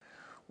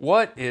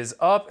What is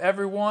up,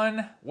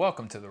 everyone?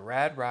 Welcome to the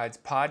Rad Rides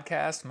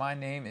podcast. My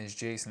name is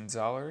Jason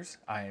Zollers.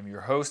 I am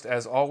your host,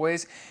 as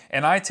always,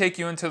 and I take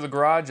you into the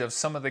garage of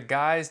some of the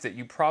guys that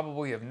you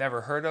probably have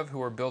never heard of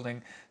who are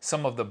building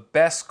some of the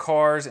best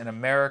cars in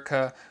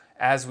America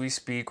as we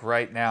speak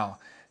right now.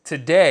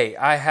 Today,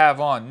 I have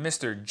on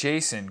Mr.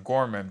 Jason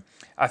Gorman.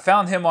 I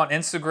found him on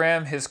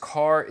Instagram. His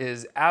car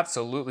is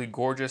absolutely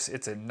gorgeous.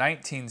 It's a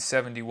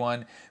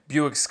 1971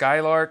 Buick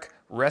Skylark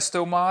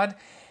Resto Mod.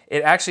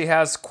 It actually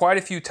has quite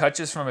a few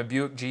touches from a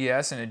Buick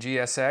GS and a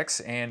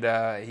GSX,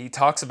 and he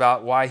talks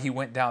about why he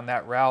went down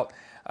that route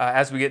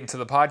as we get into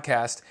the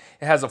podcast.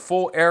 It has a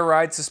full air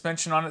ride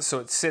suspension on it, so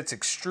it sits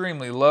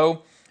extremely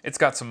low. It's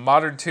got some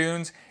modern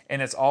tunes,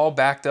 and it's all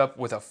backed up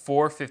with a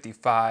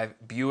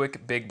 455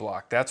 Buick Big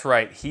Block. That's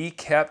right, he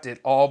kept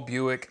it all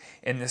Buick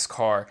in this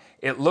car.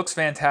 It looks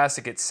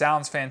fantastic, it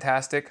sounds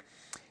fantastic.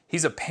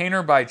 He's a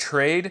painter by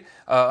trade.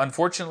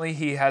 Unfortunately,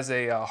 he has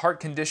a heart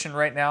condition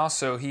right now,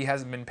 so he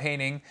hasn't been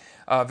painting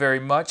very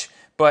much.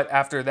 But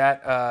after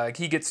that,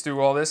 he gets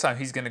through all this,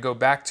 he's going to go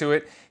back to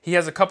it. He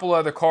has a couple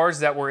other cars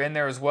that were in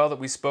there as well that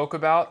we spoke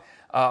about.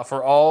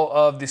 For all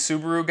of the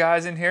Subaru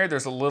guys in here,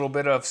 there's a little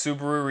bit of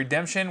Subaru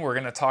redemption. We're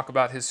going to talk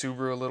about his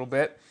Subaru a little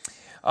bit.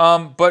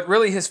 But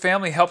really, his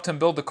family helped him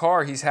build the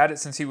car. He's had it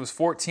since he was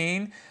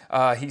 14.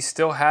 He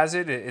still has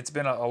it. It's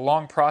been a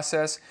long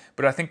process,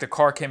 but I think the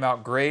car came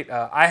out great.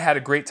 I had a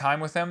great time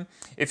with him.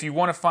 If you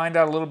want to find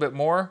out a little bit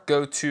more,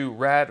 go to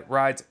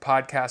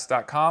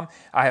radridespodcast.com.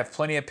 I have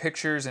plenty of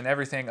pictures and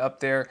everything up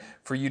there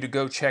for you to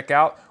go check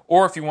out.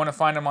 Or if you want to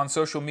find him on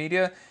social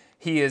media,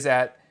 he is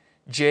at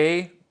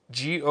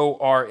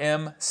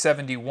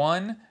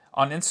JGORM71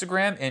 on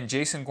Instagram and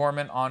Jason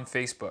Gorman on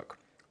Facebook.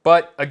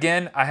 But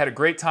again, I had a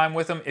great time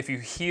with him. If you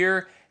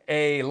hear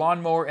a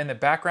lawnmower in the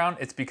background,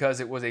 it's because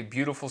it was a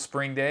beautiful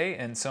spring day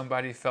and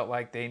somebody felt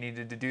like they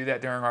needed to do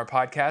that during our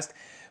podcast.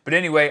 But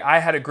anyway, I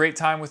had a great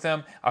time with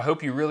him. I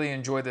hope you really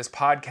enjoy this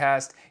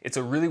podcast. It's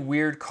a really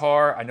weird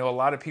car. I know a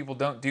lot of people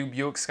don't do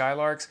Buick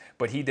Skylarks,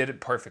 but he did it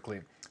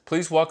perfectly.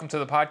 Please welcome to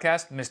the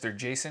podcast, Mr.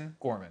 Jason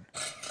Gorman.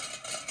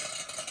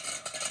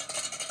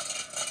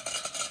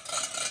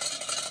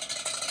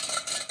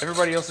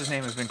 Everybody else's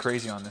name has been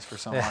crazy on this for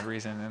some odd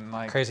reason, and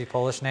like crazy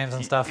Polish names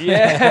and stuff.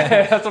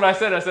 Yeah, that's what I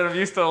said. I said I'm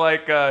used to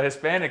like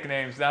Hispanic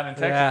names down in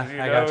Texas.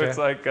 Yeah, you know, it's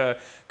like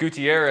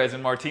Gutierrez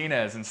and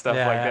Martinez and stuff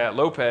like that.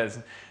 Lopez.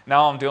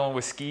 Now I'm dealing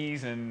with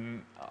skis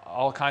and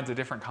all kinds of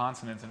different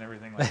consonants and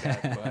everything like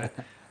that.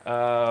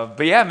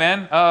 But yeah,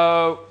 man,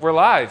 we're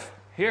live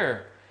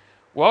here.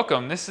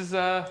 Welcome. This is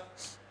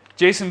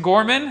Jason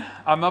Gorman.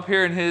 I'm up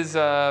here in his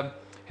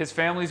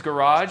family's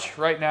garage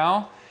right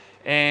now.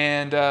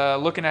 And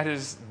looking at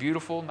his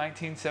beautiful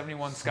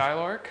 1971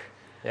 Skylark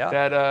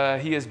that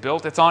he has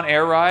built. It's on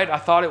air ride. I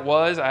thought it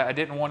was. I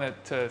didn't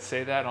want to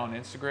say that on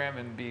Instagram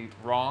and be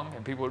wrong.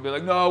 And people would be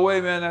like, no,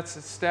 wait, man,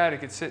 it's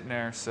static. It's sitting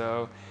there.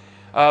 So,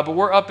 but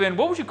we're up in,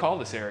 what would you call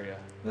this area?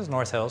 This is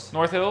North Hills.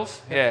 North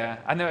Hills? Yeah.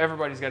 I know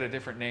everybody's got a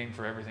different name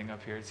for everything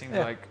up here. It seems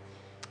like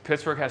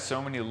Pittsburgh has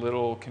so many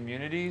little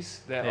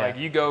communities that like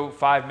you go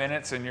 5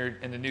 minutes and you're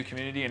in the new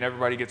community and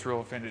everybody gets real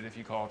offended if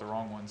you call it the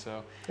wrong one.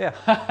 So Yeah.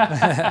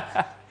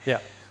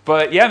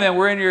 But yeah, man,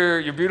 we're in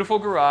your beautiful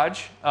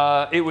garage.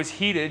 It was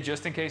heated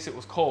just in case it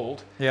was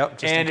cold. Yep.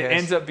 Just and in it case.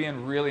 ends up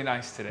being really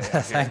nice today.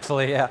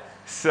 Thankfully, yeah.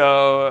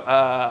 So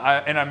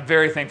and I'm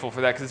very thankful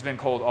for that because it's been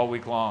cold all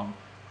week long.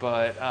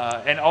 But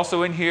and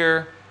also in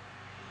here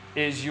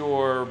is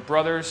your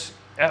brother's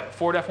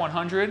Ford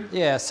F100.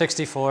 Yeah,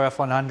 64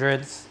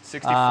 F100.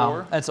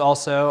 64. It's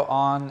also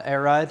on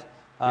air ride,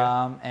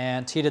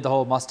 and he did the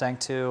whole Mustang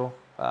too,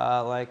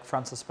 like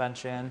front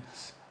suspension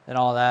and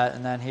all that.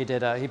 And then he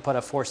put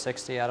a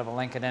 460 out of a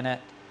Lincoln in it.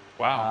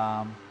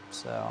 Wow.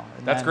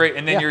 That's great.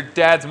 And then your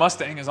dad's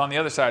Mustang is on the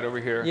other side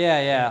over here.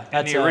 Yeah.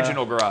 In the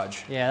original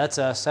garage. Yeah, that's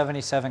a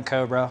 77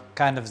 Cobra,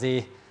 kind of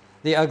the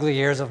ugly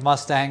years of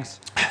Mustangs.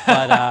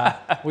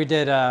 But we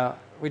did a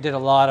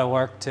lot of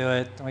work to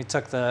it. We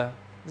took the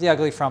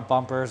ugly front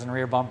bumpers and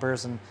rear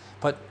bumpers and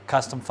put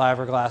custom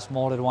fiberglass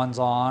molded ones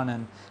on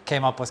and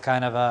came up with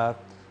kind of a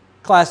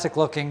classic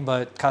looking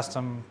but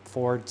custom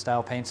Ford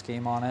style paint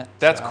scheme on it.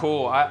 That's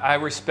cool. I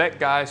respect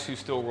guys who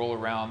still roll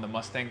around the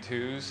Mustang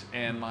 2s,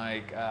 and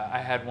like I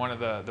had one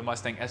of the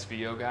Mustang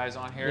SVO guys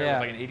on here,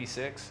 like an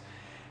 86,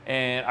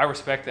 and I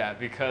respect that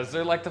because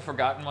they're like the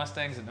forgotten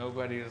Mustangs that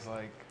nobody is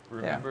like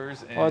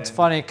remembers. Well, it's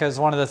funny because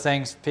one of the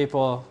things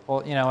people,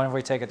 whenever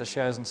we take it to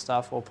shows and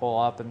stuff, we'll pull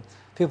up and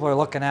people are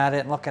looking at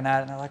it and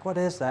they're like, what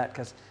is that?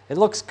 Because it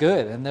looks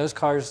good, and those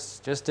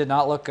cars just did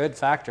not look good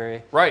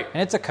factory. Right.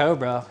 And it's a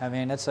Cobra. I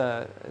mean, it's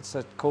a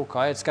cool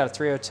car. It's got a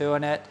 302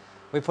 in it.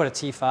 We put a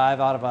T5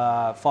 out of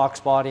a Fox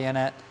body in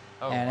it,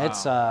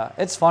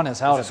 it's fun as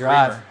hell to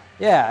drive. Screamer.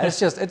 Yeah,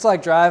 it's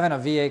like driving a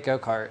V8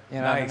 go-kart. You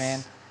know what I mean?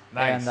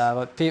 Nice. And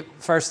but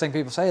first thing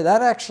people say,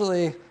 that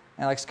actually,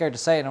 and like scared to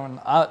say it, and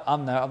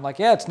I'm like,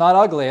 yeah, it's not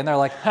ugly, and they're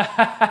like,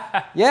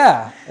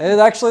 yeah, it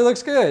actually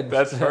looks good.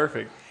 That's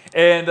perfect.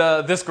 And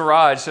this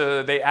garage,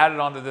 they added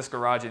onto this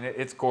garage, and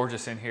it's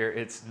gorgeous in here.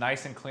 It's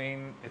nice and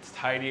clean. It's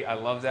tidy. I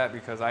love that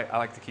because I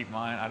like to keep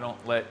mine. I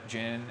don't let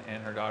Jen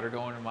and her daughter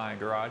go into my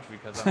garage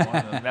because I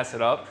want to mess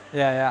it up.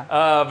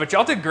 Yeah. But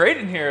y'all did great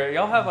in here.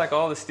 Y'all have like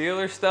all the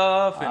Steelers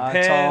stuff and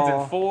Pens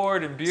and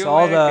Ford and Buick.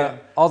 So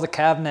all the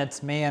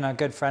cabinets, me and a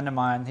good friend of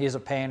mine, he's a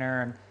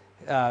painter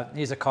and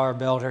he's a car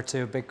builder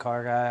too, big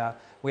car guy.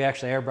 We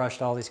actually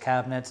airbrushed all these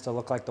cabinets to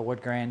look like the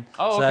wood grain.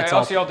 Oh, so okay.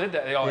 So y'all did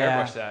that. Y'all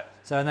airbrushed that.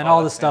 So and then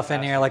all the stuff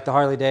in here, like the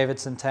Harley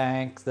Davidson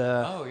tank,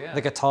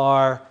 the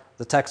guitar,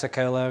 the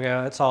Texaco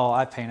logo. It's all,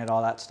 I painted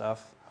all that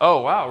stuff.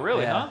 Oh, wow.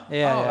 Really, Yeah. huh?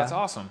 Yeah, Oh, yeah. that's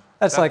awesome.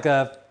 That's like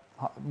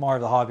more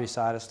of the hobby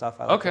side of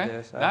stuff I like to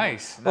do. So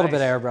Nice. A little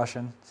bit of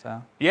airbrushing.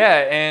 So.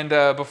 Yeah,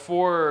 and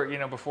before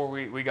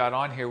we got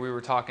on here, we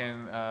were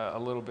talking a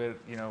little bit,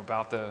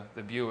 about the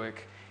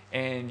Buick.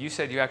 And you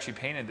said you actually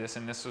painted this,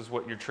 and this was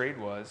what your trade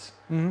was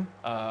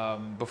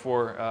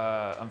before,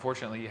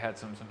 unfortunately, you had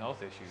some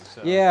health issues.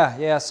 So.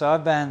 Yeah. So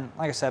I've been,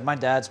 like I said, my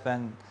dad's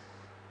been,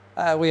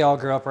 we all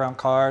grew up around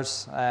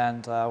cars,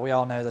 and we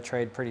all know the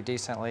trade pretty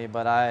decently,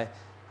 but I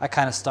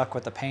kind of stuck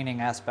with the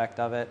painting aspect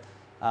of it.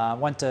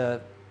 Went to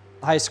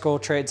high school,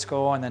 trade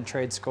school, and then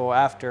trade school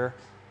after,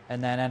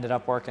 and then ended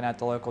up working at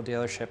the local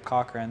dealership,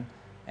 Cochran,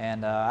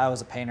 and I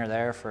was a painter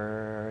there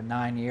for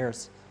 9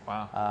 years.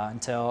 Wow.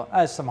 Until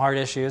I had some heart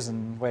issues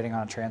and waiting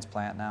on a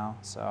transplant now.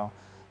 So,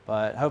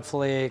 but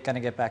hopefully going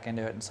to get back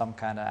into it in some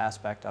kind of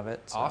aspect of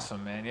it. So.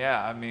 Awesome, man.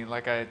 Yeah, I mean,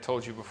 like I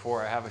told you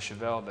before, I have a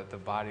Chevelle that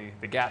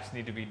the gaps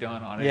need to be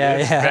done on it. Yeah,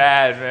 it's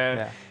bad, man.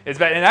 Yeah. It's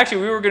bad. And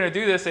actually, we were going to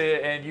do this,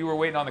 and you were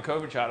waiting on the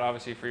COVID shot,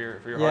 obviously, for your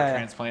heart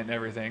transplant and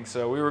everything.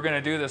 So we were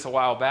going to do this a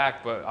while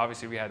back, but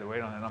obviously we had to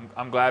wait on it.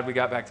 I'm glad we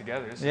got back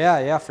together.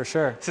 Yeah, for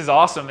sure. This is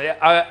awesome.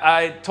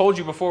 I told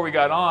you before we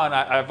got on,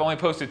 I've only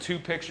posted 2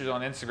 pictures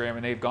on Instagram,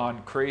 and they've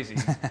gone crazy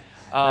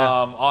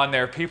on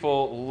there.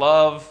 People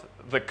love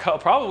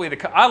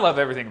I love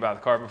everything about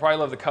the car, but probably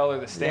love the color,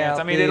 the stance.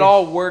 I mean, it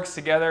all works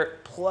together.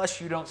 Plus,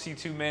 you don't see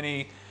too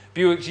many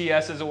Buick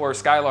GSs or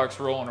Skylarks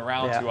rolling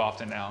around too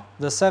often now.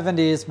 The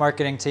 70s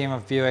marketing team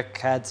of Buick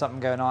had something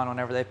going on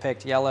whenever they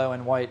picked yellow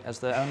and white as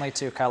the only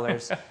 2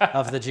 colors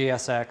of the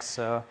GSX.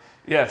 So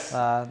yes,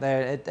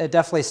 it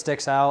definitely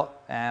sticks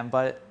out,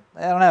 but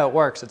I don't know, it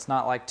works. It's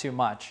not like too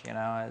much,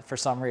 for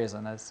some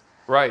reason. It's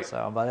right.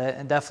 So, but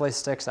it definitely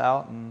sticks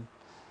out, and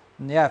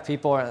yeah,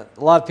 a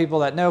lot of people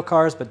that know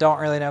cars but don't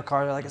really know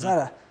cars are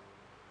like,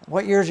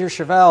 what year's your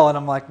Chevelle? And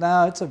I'm like,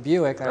 no, it's a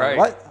Buick. They're right.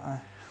 like,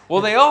 what?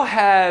 Well, they all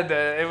had,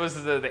 it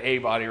was the A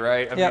body,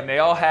 right? I mean, they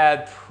all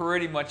had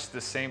pretty much the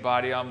same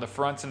body. The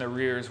fronts and the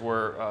rears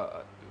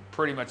were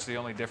pretty much the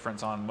only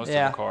difference on most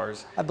of the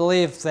cars. I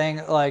believe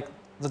like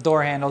the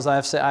door handles,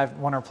 I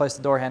want to replace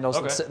the door handles.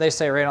 Okay. They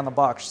say right on the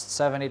box,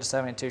 70 to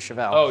 72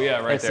 Chevelle. Oh, yeah,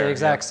 right it's there.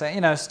 It's the exact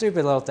same,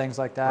 stupid little things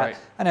like that. Right.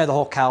 I know the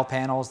whole cowl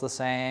panel is the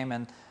same,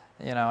 and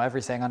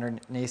everything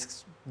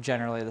underneath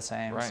generally the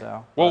same. Right.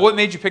 So, well, what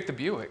made you pick the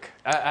Buick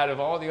out of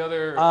all the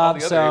other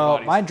A-bodies?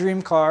 My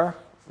dream car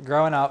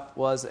growing up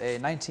was a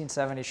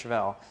 1970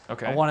 Chevelle.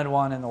 Okay. I wanted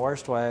one in the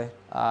worst way.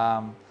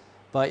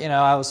 But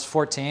I was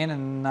 14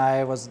 and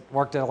I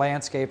worked at a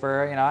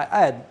landscaper. I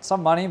had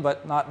some money,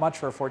 but not much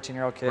for a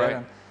 14-year-old kid. Right.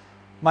 And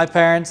my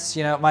parents,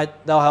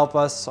 they'll help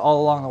us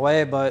all along the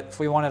way. But if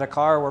we wanted a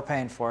car, we're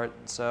paying for it.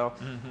 So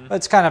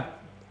it's kind of,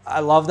 I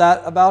love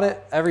that about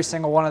it. Every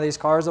single one of these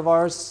cars of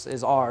ours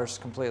is ours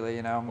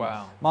completely.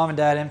 Wow. Mom and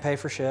Dad didn't pay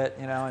for shit.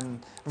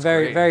 And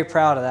very very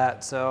proud of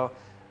that. So,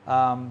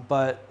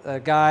 but the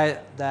guy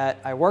that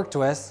I worked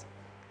with,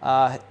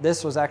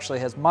 this was actually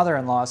his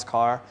mother-in-law's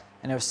car.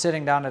 And it was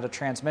sitting down at a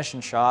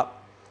transmission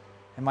shop,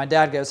 and my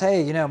dad goes,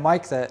 "Hey,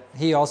 Mike,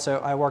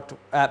 I worked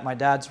at my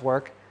dad's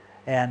work,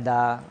 and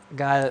a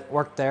guy that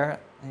worked there,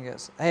 he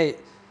goes, hey,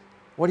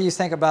 what do you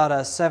think about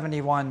a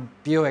 71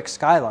 Buick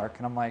Skylark?"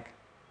 And I'm like,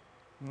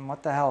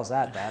 what the hell is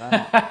that,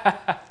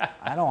 Dad?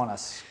 I don't want a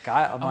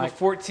Skylark. I'm a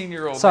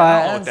 14-year-old. So I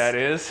don't know what that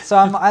is. So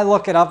I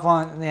look it up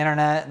on the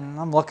internet, and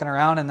I'm looking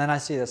around, and then I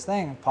see this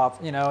thing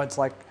pop, it's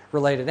like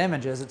related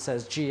images. It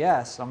says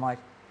GS. I'm like,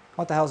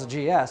 what the hell is a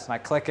GS? And I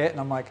click it, and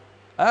I'm like,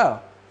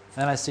 oh.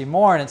 Then I see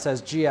more, and it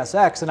says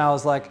GSX, and I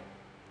was like,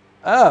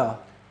 oh,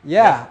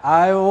 yeah.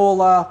 I will.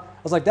 I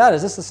was like, Dad,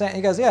 is this the same? He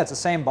goes, yeah, it's the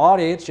same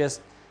body. It's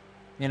just,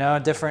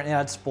 different.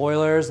 It's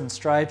spoilers and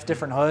stripes,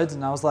 different hoods.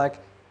 And I was like,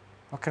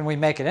 well, can we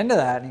make it into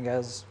that? And he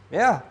goes,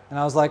 yeah. And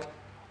I was like,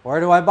 where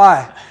do I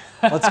buy?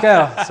 Let's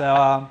go.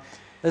 So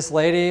this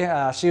lady,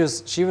 she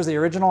was the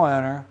original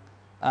owner.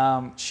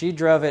 She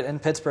drove it in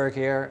Pittsburgh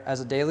here as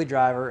a daily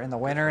driver in the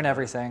winter and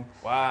everything.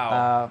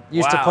 Wow.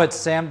 Used to put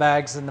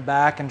sandbags in the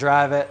back and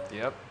drive it.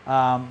 Yep.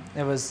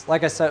 It was,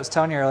 like I was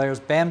telling you earlier, it was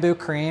bamboo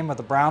cream with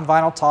a brown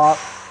vinyl top,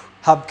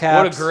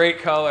 hubcaps. What a great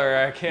color.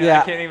 I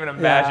can't even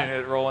imagine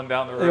it rolling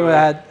down the road.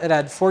 It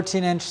had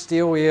 14-inch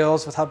steel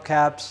wheels with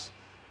hubcaps.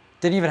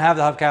 Didn't even have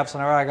the hubcaps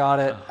whenever I got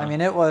it. I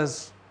mean, it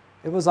was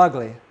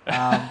ugly.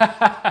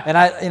 And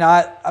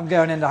I'm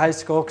going into high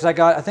school because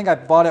I think I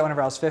bought it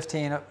whenever I was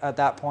 15 at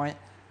that point.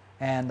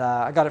 And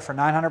I got it for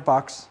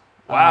 $900.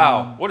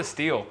 Wow, what a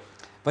steal!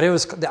 But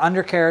the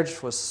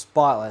undercarriage was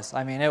spotless.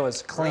 I mean, it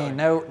was clean,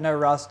 Really? no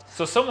rust.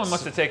 So someone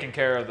must have taken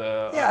care of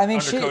the Yeah, I mean,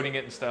 undercoating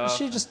it and stuff.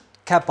 She just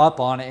kept up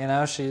on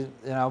it,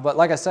 but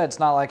like I said, it's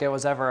not like it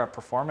was ever a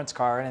performance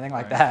car or anything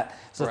like that.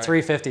 It's a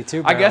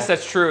 352 barrel. I guess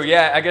that's true.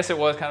 Yeah, I guess it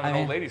was kind of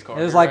an old lady's car.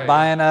 It was like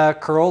buying a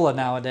Corolla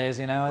nowadays,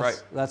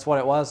 Right. That's what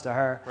it was to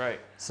her. Right.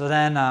 So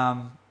then,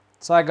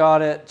 so I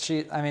got it.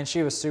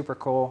 She was super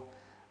cool.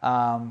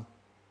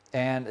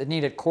 And it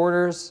needed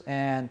quarters,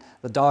 and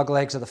the dog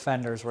legs of the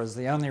fenders was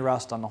the only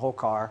rust on the whole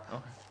car.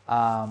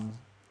 Okay.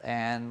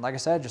 And like I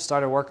said, just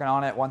started working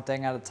on it one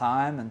thing at a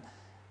time and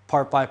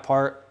part by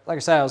part. Like I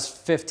said, I was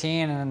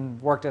 15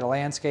 and worked at a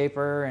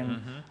landscaper,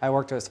 and I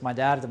worked with my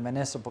dad at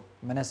the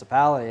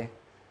municipality.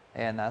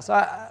 And so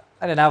I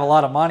didn't have a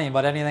lot of money,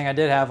 but anything I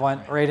did have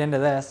went right into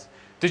this.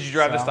 Did you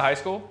drive this to high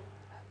school?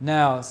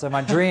 No. So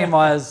my dream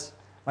was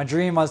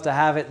to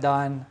have it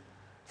done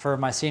for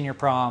my senior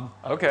prom.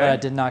 Okay. But I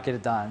did not get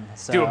it done.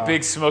 So, do a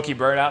big smoky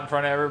burnout in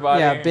front of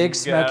everybody. Yeah, big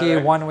smoky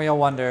one-wheel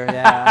wonder.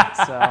 Yeah.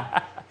 So.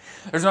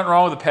 There's nothing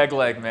wrong with a peg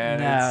leg, man.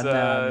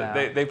 No.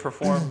 They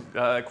perform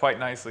quite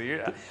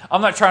nicely.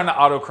 I'm not trying to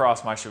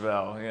autocross my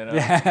Chevelle, you know.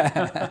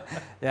 Yeah.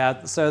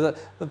 Yeah. So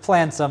the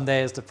plan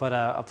someday is to put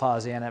a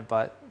Posi in it,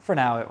 but for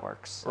now it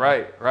works.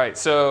 Right.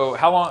 So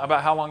how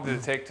long did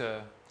it take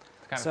to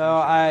kind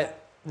of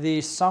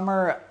the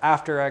summer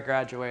after I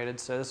graduated,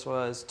 so this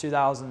was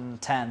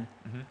 2010.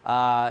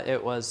 I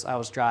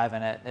was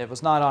driving it. It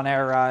was not on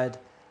air ride.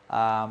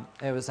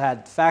 It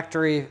had the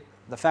factory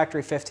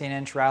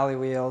 15-inch rally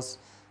wheels.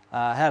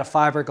 Had a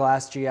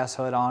fiberglass GS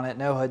hood on it,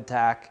 no hood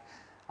tack.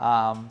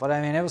 But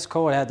I mean, it was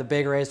cool. It had the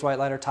big raised white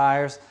letter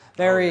tires.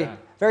 Very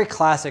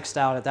classic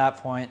style at that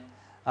point.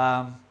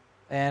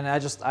 And I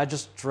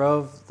just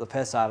drove the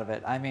piss out of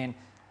it. I mean,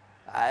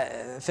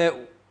 if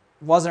it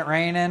wasn't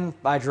raining,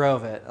 I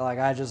drove it. Like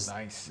I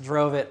just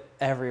drove it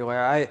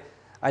everywhere.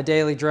 I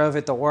daily drove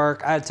it to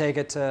work. I'd take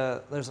it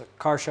there's a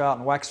car show out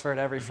in Wexford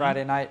every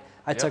Friday night.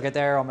 I took it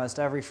there almost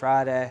every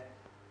Friday.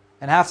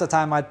 And half the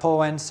time I'd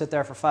pull in, sit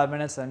there for 5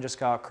 minutes, and just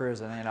go out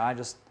cruising. I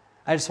just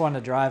wanted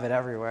to drive it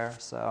everywhere.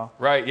 So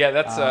right, yeah,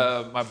 that's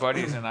my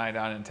buddies and I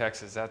down in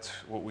Texas. That's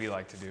what we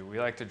like to do. We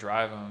like to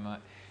drive them.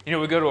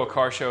 We go to a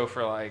car show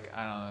for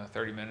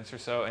 30 minutes or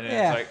so, and then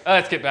it's like,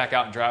 let's get back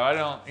out and drive. I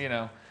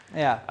don't,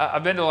 Yeah.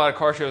 I've been to a lot of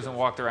car shows and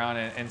walked around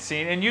and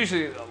seen, and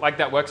usually like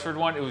that Wexford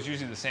one, it was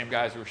usually the same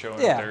guys who were showing up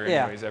there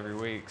anyways every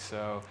week.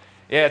 So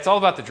yeah, it's all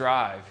about the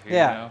drive. You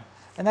know?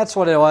 And that's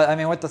what it was. I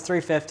mean, with the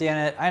 350 in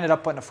it, I ended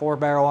up putting a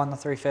 4-barrel on the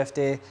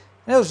 350. And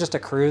it was just a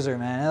cruiser,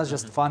 man. It was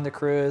just fun to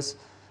cruise.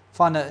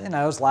 Fun to, it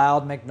was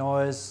loud, make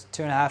noise,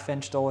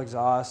 2.5-inch dual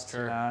exhaust.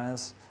 Sure. And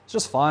it's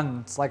just fun.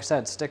 It's like I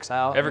said, it sticks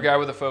out. Every guy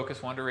with a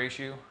Focus wanted to race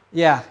you?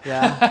 Yeah.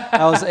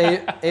 I was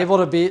able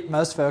to beat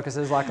most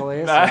Focuses,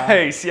 luckily.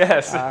 Nice,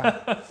 yes.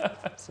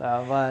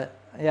 But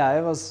yeah,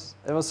 it was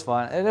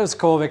fun. It was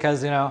cool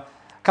because, a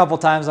couple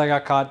times I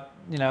got caught,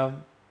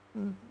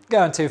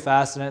 going too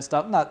fast and it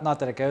stopped. Not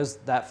that it goes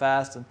that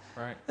fast. And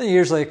then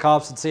usually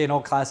cops would see an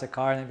old classic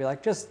car and they'd be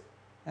like,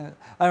 and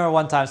I remember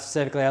one time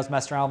specifically I was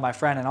messing around with my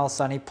friend and all of a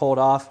sudden he pulled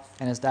off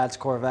in his dad's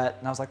Corvette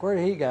and I was like, where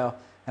did he go?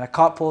 And a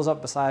cop pulls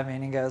up beside me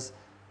and he goes,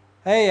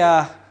 hey,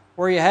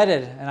 where are you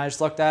headed? And I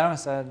just looked at him and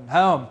said,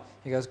 home.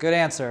 He goes, good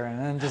answer. And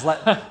then just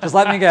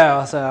let me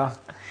go. So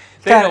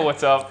they know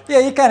what's up. Yeah,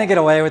 you kind of get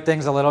away with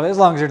things a little bit as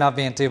long as you're not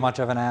being too much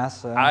of an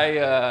ass. So.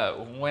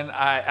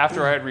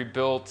 After I had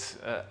rebuilt,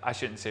 I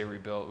shouldn't say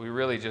rebuilt. We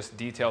really just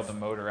detailed the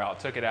motor out,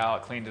 took it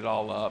out, cleaned it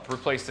all up,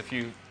 replaced a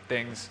few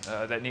things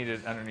that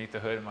needed underneath the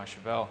hood of my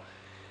Chevelle.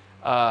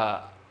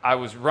 I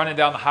was running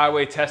down the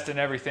highway testing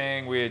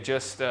everything. We had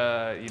just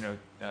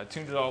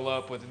tuned it all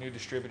up with a new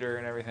distributor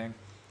and everything.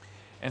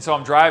 And so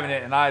I'm driving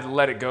it and I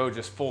let it go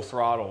just full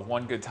throttle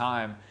one good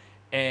time.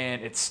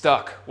 And it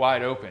stuck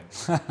wide open.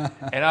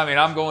 And I mean,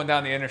 I'm going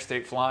down the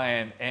interstate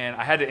flying, and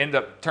I had to end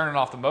up turning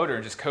off the motor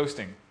and just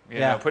coasting,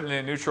 putting it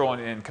in neutral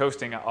and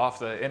coasting off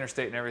the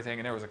interstate and everything.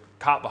 And there was a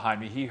cop behind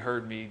me. He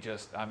heard me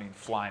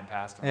flying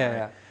past him.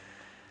 Yeah.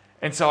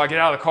 And so I get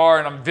out of the car,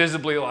 and I'm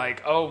visibly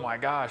like, oh my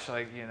gosh,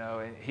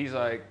 and he's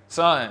like,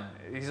 son,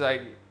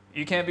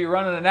 you can't be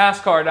running a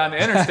NASCAR down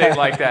the interstate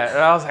like that. And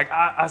I was like,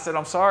 I said,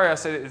 I'm sorry. I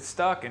said, it's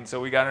stuck. And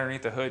so we got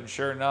underneath the hood, and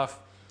sure enough,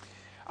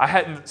 I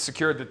hadn't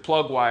secured the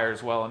plug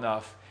wires well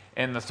enough,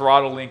 and the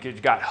throttle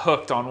linkage got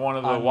hooked on one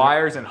of the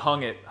wires and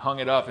hung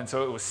it up, and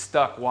so it was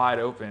stuck wide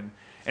open.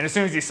 And as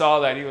soon as he saw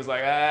that, he was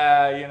like,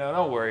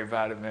 don't worry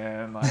about it,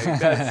 man.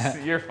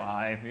 Like, you're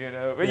fine,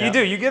 But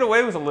you get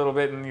away with a little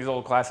bit in these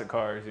old classic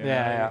cars,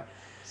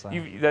 So.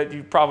 That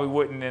you probably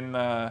wouldn't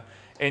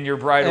in your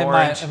bright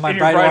orange. In my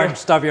bright orange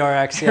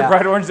WRX, Your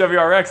bright orange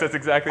WRX, that's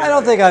exactly I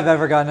don't think I've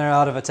ever gotten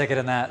out of a ticket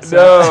in that.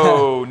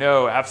 So.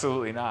 No,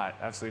 absolutely not.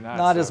 Absolutely not.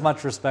 Not as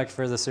much respect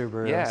for the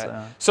Subaru.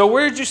 Yeah. So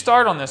where did you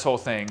start on this whole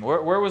thing?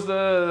 Where was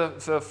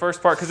the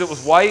first part? Because it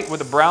was white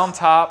with a brown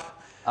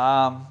top.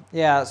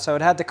 So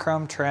it had the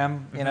chrome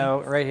trim,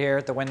 right here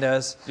at the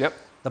windows. Yep.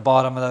 The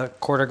bottom of the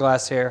quarter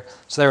glass here.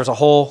 So there was a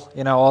hole,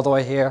 all the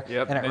way here.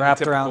 Yep. And it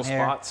wrapped around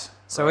here. Spots.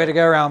 So we had to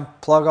go around,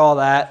 plug all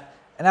that.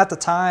 And at the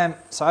time,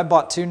 so I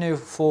bought 2 new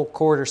full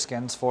quarter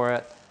skins for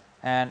it.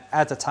 And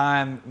at the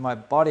time, my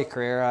body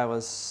career, I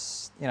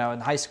was, in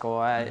high school.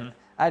 I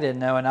didn't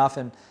know enough,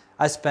 and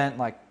I spent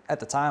at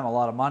the time a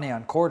lot of money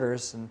on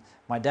quarters. And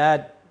my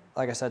dad,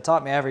 like I said,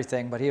 taught me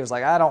everything, but he was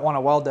like, I don't want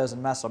to weld those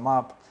and mess them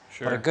up.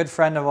 Sure. But a good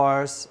friend of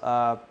ours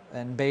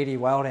in Beatty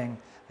Welding,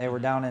 they were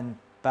down in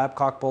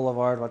Babcock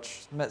Boulevard,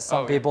 which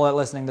some people that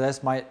listening to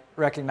this might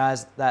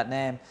recognize that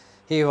name.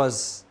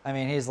 He's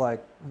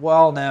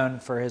well known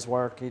for his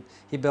work.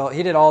 He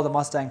did all the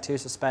Mustang 2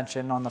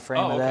 suspension on the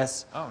frame of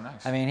this. Oh,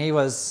 nice. I mean, he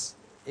was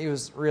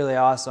really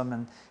awesome,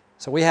 and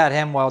so we had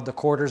him weld the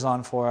quarters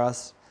on for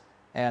us,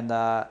 and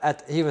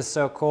he was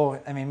so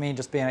cool. I mean, me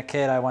just being a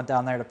kid, I went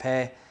down there to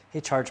pay. He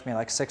charged me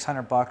like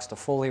 $600 to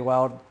fully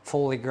weld,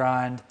 fully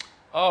grind.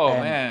 Oh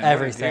man,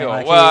 everything.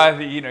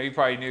 You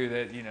probably knew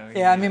that.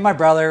 Yeah, I mean, my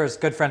brother was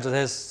good friends with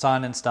his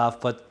son and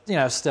stuff, but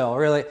still,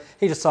 really,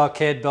 he just saw a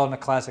kid building a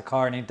classic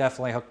car, and he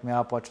definitely hooked me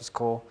up, which was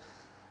cool.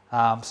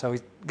 So we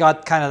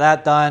got kind of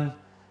that done.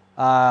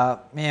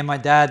 Me and my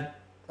dad,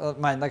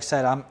 like I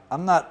said,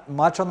 I'm not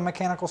much on the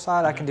mechanical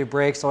side. I can do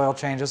brakes, oil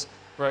changes,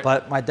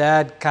 but my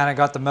dad kind of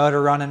got the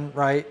motor running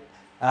right.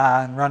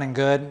 And running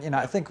good.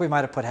 I think we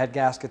might have put head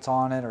gaskets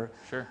on it, or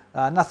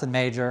nothing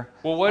major.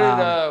 Well,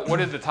 what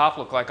did the top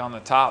look like on the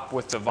top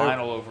with the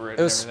vinyl over it?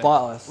 It was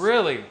spotless.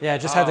 Really? Yeah, it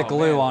just had the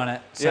glue on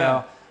it.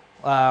 So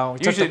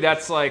usually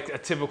that's like a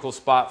typical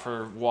spot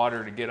for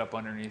water to get up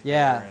underneath.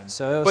 Yeah.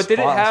 So it was did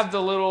it have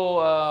the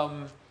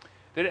little?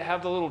 Did it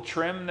have the little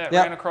trim that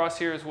ran across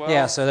here as well?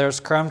 Yeah, so there's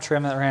chrome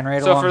trim that ran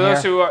right along here. So for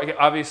those who are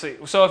obviously,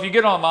 if you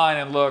get online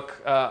and look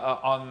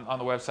on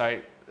the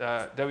website,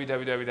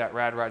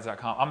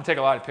 www.radrides.com. I'm going to take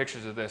a lot of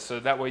pictures of this so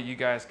that way you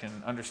guys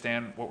can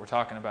understand what we're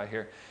talking about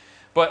here.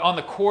 But on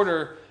the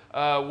quarter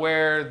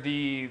where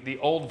the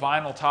old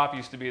vinyl top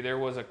used to be, there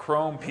was a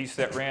chrome piece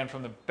that ran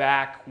from the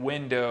back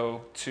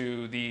window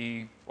to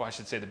the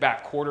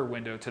back quarter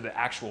window to the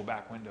actual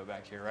back window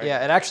back here, right?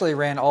 Yeah, it actually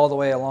ran all the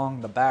way along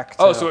the back.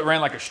 Oh, so it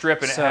ran like a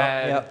strip and it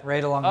had... Yep,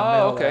 right along the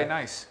middle. Oh, okay,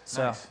 nice.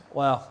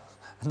 Well...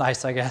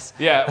 Nice, I guess.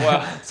 Yeah,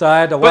 well. So I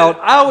had to weld.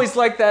 I always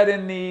like that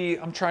in the.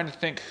 I'm trying to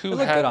think who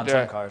had good on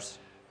some cars.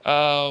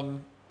 The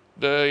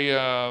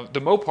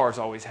Mopars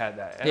always had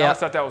that, and I always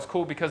thought that was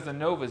cool because the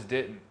Novas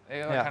didn't.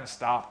 They kind of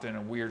stopped in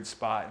a weird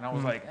spot, and I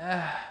was like,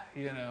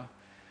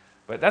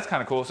 But that's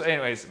kind of cool. So,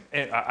 anyways,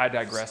 I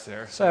digress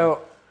there.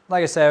 So,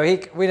 like I said,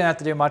 we didn't have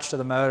to do much to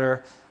the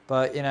motor,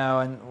 but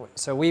and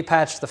so we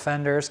patched the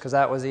fenders because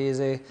that was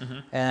easy,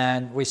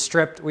 and we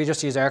stripped. We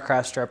just used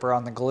aircraft stripper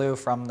on the glue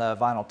from the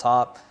vinyl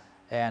top.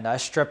 And I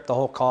stripped the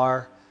whole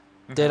car,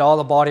 did all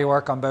the body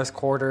work on both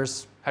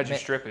quarters. How'd you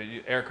strip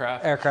it?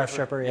 Aircraft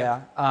stripper,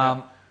 yeah.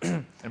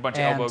 And a bunch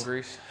of elbow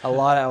grease? A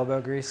lot of elbow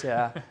grease,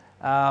 yeah.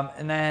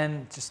 And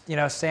then just,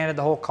 sanded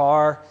the whole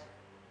car.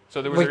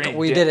 So there was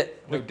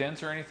no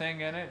dents or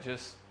anything in it?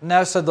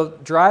 No, so the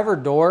driver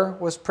door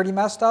was pretty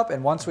messed up.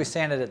 And once we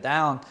sanded it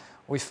down,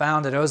 we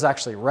found that it was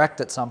actually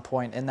wrecked at some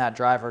point in that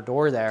driver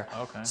door there.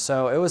 Okay.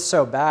 So it was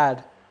so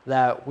bad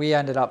that we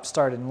ended up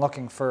starting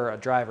looking for a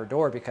driver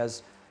door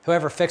because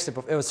whoever fixed it,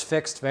 it was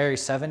fixed very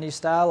 70s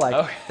style.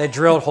 They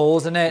drilled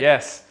holes in it,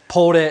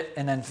 pulled it,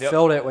 and then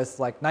filled it with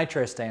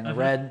nitro stain, the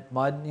red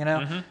mud,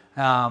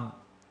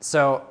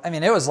 So, I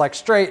mean, it was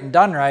straight and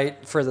done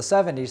right for the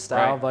 70s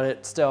style, but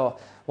it still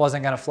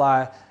wasn't going to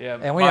fly. Yeah,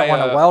 and we didn't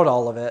want to weld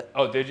all of it.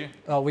 Oh, did you?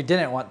 Oh, we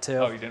didn't want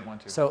to. Oh, you didn't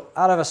want to. So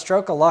out of a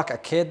stroke of luck, a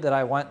kid that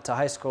I went to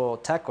high school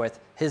tech with,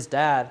 his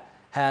dad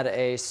had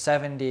a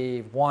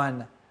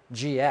 71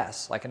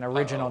 GS, an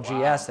original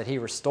GS that he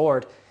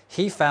restored.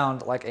 He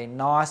found a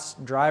NOS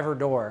driver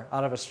door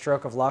out of a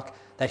stroke of luck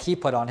that he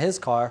put on his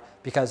car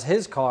because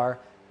his car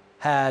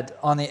had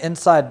on the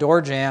inside door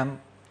jamb.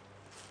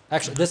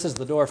 Actually, this is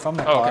the door from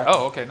the car. Okay.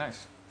 Oh, okay,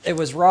 nice. It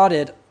was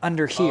rotted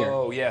under here.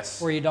 Oh,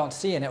 yes. Where you don't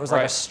see, and it was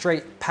a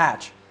straight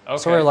patch. Okay.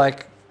 So we're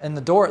and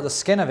the door, the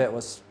skin of it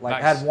was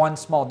had one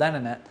small dent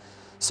in it.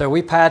 So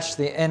we patched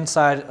the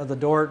inside of the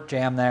door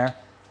jamb there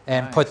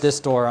and put this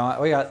door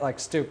on. We got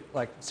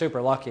super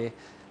lucky,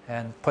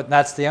 and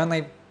that's the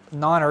only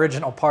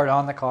non-original part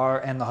on the car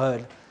and the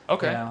hood.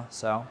 Okay.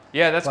 So.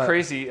 Yeah, that's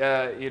crazy.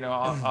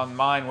 On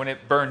mine when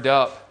it burned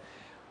up,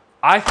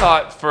 I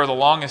thought for the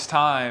longest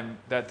time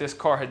that this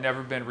car had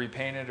never been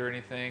repainted or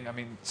anything. I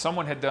mean,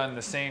 someone had done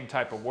the same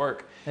type of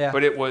work,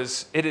 but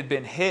it had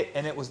been hit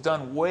and it was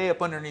done way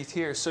up underneath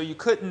here, so you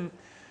couldn't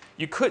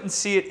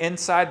see it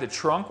inside the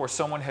trunk where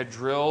someone had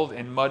drilled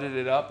and mudded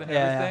it up and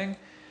everything. Yeah.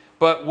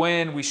 But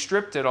when we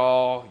stripped it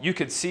all, you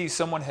could see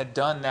someone had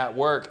done that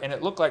work, and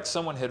it looked like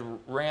someone had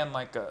ran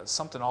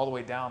something all the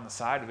way down the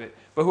side of it.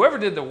 But whoever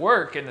did the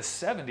work in the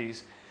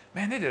 70s,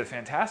 man, they did a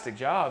fantastic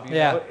job.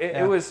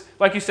 It was,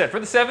 like you said, for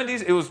the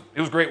 70s, it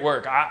was great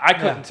work. I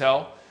couldn't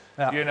tell,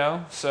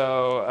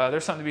 So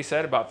there's something to be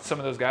said about some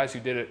of those guys who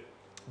did it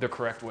the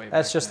correct way.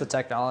 That's just the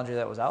technology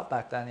that was out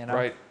back then,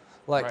 Right.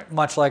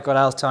 Much like what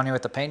I was telling you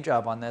with the paint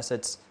job on this,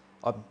 it's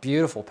a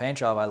beautiful paint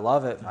job. I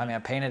love it. I mean, I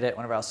painted it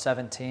whenever I was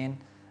 17.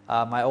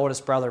 My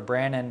oldest brother,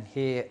 Brandon,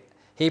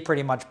 he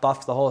pretty much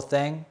buffed the whole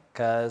thing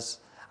because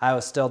I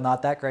was still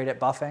not that great at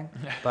buffing,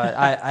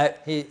 but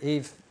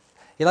he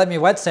let me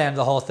wet sand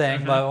the whole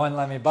thing, but wouldn't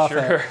let me buff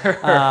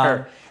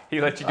it. He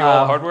let you do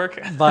all the hard work?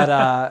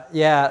 But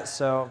yeah,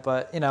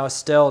 but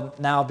still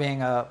now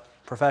being a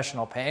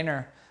professional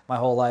painter my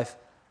whole life,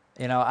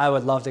 I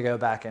would love to go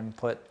back and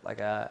put like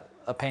a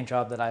paint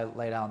job that I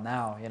lay down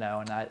now,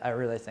 and I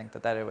really think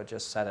that it would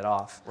just set it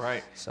off.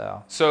 Right.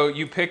 So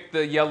you picked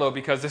the yellow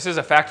because this is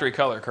a factory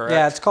color, correct?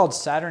 Yeah, it's called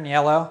Saturn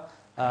Yellow.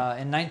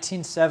 In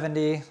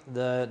 1970,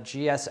 the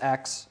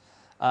GSX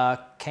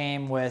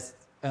came with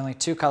only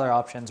 2 color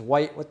options: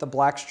 white with the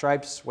black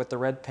stripes with the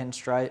red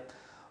pinstripe,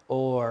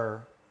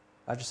 or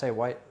I'd just say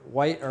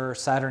white or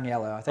Saturn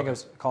Yellow. I think it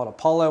was called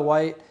Apollo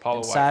White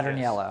and Saturn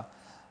Yellow.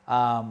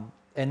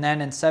 And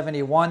then in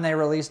 71, they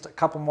released a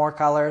couple more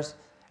colors.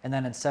 And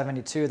then in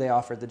 72, they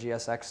offered the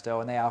GSX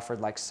still, and they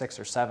offered like 6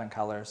 or 7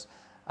 colors.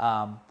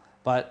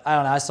 But I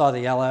don't know, I saw the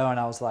yellow, and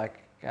I was like,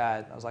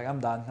 I'm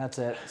done. That's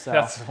it. So,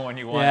 that's the one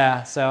you want.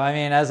 Yeah, so I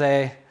mean,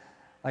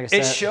 like I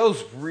said, it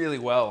shows really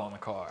well on the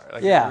car.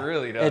 Like, yeah, it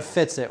really does. It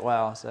fits it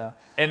well. So.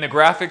 And the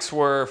graphics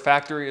were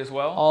factory as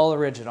well? All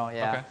original,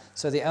 yeah. Okay.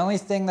 So the only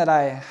thing that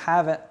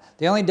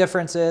the only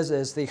difference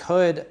is the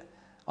hood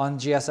on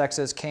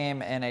GSXs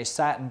came in a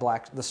satin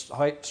black. The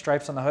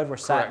stripes on the hood were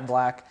satin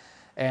black,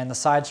 and the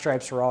side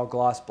stripes were all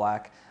gloss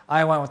black.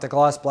 I went with the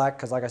gloss black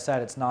because, like I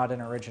said, it's not an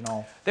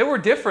original. They were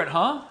different,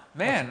 huh?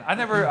 Man,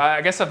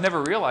 I guess I've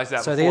never realized that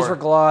before. So these were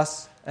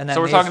gloss. And then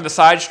so we're talking the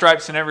side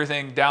stripes and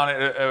everything down.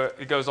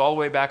 It goes all the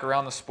way back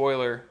around the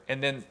spoiler,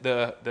 and then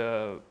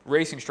the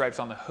racing stripes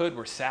on the hood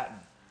were satin.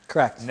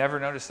 Correct. Never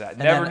noticed that.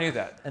 Never knew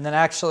that. And then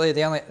actually,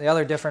 the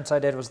other difference I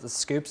did was the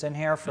scoops in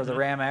here for the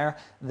Ram Air.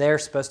 They're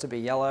supposed to be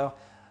yellow,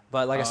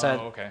 but like I said,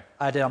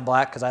 I did them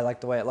black because I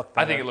like the way it looked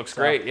better. I think it looks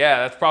great. Yeah,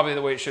 that's probably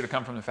the way it should have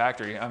come from the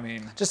factory. I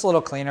mean, just a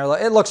little cleaner.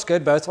 It looks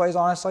good both ways,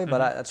 honestly, but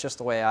that's just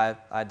the way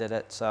I did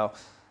it. So.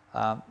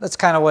 That's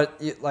kind of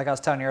what, like I was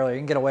telling you earlier, you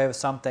can get away with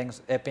some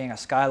things, it being a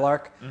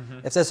Skylark.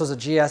 If this was a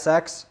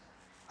GSX,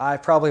 I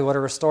probably would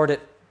have restored it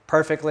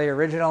perfectly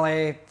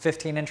originally,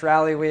 15-inch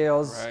rally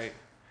wheels,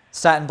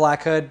 satin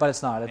black hood, but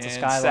it's not. It's a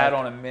Skylark. And sat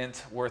on a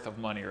mint worth of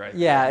money right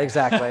Yeah, there.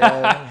 Exactly.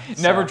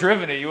 Never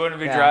driven it. You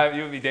wouldn't be driving.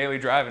 You would be daily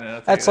driving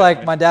it. That's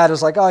like my dad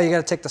was like, oh, you got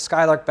to take the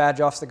Skylark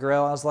badge off the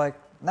grill. I was like,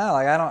 no,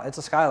 like I don't. It's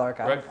a Skylark.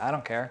 I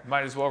don't care.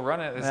 Might as well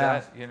run it. Is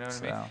that, you know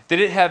what I mean?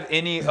 Did it have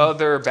any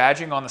other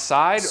badging on the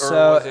side, or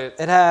was it?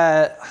 It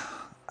had.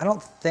 I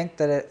don't think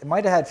that it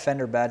might have had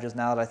fender badges.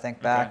 Now that I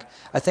think back,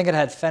 I think it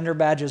had fender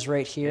badges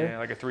right here. Yeah,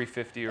 like a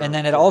 350. And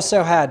then it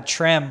also had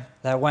trim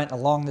that went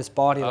along this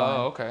body line.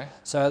 Oh, okay.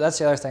 So that's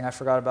the other thing I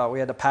forgot about. We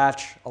had a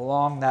patch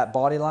along that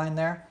body line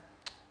there.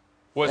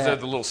 Was it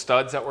the little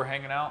studs that were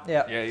hanging out?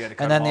 Yeah. Yeah, you had to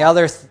cut and then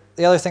them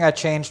the other thing I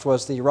changed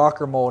was the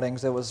rocker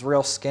moldings. It was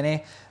real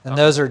skinny, and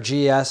those are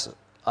GS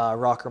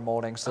rocker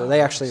moldings. So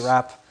they actually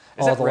wrap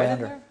all the way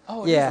under.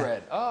 Oh, it is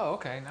red. Oh,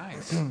 okay,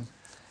 nice.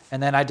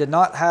 And then I did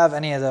not have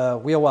any of the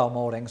wheel well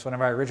moldings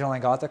whenever I originally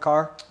got the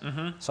car.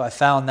 So I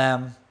found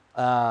them.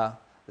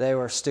 They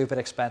were stupid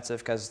expensive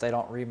because they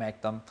don't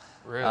remake them.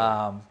 Really?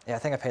 Yeah, I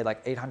think I paid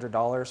like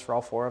 $800 for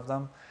all 4 of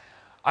them.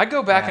 I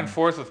go back and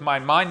forth with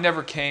mine. Mine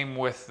never came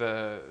with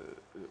that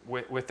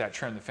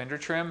trim, the fender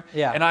trim.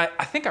 Yeah. And I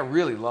think I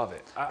really love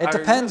it. It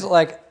depends,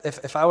 like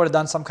if I would have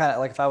done some kind of,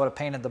 like if I would have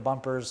painted the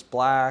bumpers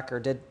black or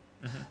did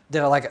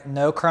it like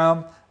no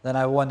chrome, then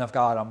I wouldn't have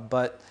got them.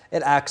 But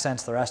it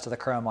accents the rest of the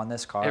chrome on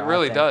this car. It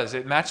really does.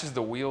 It matches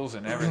the wheels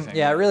and everything.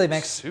 Yeah, it really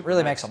makes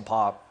them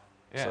pop.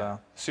 Yeah, so.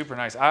 Super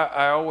nice.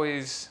 I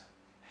always...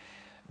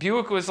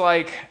 Buick was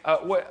like,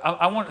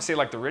 I want to say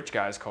like the rich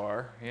guy's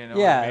car, you know.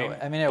 Yeah,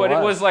 what I mean? it but was.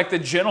 It was like the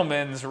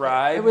gentleman's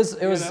ride. It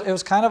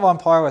was kind of on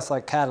par with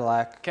like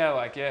Cadillac.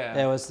 Cadillac,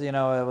 yeah. It was, it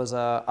was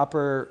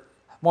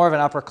more of an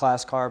upper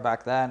class car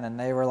back then, and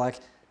they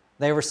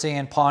were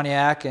seeing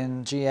Pontiac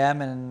and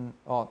GM, and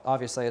well,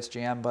 obviously it's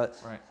GM, but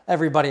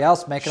everybody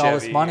else making all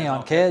this money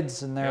on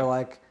kids, and they're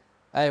like,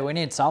 hey, we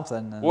need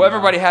something. And, well,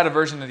 everybody had a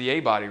version of the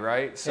A-body,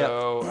 right?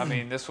 So I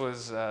mean, this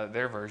was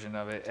their version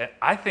of it. And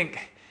I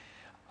think.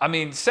 I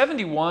mean,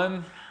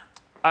 71,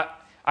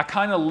 I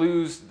kind of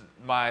lose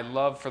my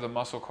love for the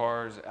muscle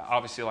cars,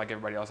 obviously like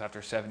everybody else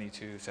after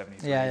 72,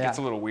 73. It gets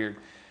a little weird.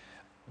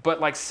 But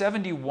like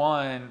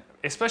 71,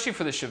 especially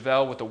for the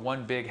Chevelle with the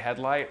one big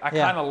headlight, I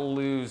kind of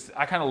lose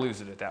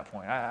it at that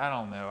point. I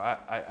don't know.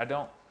 I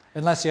don't.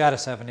 Unless you had a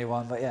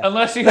 71, but yeah.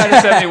 Unless you had a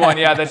 71,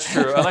 yeah, that's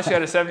true. Unless you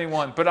had a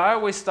 71. But I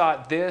always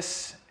thought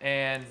this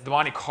and the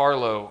Monte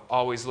Carlo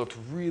always looked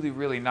really,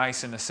 really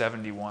nice in the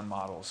 71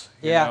 models.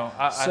 You know?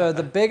 So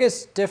the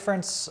biggest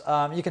difference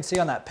you can see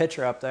on that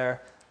picture up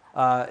there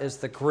is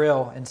the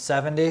grille in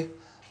 70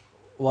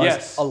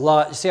 was a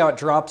lot. You see how it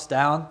drops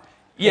down?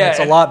 Yeah. It's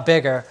a lot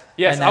bigger.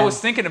 Yes, I was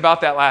thinking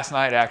about that last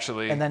night,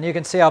 actually. And then you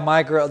can see how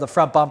my grille, the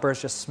front bumper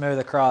is just smooth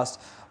across,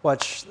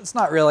 which it's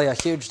not really a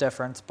huge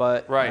difference,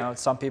 but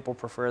some people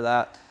prefer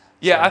that.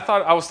 Yeah, so.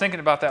 I was thinking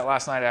about that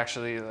last night,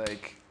 actually,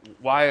 like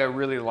why I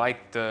really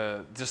like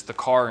just the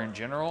car in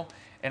general,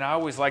 and I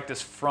always like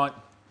this front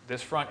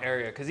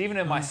area because even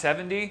in my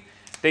 70,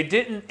 they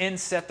didn't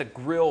inset the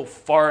grill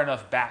far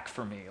enough back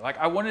for me. Like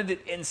I wanted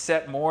it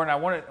inset more, and I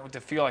wanted it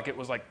to feel like it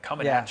was like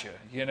coming at you,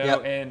 you know.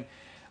 Yep. And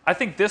I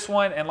think this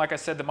one, and like I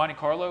said, the Monte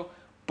Carlo,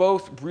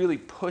 both really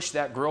push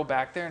that grill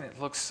back there, and it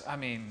looks. I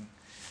mean,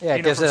 Yeah, it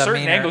you know, gives from it a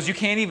certain meaner, angles, you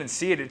can't even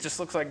see it. It just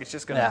looks like it's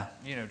just gonna,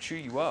 you know, chew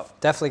you up.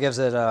 definitely gives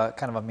it a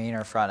kind of a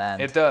meaner front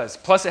end. It does.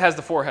 Plus, it has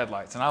the 4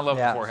 headlights, and I love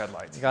the 4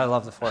 headlights. You gotta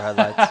love the 4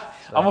 headlights.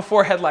 So. I'm a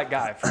 4 headlight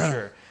guy for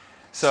sure.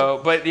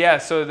 So, but yeah,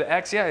 so the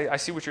X, yeah, I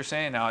see what you're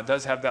saying now. It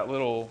does have that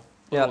little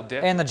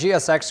dip. And the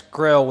GSX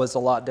grill was a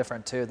lot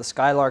different too. The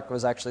Skylark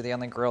was actually the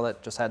only grill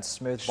that just had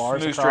smooth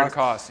bars Smooth straight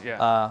across,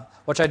 yeah.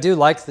 Which I do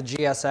like the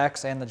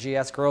GSX and the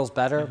GS grills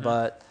better,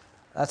 but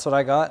that's what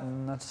I got,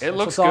 and that's it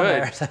looks what's on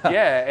good. there, so.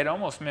 Yeah, it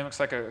almost mimics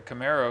like a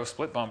Camaro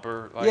split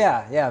bumper, like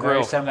Yeah, grill very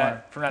from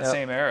similar. that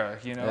same era.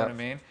 You know Yep. what I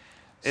mean?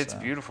 It's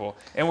beautiful.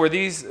 And were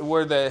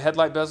the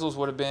headlight bezels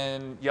would have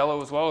been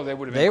yellow as well, or they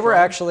would have been? They were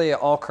chrome? actually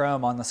all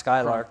chrome on the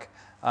Skylark.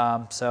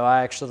 So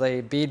I actually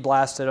bead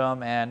blasted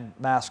them and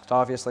masked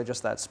obviously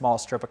just that small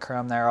strip of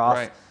chrome there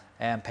off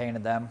and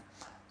painted them.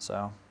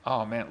 So.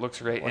 Oh man, it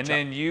looks great. And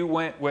then you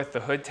went with the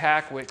hood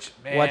tack, which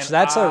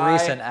that's a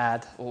recent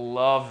ad.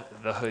 Love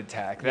the hood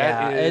tack.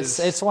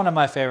 It's one of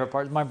my favorite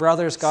parts. My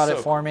brothers got it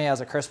for me as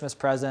a Christmas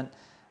present,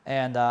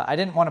 and I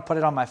didn't want to put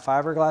it on my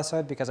fiberglass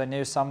hood because I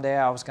knew someday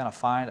I was going to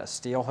find a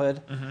steel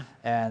hood,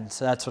 and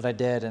so that's what I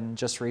did.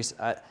 And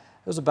it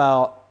was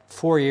about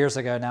 4 years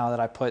ago now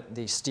that I put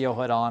the steel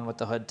hood on with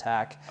the hood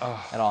tack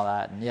and all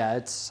that. And yeah,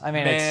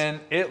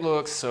 it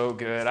looks so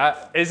good.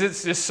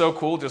 It's just so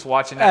cool just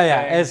watching that. Oh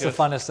yeah, thing. it's the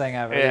funnest thing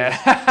ever. Yeah,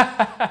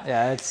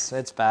 yeah, it's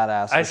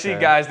badass. I see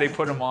guys, they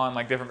put them on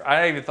like different.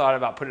 I even thought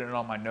about putting it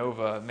on my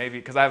Nova, maybe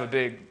because I have a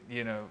big,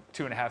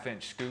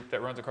 2.5-inch scoop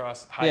that runs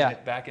across, hiding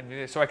it back in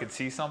there, so I could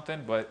see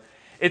something, but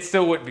it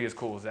still wouldn't be as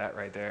cool as that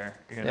right there.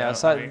 Yeah,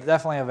 so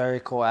definitely a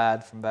very cool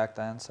ad from back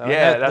then. So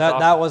yeah,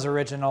 that was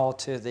original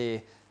to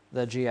the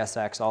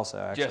GSX also,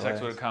 actually.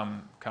 GSX would have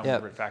come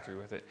right factory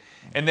with it.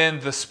 And then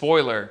the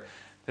spoiler.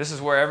 This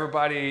is where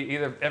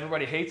either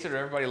everybody hates it or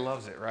everybody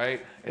loves it,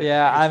 right?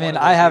 I mean,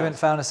 I haven't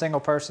found a single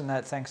person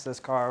that thinks this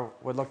car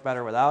would look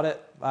better without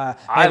it.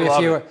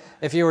 Maybe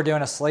if you were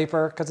doing a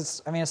sleeper,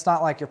 because it's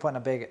not like you're putting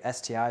a big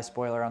STI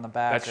spoiler on the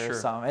back or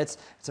something. It's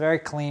very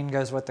clean,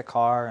 goes with the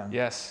car. And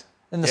yes.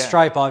 And the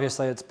stripe,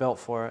 obviously, it's built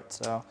for it.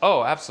 So.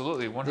 Oh,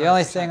 absolutely. 100%. The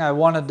only thing I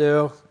want to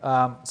do,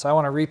 so I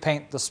want to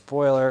repaint the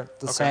spoiler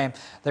the same.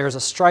 There's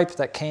a stripe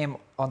that came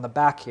on the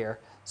back here.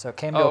 So it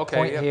came to a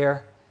point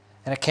here,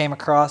 and it came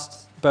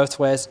across both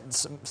ways.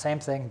 Same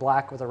thing,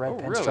 black with a red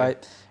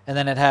pinstripe. And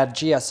then it had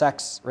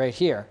GSX right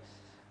here.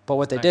 But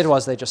what they did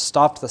was they just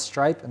stopped the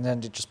stripe and then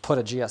just put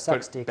a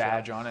GSX decal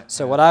badge on it.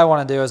 So what I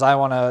want to do is I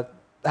want to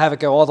have it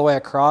go all the way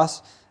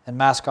across and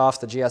mask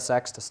off the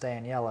GSX to stay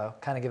in yellow,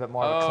 kind of give it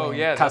more of a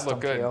clean custom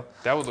feel.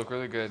 That would look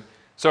really good.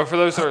 So for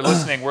those who are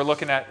listening, we're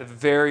looking at the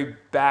very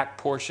back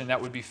portion that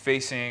would be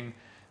facing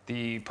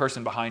the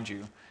person behind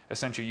you.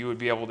 Essentially, you would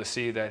be able to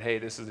see that, hey,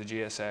 this is a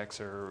GSX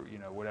or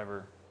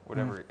whatever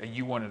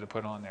you wanted to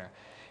put on there.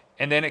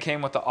 And then it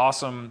came with the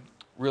awesome,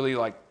 really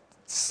like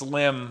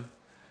slim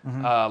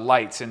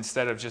lights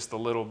instead of just the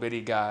little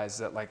bitty guys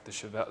that like the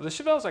Chevelle. The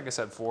Chevelle's, like I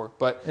said, 4,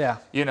 but I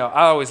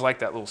always like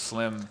that little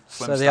slim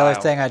So style. the other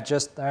thing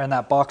in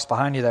that box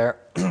behind you there,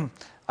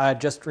 I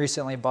just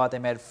recently bought. They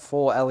made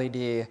full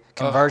LED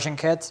conversion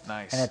kits,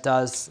 nice. And it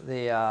does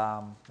the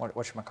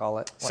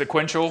whatchamacallit?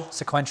 Sequential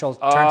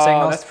turn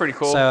signals. That's pretty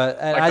cool. So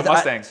like the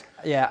Mustangs.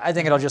 I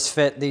think it'll just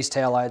fit these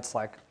taillights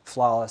like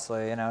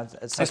flawlessly.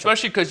 It's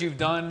especially because you've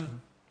done.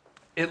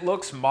 It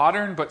looks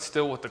modern, but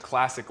still with the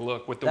classic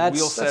look, with the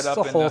wheel set up.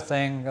 That's the whole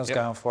thing I was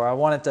going for. I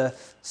want it to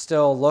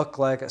still look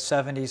like a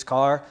 70s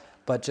car,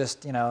 but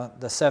just, the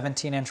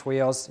 17-inch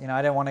wheels.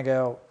 I didn't want to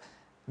go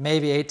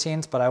maybe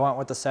 18s, but I went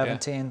with the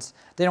 17s.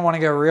 Didn't want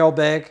to go real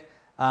big,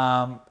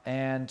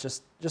 and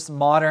just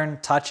modern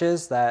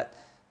touches that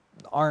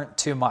aren't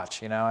too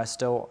much. I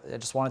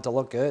just want it to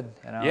look good.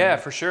 Yeah,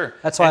 for sure.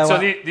 That's why.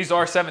 These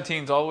are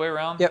 17s all the way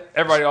around. Yep.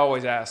 Everybody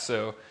always asks.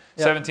 So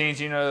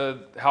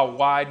 17s, how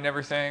wide and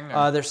everything.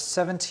 There's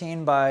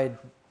 17 by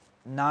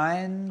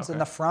 9s in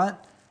the front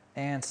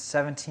and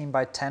 17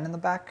 by 10 in the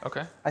back.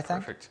 Okay. I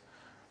think. Perfect.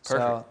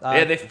 So,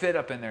 they fit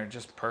up in there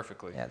just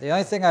perfectly. Yeah. The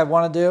only thing I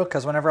want to do,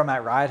 because whenever I'm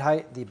at ride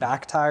height, the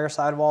back tire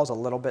sidewall is a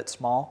little bit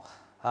small.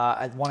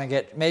 I'd want to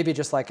get maybe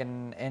just like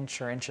an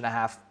inch or inch and a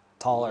half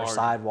taller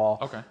sidewall.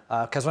 Okay.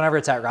 Because whenever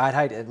it's at ride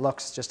height, it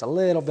looks just a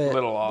little bit,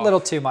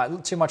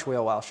 too much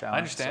wheel well showing. I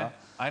understand. So.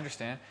 I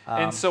understand.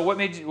 And so what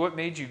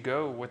made you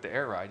go with the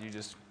air ride? You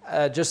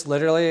just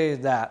literally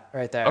that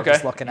right there. Okay.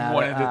 Just looking at it. You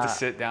wanted it to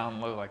sit down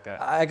low like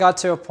that. I got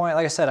to a point,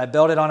 like I said, I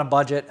built it on a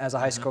budget as a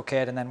high school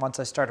kid, and then once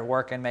I started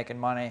working, making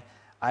money,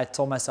 I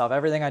told myself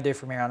everything I do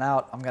from here on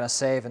out, I'm going to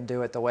save and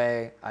do it the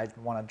way I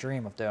want to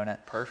dream of doing it.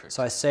 Perfect.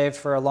 So I saved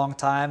for a long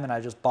time, and I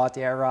just bought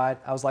the air ride.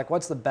 I was like,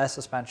 what's the best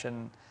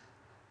suspension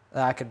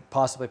that I could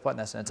possibly put in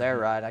this? And it's air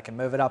ride. I can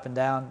move it up and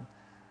down.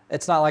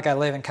 It's not like I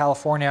live in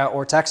California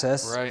or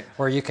Texas,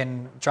 where you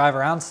can drive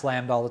around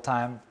slammed all the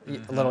time,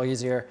 a little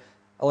easier.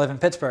 I live in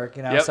Pittsburgh,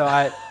 you know, Yep. so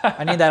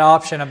I need that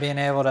option of being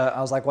able to. I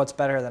was like, what's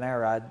better than air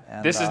ride?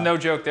 And, This is no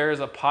joke. There is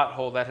a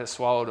pothole that has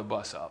swallowed a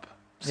bus up.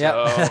 So,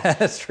 yeah,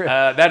 that's true.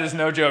 That is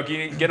no joke.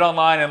 You get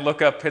online and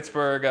look up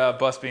Pittsburgh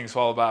bus being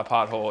swallowed by a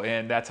pothole,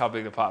 and that's how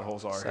big the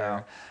potholes are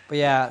here. But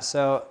yeah,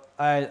 so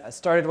I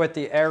started with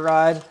the air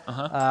ride,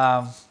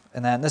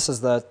 and then this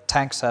is the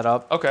tank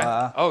setup. Okay.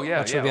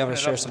 Which we'll be able to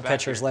share some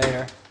pictures here.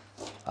 later.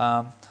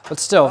 But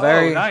still,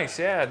 very nice.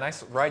 Yeah,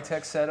 nice ride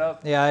tech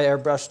setup. Yeah, I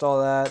airbrushed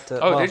all that.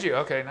 Did you?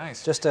 Okay,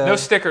 nice. Just no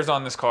stickers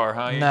on this car,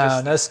 huh?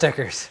 No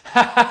stickers,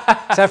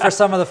 except for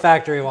some of the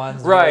factory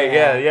ones. Right.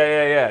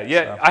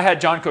 Yeah. I had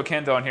John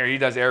Coquenda on here. He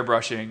does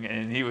airbrushing,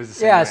 and he was the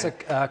same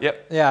way.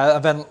 Yep. Yeah,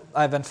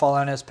 I've been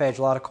following his page.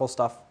 A lot of cool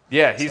stuff.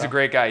 Yeah, he's a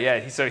great guy. Yeah,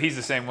 he's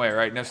the same way,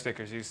 right? No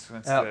stickers. He I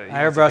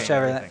airbrush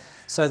everything.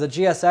 So the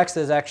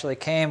GSXs actually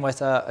came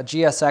with a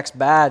GSX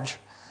badge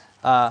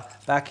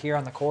back here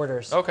on the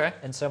quarters. Okay.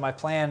 And so my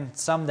plan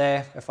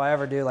someday, if I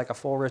ever do like a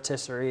full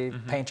rotisserie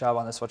paint job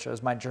on this, which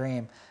was my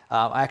dream,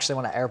 I actually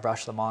want to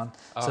airbrush them on.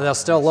 So they'll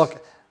still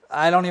look.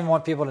 I don't even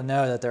want people to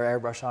know that they're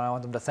airbrushed on. I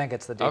want them to think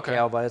it's the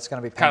decal, but it's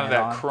going to be painted kind of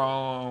that on.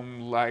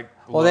 chrome like.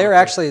 Well, they were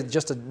actually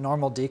just a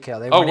normal decal.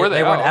 They weren't, were they?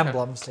 They weren't okay.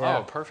 emblems. Yeah.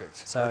 Oh,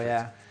 perfect. So perfect.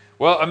 Yeah.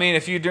 Well, I mean,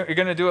 if you're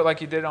going to do it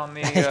like you did on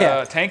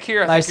the tank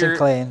here, nice and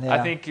clean. Yeah.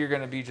 I think you're going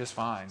to be just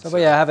fine. So,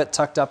 but yeah, I have it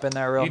tucked up in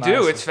there real nice. You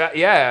do. It's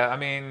yeah. I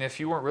mean, if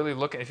you weren't really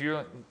looking, if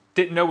you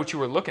didn't know what you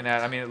were looking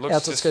at, I mean, it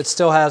looks just good. It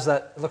still has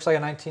that. It looks like a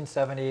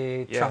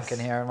 1970 trunk in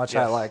here, which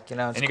I like. You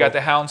know, and you got the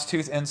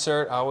houndstooth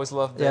insert. I always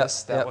loved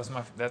this. That's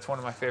one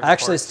of my favorite. I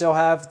actually parts. still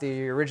have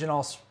the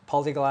original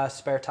Polyglass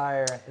spare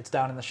tire. It's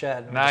down in the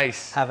shed.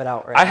 Nice. Have it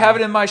out right I now. have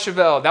it in my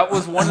Chevelle. That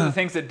was one of the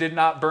things that did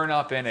not burn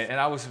up in it, and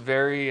I was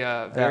very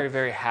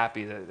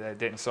happy that it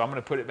didn't. So I'm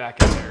going to put it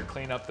back in there,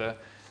 clean up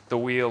the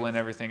wheel and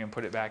everything, and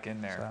put it back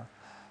in there.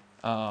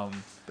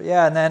 But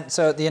yeah, and then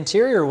so the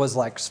interior was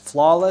like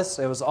flawless.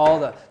 It was all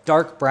the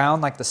dark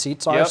brown, like the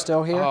seats are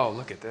still here. Oh,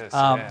 look at this.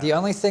 The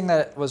only thing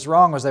that was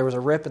wrong was there was a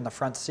rip in the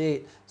front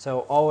seat.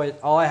 So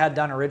all I had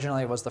done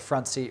originally was the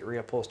front seat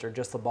reupholstered,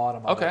 just the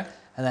bottom of it.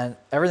 And then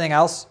everything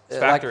else,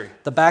 factory.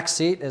 Like the back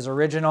seat is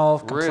original,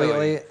 completely.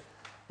 Really?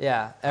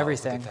 Yeah,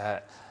 everything. Look at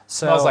that.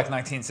 So, smells like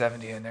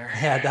 1970 in there.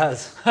 Yeah, it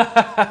does.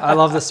 I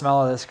love the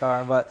smell of this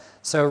car. But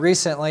so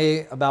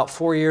recently, about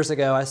 4 years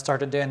ago, I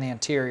started doing the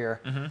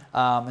interior.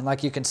 And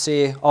like you can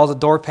see, all the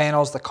door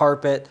panels, the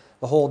carpet,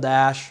 the whole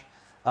dash,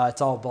 it's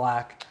all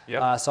black.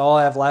 Yep. So all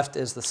I have left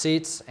is the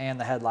seats and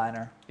the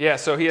headliner. Yeah,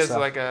 so he has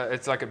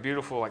it's like a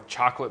beautiful like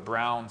chocolate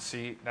brown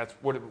seat. That's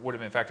what it would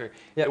have been factory.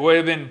 Yep. It would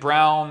have been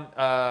brown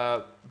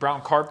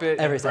carpet.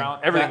 Everything.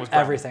 Everything was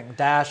brown. Everything.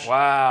 Dash.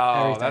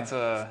 Wow, everything.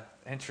 that's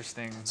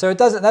interesting. So it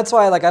doesn't. That's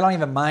why I don't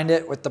even mind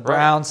it with the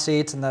brown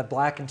seats and the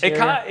black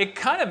interior. It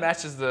kind of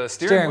matches the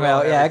steering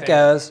wheel. Yeah, it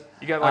goes.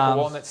 You got like a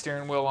walnut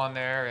steering wheel on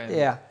there,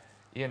 and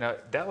you know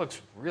that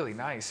looks really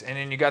nice. And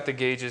then you got the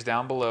gauges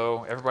down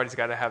below. Everybody's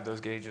got to have those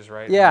gauges,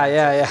 right? Yeah,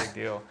 That's a big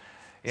deal.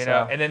 You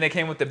know, and then they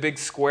came with the big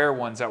square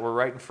ones that were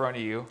right in front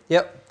of you.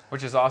 Yep.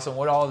 Which is awesome.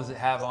 What all does it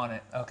have on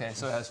it? Okay,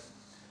 so it has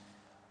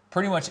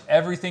pretty much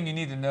everything you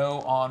need to know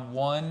on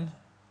one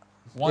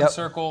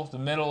circle. The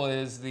middle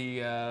is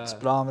the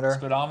speedometer,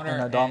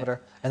 and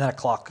odometer, and then a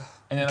clock.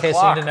 And then in case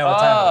you need to know what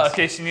time it is. In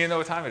case you need to know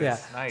what time it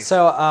is. Nice.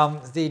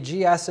 So the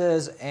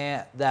GSs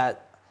and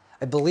that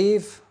I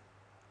believe,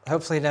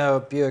 hopefully no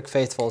Buick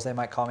faithfuls, they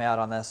might call me out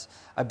on this.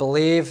 I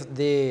believe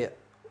the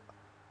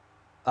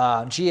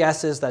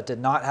GSs that did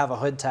not have a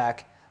hood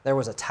tack, there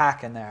was a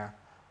tack in there.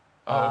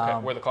 Oh,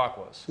 okay. Where the clock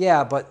was.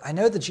 Yeah, but I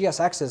know the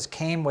GSXs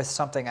came with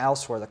something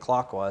else where the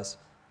clock was,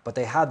 but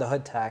they had the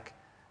hood tack.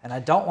 And I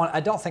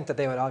don't think that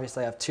they would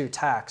obviously have two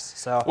tacks.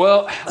 So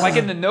well, like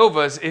in the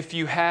Novas, if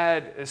you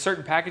had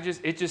certain packages,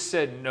 it just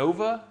said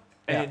Nova,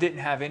 and it didn't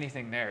have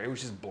anything there. It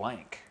was just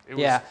blank.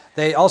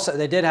 They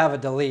did have a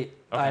delete.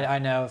 Okay. I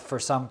know for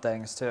some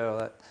things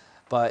too.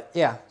 But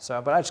yeah,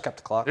 but I just kept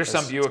the clock. There's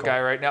some Buick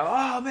guy right now.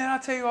 Oh man, I'll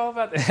tell you all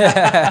about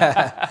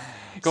that.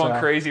 Going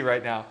crazy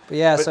right now.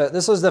 But so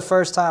this was the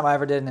first time I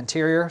ever did an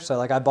interior. So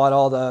I bought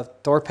all the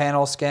door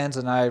panel skins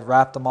and I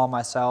wrapped them all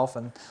myself.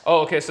 And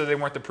oh, okay. So they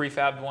weren't the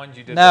prefabbed ones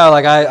you did. No,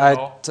 and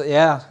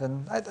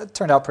it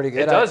turned out pretty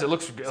good. It does. It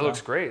looks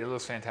great. It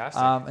looks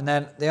fantastic. And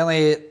then the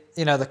only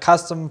the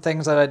custom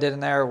things that I did in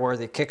there were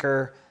the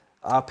kicker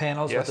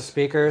panels with the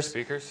speakers.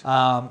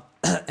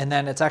 And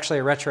then it's actually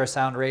a retro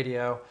sound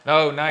radio.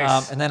 Oh,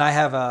 nice. And then I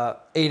have a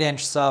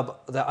 8-inch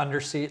sub, the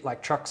underseat,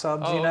 like truck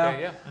subs,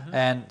 Okay, yeah.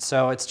 And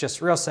so it's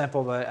just real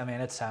simple, but I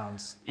mean, it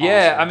sounds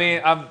yeah, awesome. I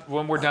mean,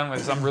 when we're done with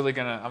this, I'm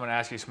gonna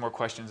ask you some more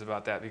questions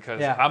about that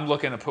because I'm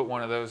looking to put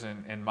one of those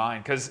in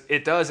mine because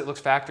it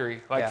looks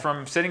factory. Like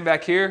from sitting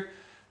back here,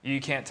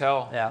 you can't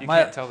tell. Yeah, you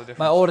can't tell the difference.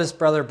 My oldest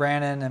brother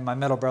Brandon and my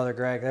middle brother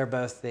Greg, they're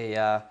both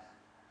the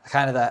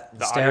kind of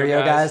the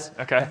stereo guys.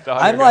 Okay.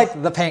 I'm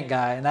like the paint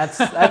guy, and that's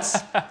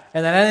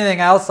and then anything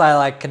else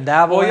I can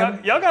dabble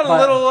in. Y'all got a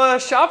little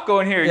shop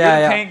going here. Yeah,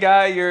 you're the paint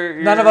guy.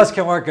 You're none of us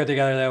can work good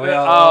together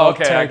though.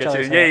 Okay, I get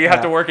you. Yeah, you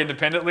have to work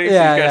independently. So you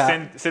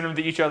gotta send them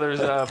to each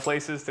other's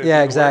places.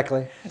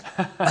 Exactly.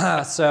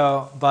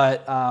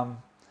 But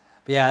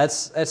But yeah,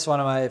 it's one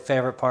of my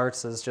favorite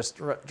parts is just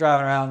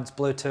driving around. It's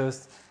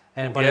Bluetooth,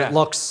 but it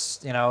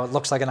looks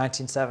like a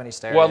 1970s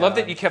stereo. Well, I love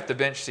that you kept the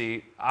bench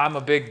seat. I'm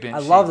a big bench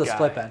seat I love the guy.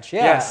 split bench.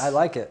 Yeah, yes. I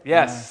like it.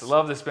 Yes,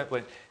 love the split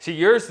bench. See,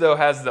 yours though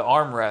has the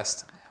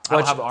armrest.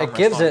 Which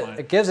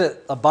it gives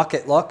it a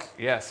bucket look.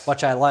 Yes.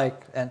 Which I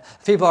like. And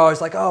people are always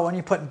like, oh, when are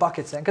you putting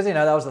buckets in? Because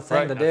that was the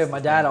thing to do.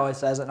 My dad always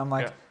says it, and I'm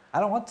like, I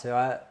don't want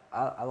to.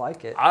 I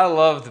like it. I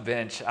love the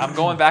bench. I'm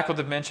going back with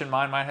the bench in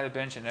mine. Mine had a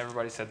bench, and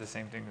everybody said the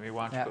same thing to me.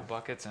 Why don't you put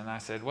buckets? And I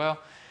said,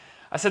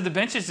 the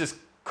bench is just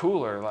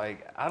cooler.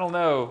 Like, I don't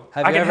know.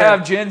 I can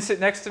have Jen sit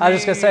next to me. I was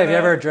just going to say, have you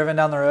ever driven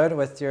down the road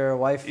with your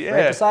wife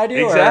right beside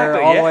you?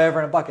 Exactly, or all the way over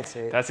in a bucket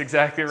seat? That's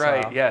exactly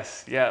right. So.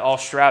 Yes. Yeah, all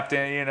strapped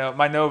in.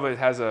 My Nova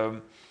has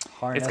a...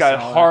 Harness it's got a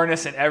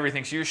harness and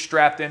everything, so you're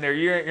strapped in there.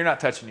 You're not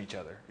touching each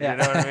other. You know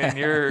what I mean?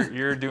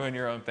 You're doing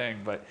your own thing.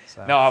 But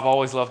no, I've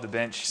always loved the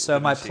bench. So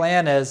my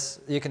plan is,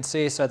 you can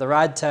see, the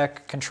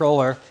RideTech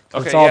controller.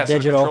 Okay, it's all so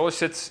digital. The controller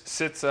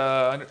sits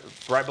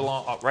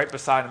right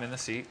beside him in the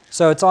seat.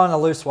 So it's on a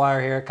loose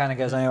wire here. It kind of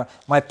goes anywhere.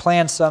 My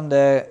plan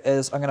someday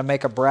is I'm going to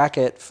make a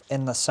bracket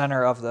in the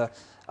center of the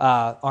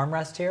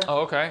armrest here.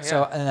 Oh, okay. Yeah.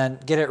 So and then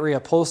get it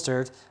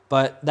reupholstered.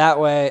 But that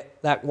way,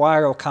 that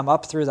wire will come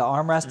up through the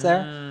armrest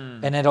there,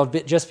 and it'll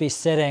just be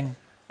sitting.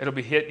 It'll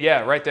be hit,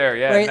 right there,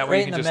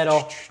 right in the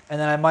middle. And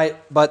then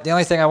but the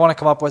only thing I want to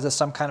come up with is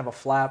some kind of a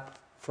flap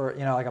for,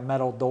 like a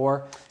metal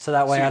door, so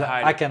that way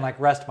I can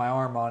rest my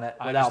arm on it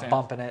without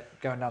bumping it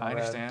going down the road. I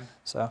understand.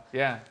 So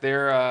yeah,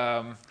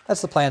 they're.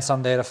 That's the plan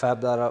someday to fab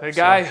that up. The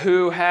guy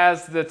who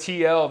has the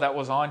TL that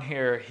was on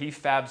here, he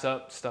fabs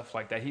up stuff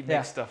like that. He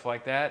makes stuff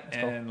like that, That's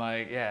and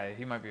cool.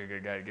 he might be a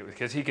good guy to get with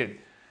because he could.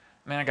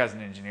 Man, that guy's an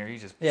engineer. He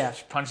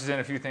just punches in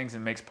a few things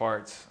and makes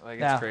parts.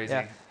 Like, it's crazy.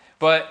 Yeah.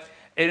 But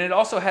it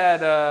also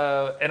had,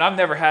 and I've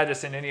never had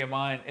this in any of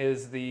mine,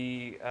 is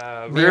the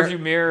rear view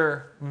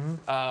mirror,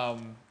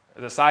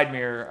 the side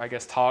mirror, I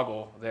guess,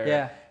 toggle there.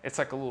 Yeah. It's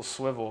like a little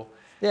swivel.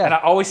 Yeah. And I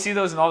always see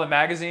those in all the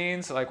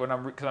magazines, like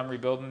because I'm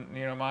rebuilding,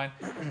 mine.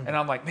 And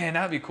I'm like, man,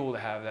 that would be cool to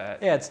have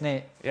that. Yeah, it's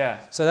neat. Yeah.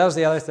 So that was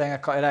the other thing.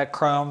 It had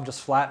chrome, just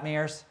flat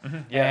mirrors.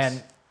 Yes.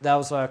 And that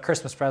was a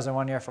Christmas present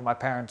one year from my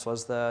parents,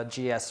 was the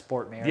GS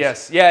Sport mirrors.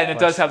 Yes, yeah, and it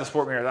does have the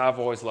sport mirror. I've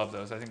always loved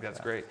those. I think that's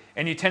great.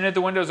 And you tinted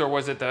the windows, or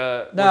was it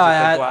the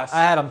glass?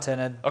 I had them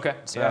tinted. Okay,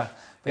 so,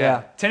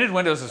 yeah. Tinted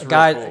windows is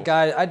really cool.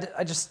 I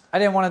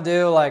didn't want to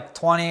do like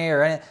 20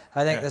 or anything.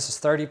 I think this is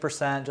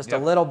 30%, just a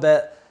little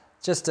bit.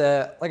 Just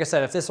like I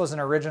said, if this was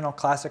an original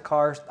classic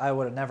car, I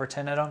would have never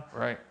tinted them.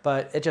 Right.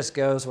 But it just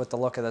goes with the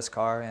look of this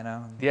car,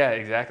 Yeah,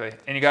 exactly.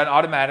 And you got an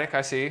automatic,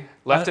 I see.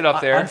 Left it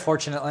up there.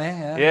 Unfortunately,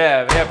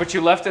 yeah. Yeah, but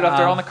you left it up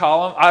there on the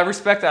column. I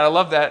respect that. I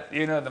love that.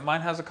 That mine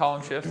has a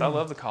column shift. I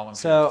love the column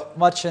shift. So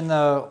much in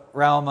the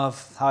realm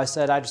of how I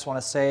said I just want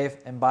to save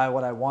and buy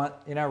what I want,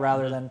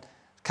 rather than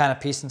kind of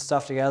piecing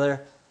stuff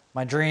together.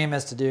 My dream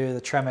is to do the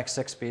Tremec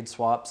 6-speed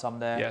swap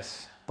someday.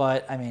 Yes.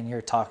 But I mean,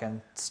 you're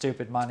talking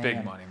stupid money. It's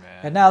big money, man.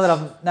 And now that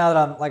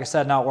I'm like I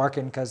said, not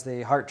working because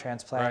the heart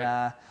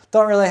transplant,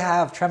 don't really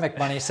have Tremec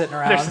money sitting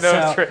around.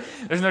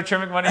 There's no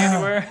Tremec money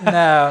anywhere.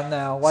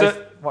 No.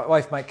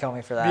 Wife might kill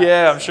me for that.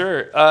 Yeah, I'm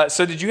sure.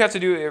 So did you have to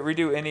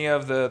redo any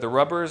of the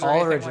rubbers or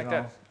all anything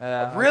original. Like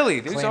that?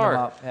 Really? These are.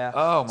 Them up, yeah.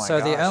 Oh my gosh. So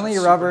the only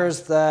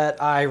rubbers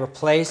that I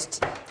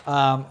replaced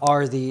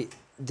are the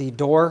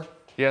door.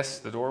 Yes,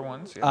 the door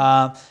ones.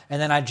 Yeah.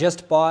 And then I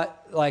just bought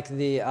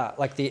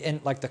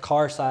the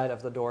car side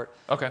of the door.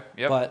 Okay.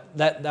 Yep. But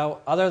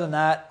other than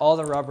that, all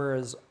the rubber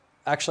is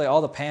actually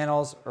all the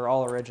panels are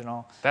all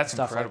original. That's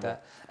stuff incredible. Like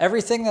that.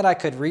 Everything that I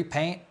could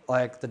repaint,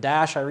 like the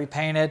dash, I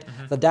repainted.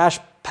 The dash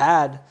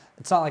pad.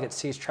 It's not like it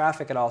sees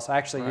traffic at all. So I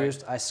actually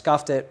I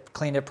scuffed it,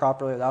 cleaned it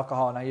properly with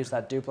alcohol, and I used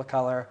that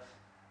Duplicolor.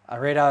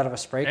 Right out of a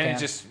spray can. And it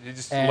just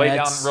laid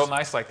down real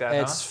nice like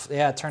that,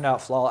 Yeah, it turned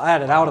out flawless. I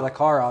had it out of the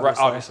car,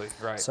 obviously. Obviously,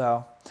 right.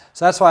 So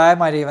that's why I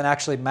might even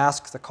actually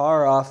mask the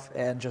car off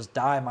and just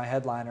dye my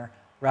headliner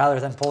rather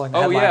than pulling the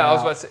headliner out. I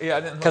was about to say,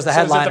 I didn't. Because the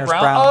headliner's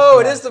brown. Oh,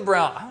 it is the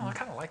brown. I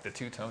kind of like the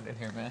two-toned in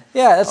here, man.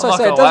 Yeah, that's what I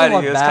say. It doesn't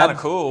look bad. It's kind of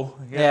cool.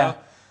 You know?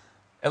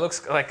 It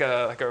looks like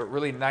a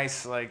really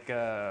nice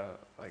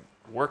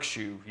work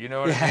shoe, you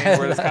know what I mean?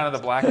 Where it's kind of the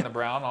black and the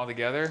brown all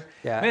together.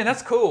 Yeah. Man,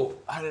 that's cool.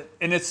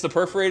 And it's the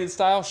perforated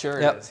style? Sure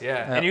it is, yeah.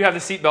 Yep. And you have the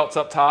seat belts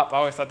up top. I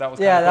always thought that was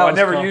kind of cool. I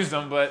never used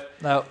them, but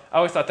I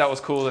always thought that was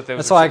cool.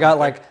 That's why I got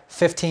like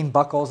 15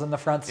 buckles in the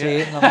front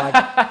seat. And I'm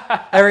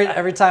like,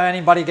 every time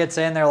anybody gets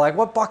in, they're like,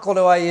 what buckle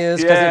do I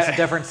use? Because it's a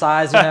different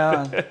size,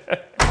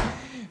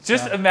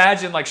 Just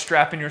imagine like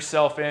strapping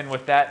yourself in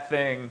with that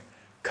thing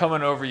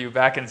coming over you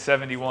back in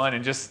 71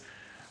 and just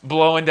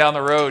blowing down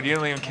the road. You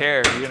don't even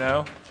care,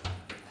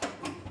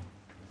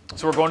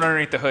 So we're going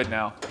underneath the hood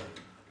now.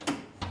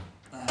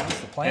 That's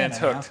the plan. And it's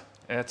hooked.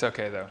 It's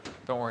okay though.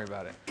 Don't worry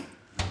about it.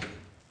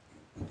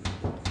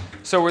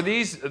 So were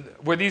these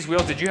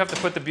wheels? Did you have to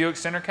put the Buick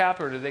center cap,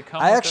 or did they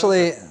come?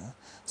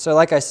 So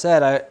like I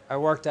said, I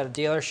worked at a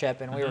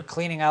dealership, and we were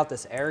cleaning out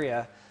this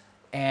area,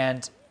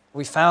 and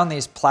we found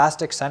these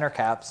plastic center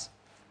caps,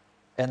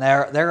 and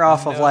they're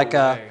off of No like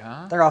way,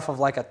 huh? they're off of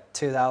like a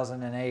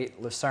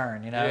 2008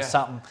 Lucerne, Yeah,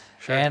 something,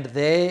 sure. and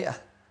they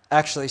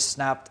actually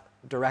snapped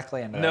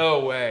directly into it. No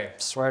way.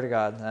 Swear to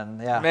God,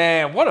 and yeah,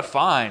 Man, what a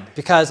find.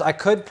 because I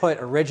could put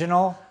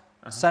original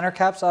center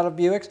caps out of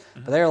Buicks,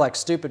 but they were like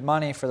stupid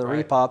money for the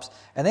Right. repops,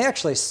 and they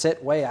actually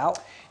sit way out.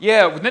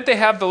 Yeah, didn't they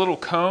have the little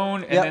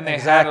cone, and Yep, then they had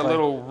exactly. a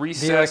little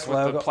recess Buick with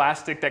the logo.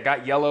 plastic that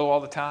got yellow all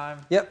the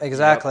time? Yep,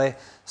 exactly.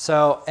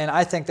 So, and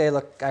I think they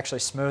look actually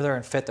smoother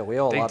and fit the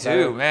wheel a They lot do,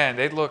 better. man.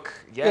 They look,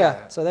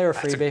 Yeah, so they were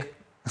That's a-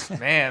 freebie.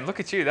 Man, look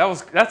at you.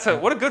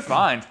 What a good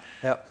find.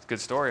 Yep.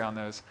 Good story on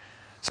those.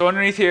 So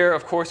underneath here,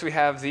 of course, we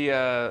have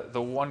the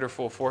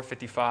wonderful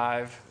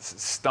 455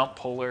 stump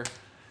puller.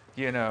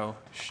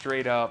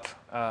 Straight up,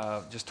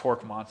 just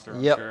torque monster.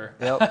 I'm Yep. sure.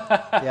 Yep.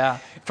 Yeah.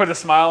 Put a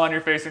smile on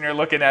your face when you're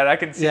looking at it. I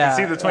can see, Yeah.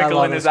 see the I twinkle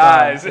love in his this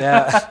guy. eyes.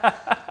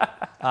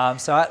 Yeah.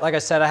 So, like I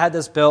said, I had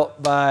this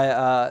built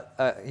by.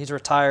 He's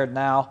retired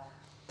now.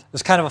 It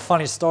was kind of a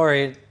funny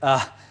story.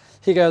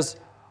 He goes,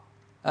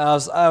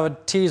 I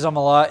would tease him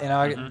a lot.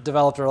 I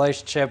developed a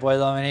relationship with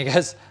him, and he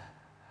goes,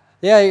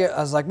 "Yeah." I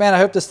was like, "Man, I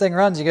hope this thing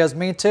runs." He goes,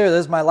 "Me too.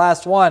 This is my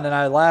last one." And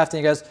I laughed, and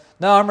he goes,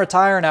 "No, I'm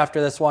retiring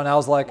after this one." I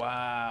was like,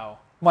 Wow.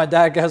 My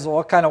dad goes, "Well,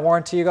 what kind of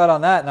warranty you got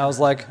on that?" And I was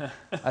like,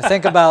 "I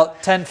think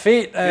about 10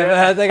 feet. And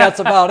I think that's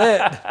about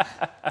it."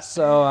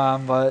 So,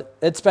 but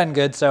it's been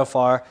good so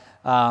far.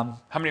 How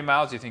many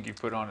miles do you think you've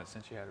put on it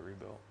since you had it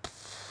rebuilt?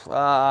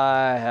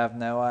 I have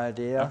no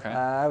idea. Okay.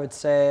 I would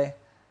say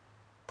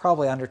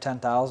probably under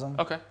 10,000.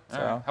 Okay. All So-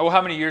 right. Well,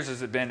 how many years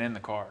has it been in the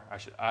car? I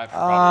should probably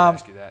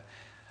ask you that.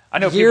 I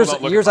know Years people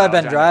don't look at years I've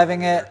been mileage. I know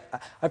driving either.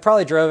 it. I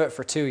probably drove it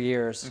for 2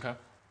 years. Okay.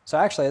 So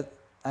actually,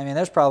 I mean,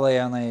 there's probably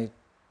only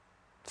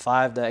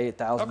 5,000 to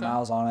 8,000 Okay.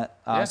 miles on it.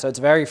 Yeah. So it's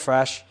very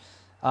fresh.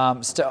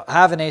 Still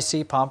have an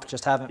AC pump,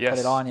 just haven't Yes. put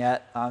it on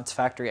yet. It's a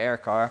factory air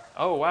car.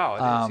 Oh wow,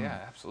 it is. Yeah,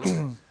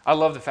 absolutely. I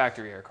love the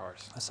factory air cars.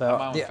 So,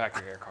 my own yeah,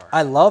 factory air car.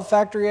 I love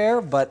factory air,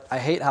 but I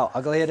hate how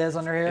ugly it is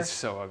under here. It's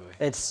so ugly.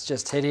 It's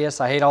just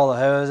hideous. I hate all the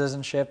hoses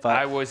and shit. But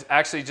I was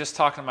actually just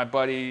talking to my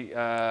buddy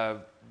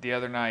the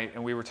other night,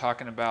 and we were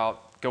talking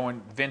about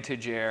going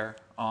vintage air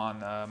on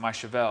my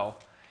Chevelle.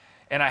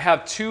 And I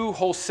have two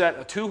whole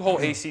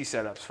AC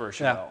setups for a Chevelle.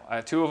 Yeah. I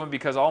have two of them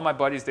because all my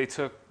buddies, they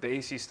took the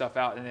AC stuff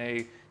out and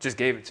they just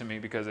gave it to me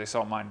because they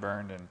saw mine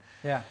burned. And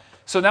yeah,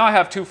 so now I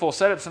have two full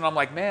setups, and I'm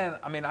like, man,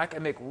 I mean, I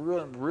can make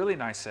really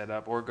nice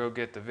setup or go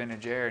get the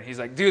vintage air. And he's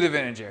like, do the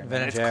vintage air. Man.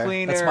 Vintage It's air.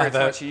 cleaner, That's my it's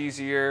vote. much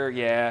easier.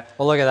 Yeah.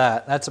 well, look at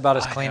that. That's about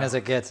as I clean know. as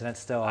it gets, and it's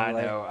still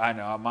ugly. I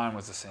know. Mine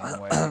was the same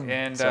way.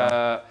 And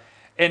So-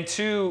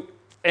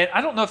 and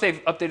I don't know if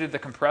they've updated the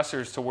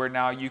compressors to where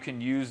now you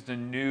can use the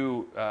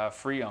new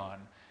Freon.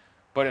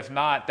 But if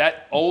not,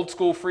 that old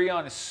school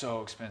Freon is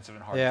so expensive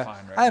and hard to Yeah,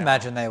 find right I now.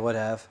 imagine they would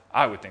have.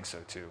 I would think so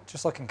too.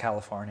 Just look in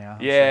California.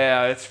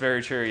 Yeah, it's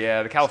very true.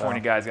 Yeah, the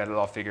California So- guys got it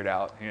all figured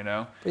out,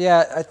 But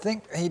yeah, I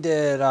think he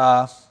did.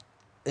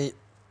 He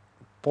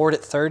bored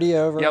at 30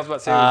 over. Yeah, I was about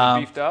to say, was it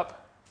beefed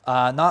up?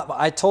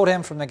 I told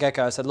him from the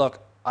get-go. I said, look,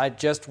 I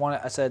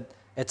said,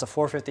 it's a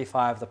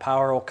 455. The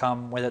power will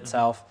come with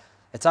itself.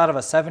 It's out of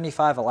a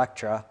 75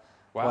 Electra,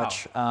 Wow.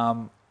 which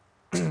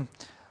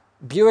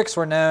Buicks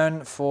were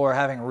known for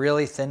having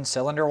really thin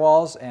cylinder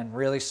walls and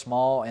really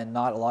small and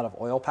not a lot of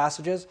oil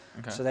passages.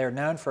 Okay. So they were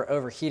known for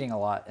overheating a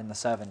lot in the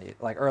 70s,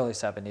 like early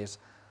 70s.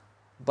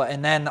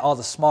 And then all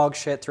the smog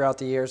shit throughout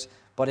the years.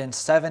 But in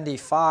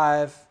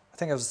 75, I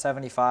think it was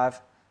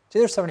 75. It's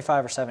either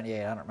 75 or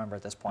 78. I don't remember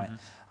at this point.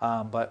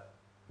 But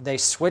they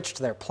switched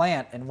their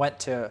plant and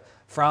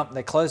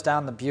they closed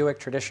down the Buick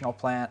traditional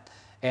plant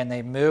and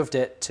they moved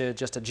it to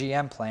just a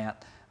GM plant.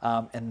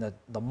 And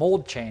the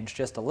mold changed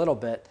just a little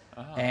bit.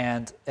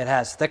 And it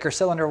has thicker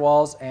cylinder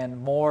walls and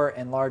more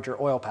and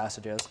larger oil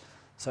passages.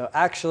 So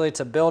actually,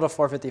 to build a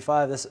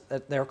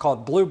 455, they were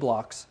called blue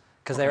blocks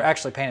because they were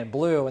actually painted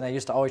blue and they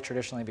used to always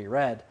traditionally be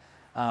red.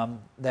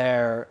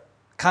 They're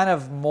kind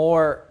of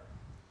more,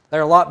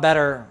 they're a lot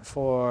better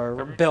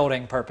for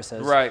building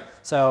purposes. Right.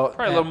 So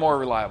Probably a little more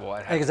reliable. I'd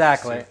have to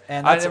Exactly. say.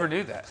 And I that's- never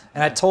knew that.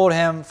 And I told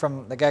him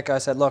from the get-go, I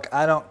said, look,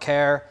 I don't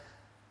care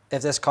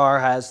if this car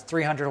has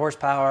 300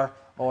 horsepower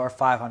or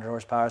 500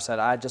 horsepower. I said,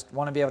 I just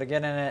want to be able to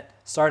get in it,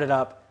 start it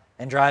up,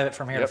 and drive it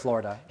from here to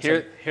Florida.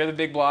 Hear the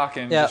big block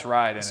and Yeah. just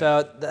ride in it.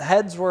 So the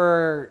heads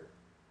were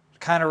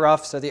kind of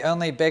rough. So the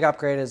only big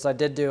upgrade is I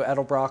did do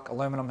Edelbrock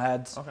aluminum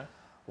heads, Okay.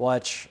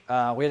 which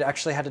we had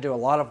actually had to do a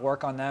lot of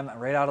work on them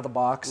right out of the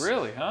box.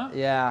 Really, huh?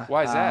 Yeah.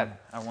 Why is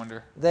that? I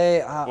wonder.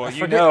 They. Well, I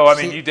you forget- know,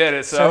 I mean, you did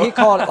it, so. he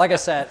called it, like I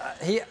said,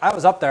 I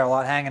was up there a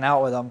lot hanging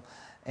out with him,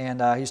 and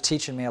he was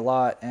teaching me a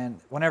lot. And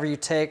whenever you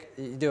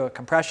do a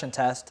compression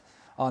test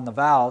on the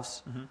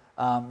valves,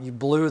 you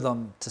blew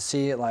them to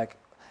see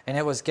and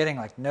it was getting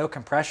no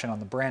compression on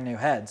the brand new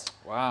heads.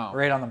 Wow.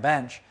 Right on the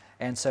bench.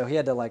 And so he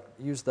had to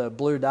use the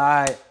blue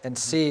dye and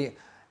see,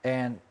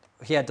 and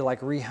he had to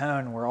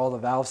rehone where all the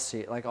valves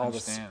see, all the,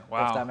 Understand.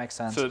 Wow. if that makes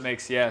sense. So it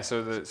makes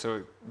so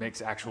it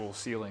makes actual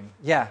sealing.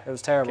 Yeah, it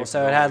was terrible.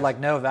 So it had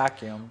no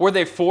vacuum. Were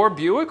they for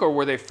Buick or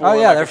were they for Oh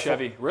yeah, like they're a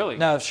Chevy? Really?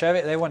 No,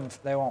 Chevy they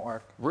won't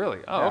work. Really?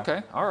 Oh, Yeah.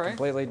 okay. All right.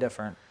 Completely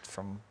different.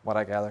 from what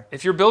I gather.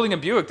 If you're building a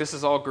Buick, this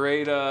is all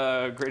great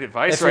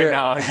advice If right you're-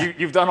 now.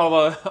 You've done all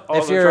the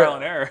trial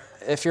and error.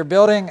 If you're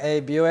building a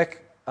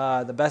Buick,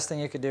 the best thing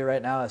you could do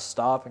right now is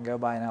stop and go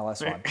buy an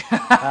LS1.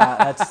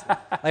 That's,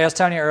 like I was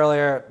telling you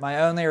earlier,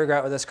 my only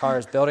regret with this car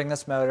is building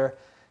this motor,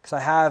 because I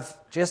have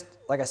just,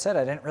 like I said,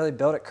 I didn't really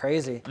build it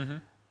crazy.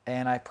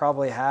 And I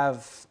probably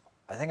have,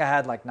 I think I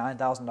had like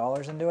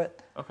 $9,000 into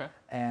it. Okay.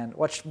 And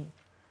which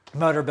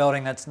motor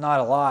building, that's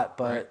not a lot,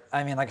 but Right.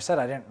 I mean, like I said,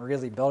 I didn't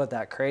really build it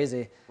that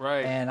crazy.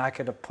 Right. And I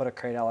could have put a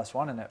crate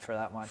LS1 in it for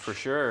that much. For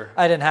sure.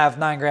 I didn't have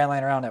 $9,000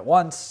 laying around at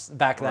once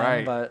back then,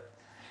 Right. but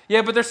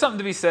Yeah, but there's something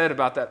to be said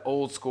about that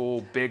old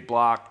school big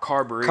block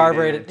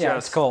carbureted, yeah,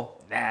 it's just cool.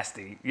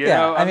 Nasty.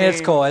 Yeah, I mean,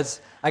 it's cool.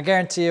 I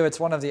guarantee you, it's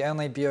one of the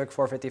only Buick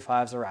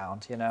 455s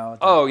around. You know.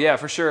 Oh yeah,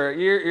 for sure.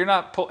 You're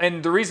not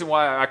and the reason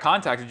why I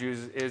contacted you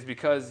is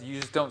because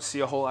you just don't see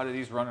a whole lot of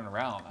these running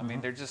around. I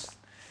mean, they're just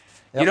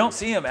you don't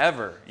see them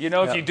ever. You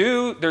know, if you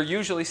do, they're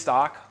usually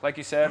stock, like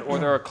you said, or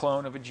they're a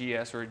clone of a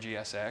GS or a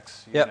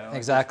GSX. You know?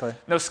 Exactly.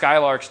 No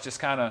Skylarks just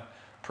kind of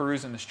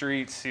perusing the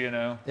streets. You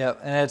know. Yep,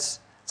 and it's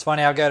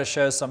funny. I'll go to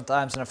shows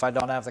sometimes, and if I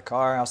don't have the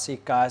car, I'll see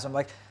guys. I'm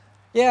like,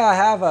 yeah, I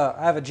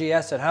have a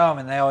GS at home,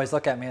 and they always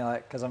look at me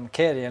like, because I'm a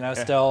kid, you know,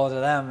 still to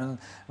them, and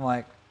I'm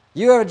like,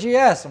 you have a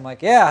GS? I'm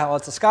like, yeah, well,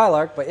 it's a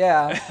Skylark, but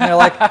yeah. And they're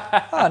like,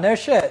 oh, no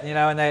shit, you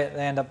know, and they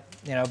end up,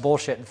 you know,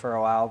 bullshitting for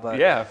a while, but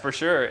Yeah, for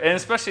sure, and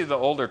especially the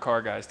older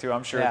car guys too.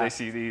 I'm sure Yeah. they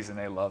see these and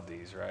they love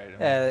these, right? I mean,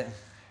 yeah,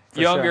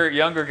 for sure.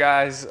 younger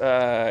guys,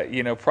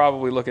 you know,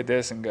 probably look at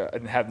this and go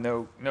and have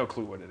no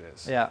clue what it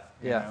is. Yeah,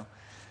 you yeah. know?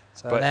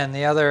 So But- then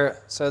the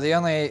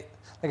only, like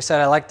I said,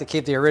 I like to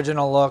keep the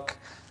original look.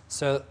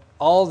 So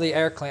all the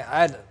air clean,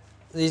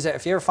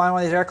 if you ever find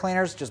one of these air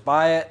cleaners, just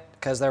buy it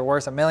because they're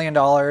worth $1 million.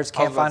 I was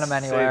Can't about find them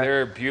to say, anywhere.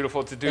 they're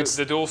beautiful to do It's-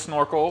 the dual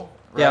snorkel,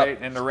 Yep. right?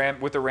 And the ram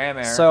with the ram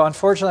air. So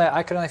unfortunately,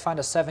 I could only find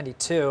a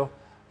 72,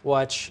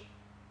 which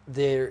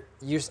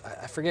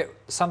I forget,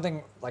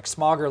 something like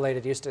smog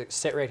related used to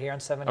sit right here on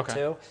 72.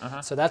 Okay.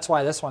 So that's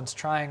why this one's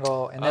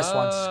triangle and this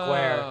one's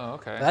square.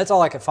 Okay. But that's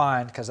all I could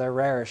find because they're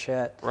rare as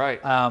shit.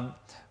 Right.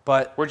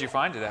 But Where'd you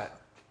find it at?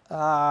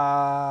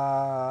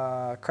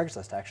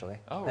 Craigslist actually.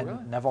 Oh, in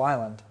really? Neville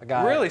Island. A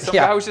guy. Really? Some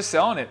yeah. guy was just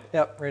selling it.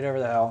 Yep, right over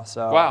the hill.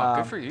 So Wow,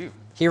 good for you.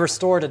 He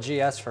restored a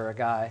GS for a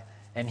guy,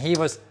 and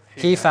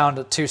he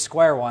found two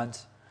square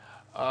ones.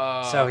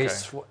 So okay.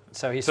 So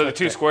So the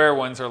two square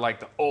ones are like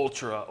the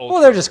ultra.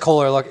 Well, they're just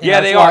cooler looking. Yeah,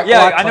 you know, they it's a lot- are.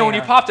 Yeah, lot I know when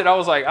you cleaner. popped it, I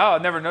was like, oh, I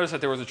never noticed that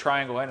there was a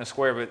triangle and a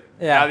square. But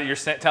Yeah. now that you're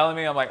telling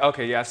me, I'm like,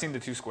 okay, yeah, I've seen the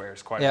two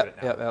squares quite a bit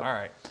now. Yep.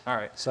 All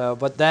right. So,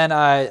 but then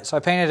I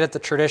painted it the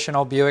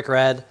traditional Buick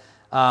red.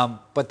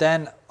 But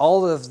then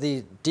all of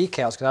the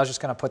decals, because I was just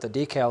going to put the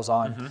decals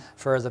on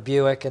for the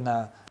Buick and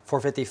the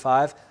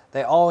 455,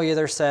 they all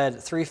either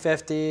said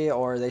 350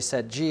 or they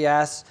said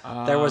GS.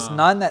 There was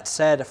none that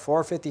said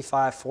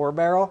 455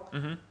 4-barrel.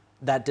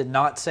 That did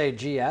not say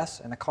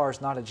GS, and the car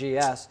is not a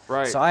GS.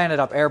 Right. So I ended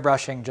up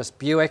airbrushing just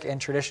Buick in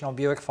traditional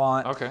Buick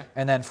font. Okay.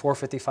 And then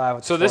 455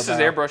 with So the this is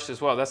 4-barrel. airbrushed as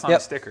well. That's not Yep.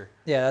 a sticker.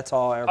 Yeah, that's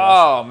all airbrush.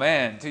 Oh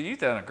man, dude, you've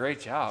done a great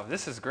job.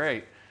 This is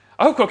great.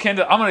 I hope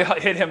Kokenda, I'm gonna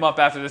hit him up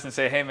after this and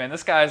say, hey man,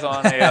 this guy's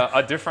on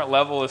a different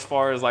level as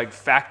far as like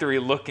factory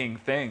looking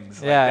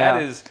things. Like, Yeah,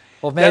 that yeah. is.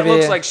 Well, that maybe-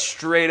 looks like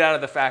straight out of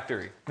the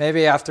factory.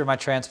 Maybe after my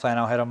transplant,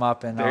 I'll hit him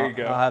up and There you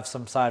go. I'll have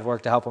some side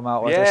work to help him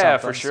out with. or Yeah,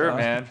 something, for sure, so.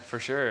 man, for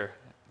sure.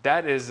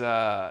 That is,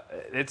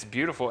 it's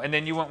beautiful. And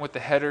then you went with the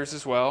headers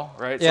as well,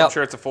 right? So I'm Yep.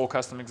 sure it's a full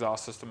custom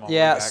exhaust system all the way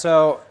Yeah, back.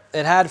 so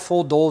it had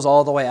full duals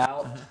all the way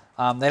out.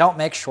 They don't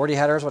make shorty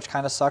headers, which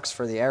kind of sucks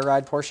for the air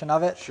ride portion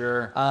of it.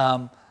 Sure.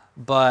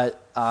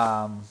 But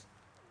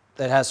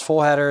it has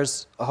full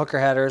headers, hooker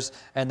headers,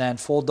 and then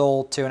full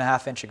dual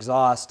 2.5-inch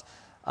exhaust.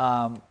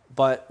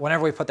 But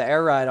whenever we put the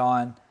air ride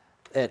on,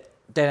 it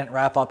didn't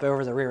wrap up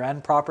over the rear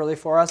end properly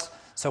for us.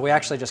 So we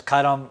actually just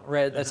cut them.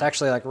 It's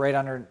actually like right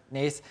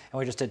underneath, and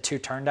we just did 2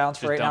 turn downs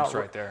for Just right now, dumps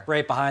right there.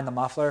 right behind the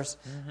mufflers.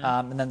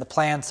 And then the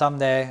plan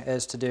someday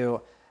is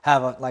to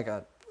have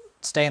a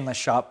stainless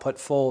shop, put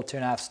full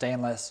 2.5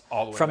 stainless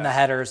All the way from the back.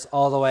 headers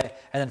all the way,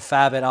 and then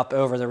fab it up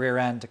over the rear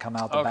end to come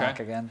out the back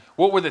again.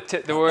 What were the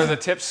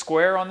tips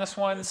square on this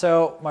one?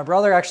 So my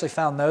brother actually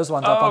found those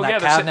ones up on yeah,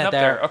 that they're sitting cabinet up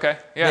there. there. Okay,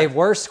 yeah. They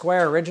were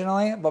square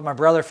originally, but my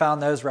brother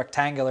found those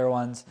rectangular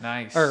ones.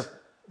 Nice. Or,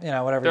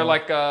 whatever. They're you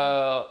want.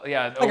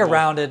 like like a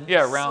rounded.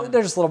 Yeah, round.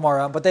 They're just a little more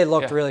round, but they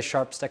looked Yeah. really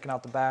sharp sticking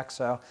out the back.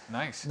 So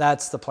Nice.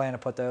 that's the plan, to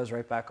put those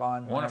right back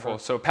on. Wonderful.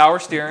 whenever. So power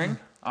steering,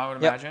 I would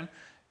Yep. imagine,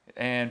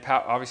 and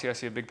obviously I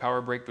see a big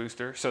power brake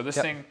booster. So this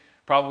Yep. thing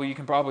you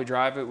can probably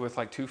drive it with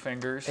like 2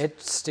 fingers.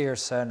 It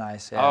steers so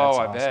nice. Yeah, Oh, it's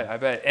I awesome.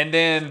 bet. And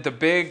then the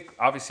big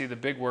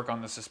work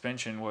on the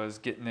suspension was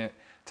getting it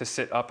to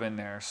sit up in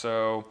there.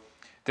 So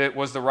that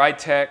was the Ride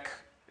Tech.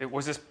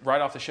 Was this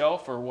right off the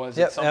shelf, or was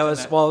it Yep, something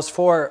it was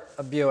for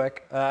a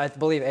Buick. I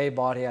believe A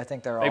body. I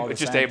think they're all the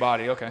just same. a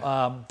body? Okay.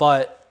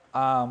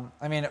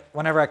 I mean,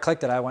 whenever I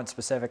clicked it, I went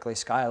specifically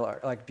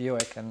Skylark, like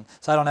Buick, and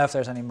so I don't know if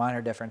there's any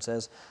minor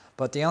differences.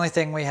 But the only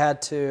thing we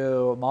had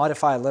to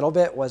modify a little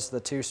bit was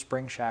the 2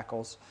 spring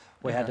shackles,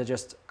 we had to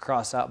just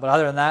cross out. But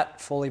other than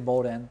that, fully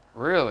bolt in.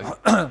 Really?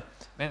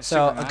 Man,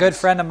 So super a good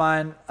nice. friend of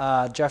mine,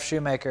 Jeff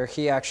Shoemaker,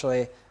 he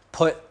actually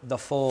put the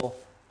full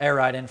air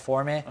ride in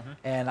for me,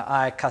 and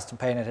I custom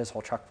painted his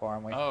whole truck for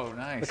him. We Oh,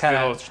 nice. kind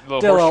Did a of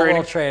little did a horse little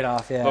trading?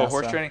 trade-off, yeah. Little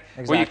horse so, training.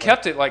 Exactly. Well, you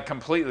kept it like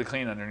completely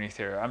clean underneath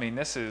here. I mean,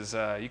 this is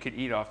you could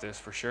eat off this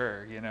for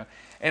sure, you know.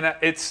 And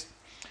it's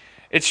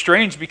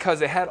strange because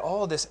they had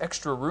all this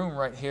extra room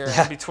right here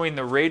in between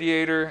the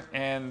radiator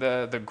and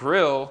the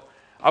grill.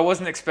 I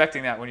wasn't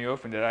expecting that when you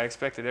opened it. I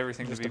expected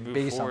everything Just to to be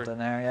be moved forward. something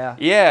there, yeah.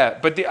 Yeah,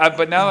 but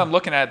but now that I'm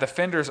looking at it, the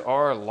fenders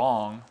are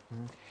long.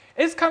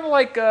 It's kind of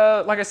like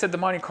I said, the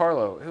Monte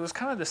Carlo. It was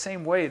kind of the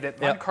same way that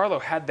Monte Carlo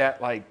had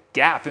that like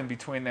gap in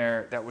between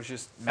there that was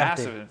just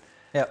massive. And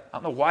Yep. I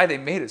don't know why they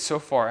made it so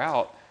far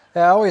out.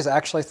 Yeah, I always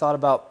actually thought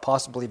about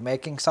possibly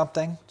making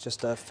something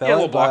just to fill Yeah, a it.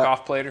 little block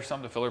off plate or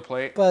something, the filler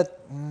plate.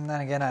 But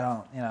then again, I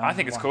don't, you know. I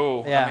think it's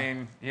cool. Yeah. I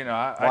mean, you know,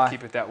 I Why?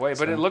 keep it that way.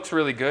 But So- it looks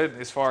really good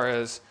as far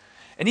as,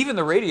 and even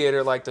the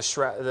radiator, like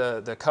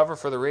the cover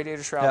for the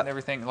radiator shroud and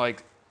everything,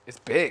 like it's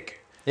big.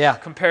 Yeah.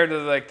 Compared to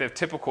like the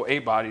typical A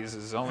bodies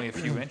is only a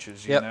few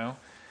inches, you Yep. know.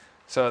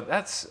 So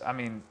that's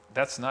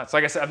nuts.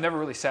 Like I said, I've never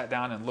really sat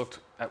down and looked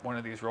at one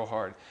of these real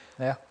hard.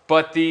 Yeah.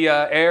 But the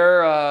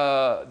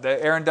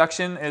air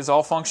induction is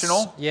all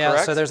functional. Yeah,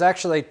 correct? so there's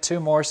actually 2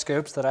 more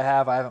scoops that I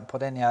haven't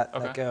put in yet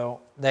that go.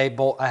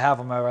 I have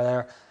them over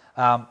there,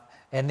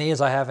 and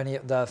these I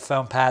haven't. The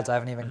foam pads I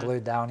haven't even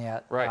glued down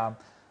yet. Right.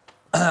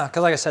 Because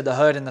like I said, the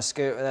hood and the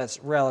scoop that's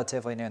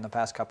relatively new in the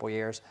past couple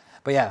years.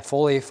 But yeah,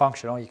 fully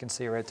functional. You can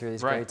see right through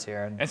these grates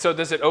here. And so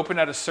does it open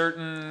at a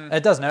certain?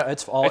 It doesn't.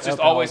 It's just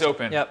always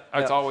open. Yep. Oh,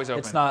 it's yep. always open.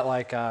 It's not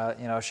like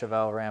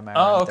Chevelle Ram Air. or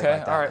Oh, anything okay.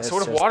 like that. All right. So what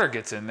It's if just- water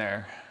gets in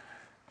there?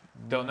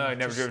 Don't know. I've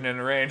never driven in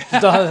the rain.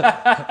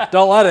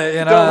 don't let it.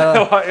 You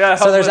know. Yeah,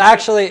 So there's let's-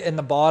 actually in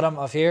the bottom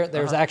of here.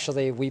 There's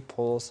actually weep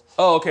pools.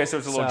 Oh, okay. So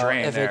there's a little So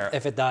drain if there.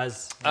 if it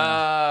does.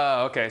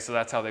 Okay, so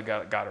that's how they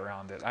got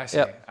around it. I see.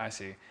 Yep. I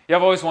see. Yeah,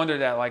 I've always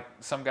wondered that. Like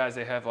some guys,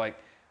 they have like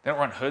they don't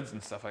run hoods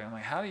and stuff. Like I'm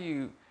like, how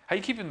you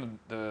keeping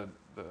the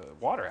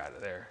water out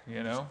of there?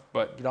 You know,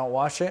 but You don't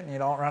wash it and you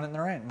don't run it in the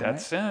rain.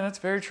 that's right? that's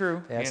very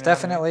true. Yeah, it's you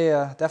know what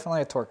I mean?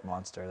 definitely a torque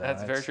monster. Though.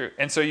 That's very It's true.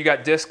 And so you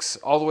got discs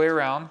all the way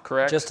around,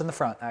 correct? Just in the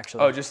front,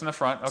 actually. oh, just in the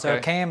front. Okay. So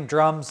it came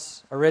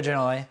drums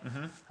originally,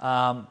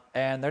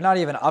 and they're not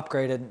even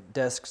upgraded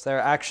discs. They're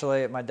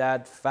actually my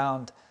dad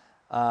found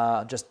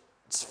just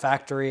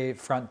factory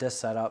front disc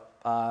setup.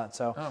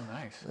 So oh,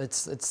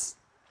 nice.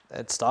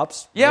 it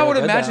stops. Yeah, I really would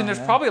good imagine down, there's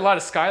yeah. probably a lot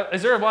of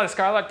Is there a lot of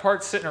Skylark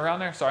parts sitting around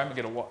there? Sorry, I'm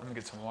gonna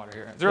get some water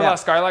here. Is there a lot of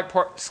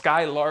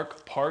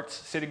Skylark parts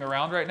sitting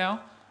around right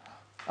now?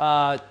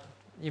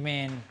 You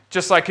mean?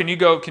 Just like, can you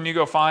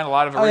go find a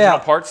lot of Oh, original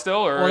yeah. parts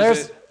still, or Well,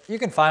 is it? you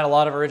can find a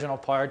lot of original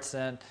parts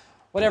and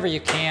whatever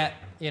you can't.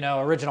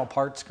 Original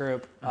parts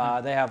group.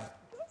 They have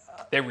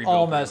They rebuild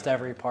almost them.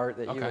 every part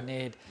that you Okay. would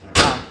need.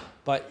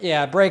 But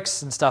yeah,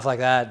 brakes and stuff like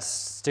that, it's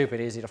stupid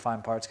easy to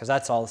find parts because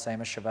that's all the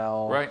same as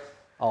Chevelle, Right.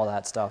 all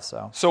that stuff.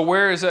 So So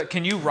where is it?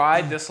 Can you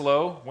ride this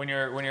low when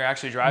you're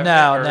actually driving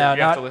No, it, or no, you have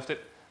not- to lift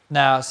it?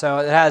 no, so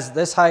it has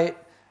this height,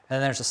 and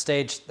then there's a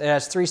stage. It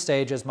has 3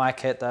 stages. My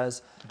kit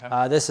does.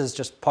 Okay. This is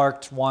just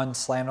parked, 1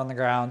 slammed on the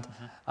ground.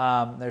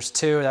 There's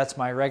 2. That's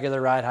my regular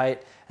ride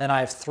height. Then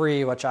I have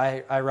 3, which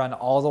I run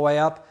all the way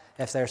up.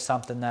 If there's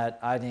something that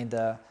I need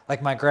to,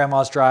 like my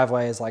grandma's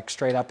driveway is like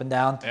straight up and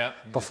down. Yeah.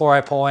 Before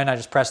I pull in, I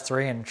just press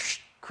 3 and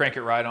Crank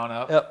it right on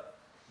up. yep.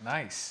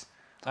 Nice.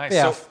 Nice.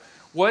 Yeah. So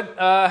what?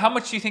 How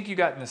much do you think you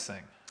got in this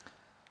thing?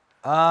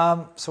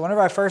 So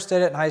whenever I first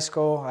did it in high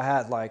school, I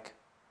had like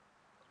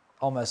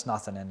almost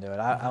nothing into it.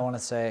 I want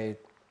to say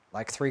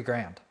like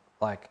 $3,000.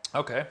 Like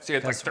Okay. So you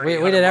had like 'cause 30.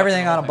 we did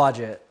everything on a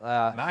budget.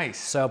 Nice.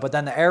 So, but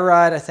then the air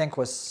ride I think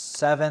was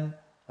 7.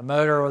 The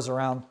motor was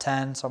around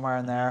 10, somewhere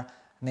in there.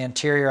 And the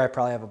interior I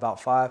probably have about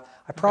 5.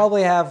 I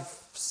probably have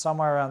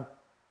somewhere around.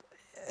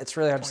 It's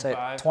really hard to say.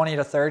 25? 20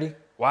 to 30.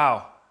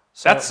 Wow.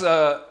 So- That's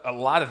a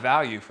lot of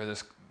value for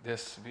this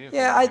vehicle.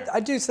 Yeah, right here. I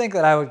do think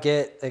that I would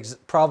get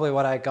probably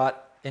what I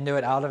got into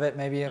it out of it,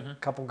 maybe a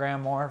couple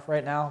grand more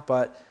right now.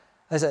 But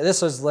I said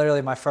this was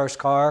literally my first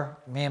car.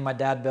 Me and my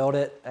dad built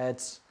it.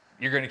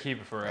 You're gonna keep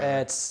it forever.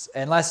 It's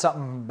unless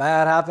something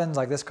bad happens,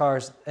 like this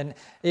car's, and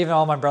even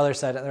all my brothers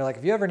said it. They're like,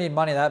 if you ever need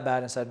money that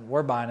bad, and said,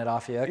 we're buying it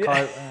off you.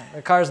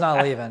 The car's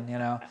not leaving,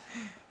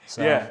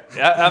 So, Yeah,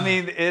 I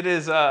mean, it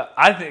is.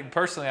 I think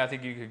personally, I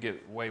think you could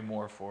get way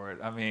more for it.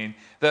 I mean,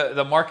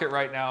 the market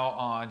right now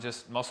on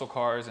just muscle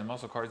cars and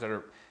muscle cars that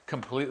are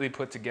completely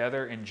put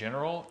together in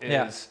general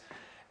is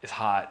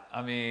hot.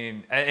 I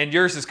mean, and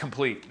yours is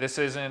complete. This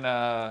isn't.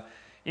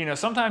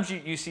 Sometimes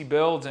you see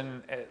builds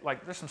and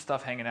like there's some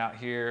stuff hanging out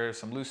here,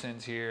 some loose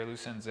ends here,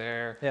 loose ends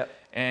there,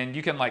 and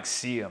you can like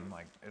see them.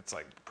 Like it's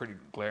like pretty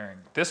glaring.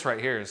 This right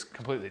here is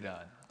completely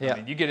done. Yeah. I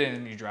mean, you get in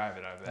and you drive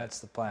it. I bet. that's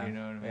the plan. You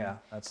know what I mean?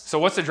 Yeah, So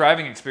what's the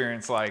driving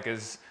experience like?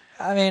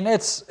 I mean,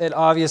 it's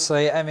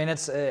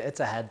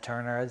a head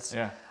turner.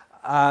 Yeah.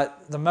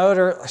 The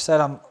motor. Like I said,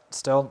 I'm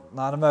still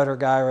not a motor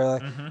guy really.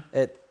 Mm-hmm.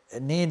 It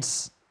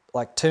needs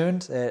like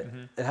tuned. It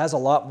has a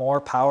lot more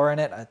power in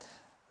it.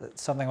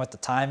 something with the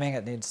timing.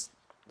 It needs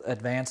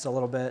advanced a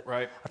little bit.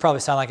 Right. I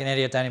probably sound like an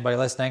idiot to anybody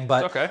listening,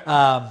 but It's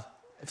okay.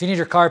 If you need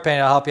your car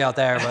painted, I'll help you out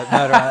there. But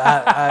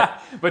motor,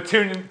 but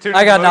tune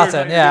I got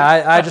nothing.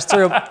 Yeah, I just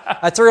threw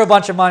a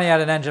bunch of money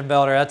at an engine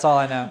builder. That's all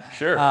I know.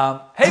 Sure.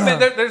 Hey man,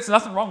 there's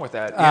nothing wrong with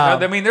that. You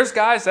know? I mean, there's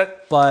guys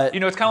that, but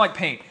you know, it's kind of like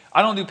paint.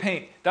 I don't do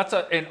paint. That's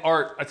an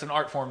art. It's an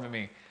art form to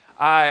me.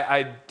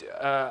 I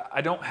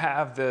don't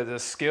have the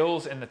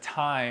skills and the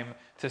time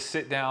to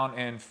sit down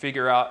and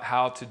figure out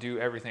how to do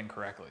everything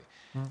correctly.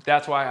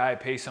 That's why I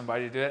pay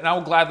somebody to do it, and I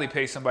will gladly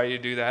pay somebody to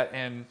do that.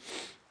 And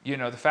you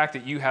know, the fact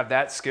that you have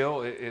that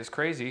skill is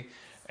crazy.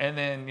 And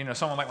then, you know,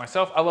 someone like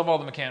myself, I love all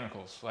the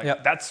mechanicals.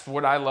 Like that's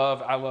what I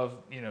love. I love,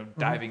 you know,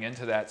 diving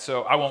into that.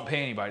 So I won't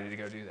pay anybody to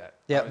go do that.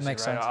 Yeah,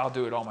 makes sense. I'll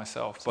do it all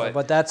myself. So,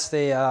 but that's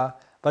the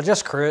but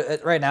just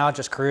right now it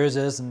just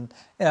cruises, and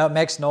you know, it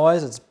makes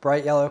noise. It's a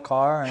bright yellow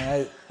car,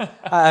 and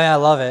I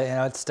love it. You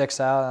know, it sticks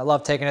out. I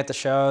love taking it to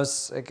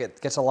shows. It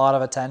gets a lot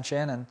of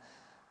attention, and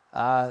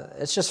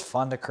it's just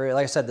fun to cruise.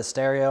 Like I said, the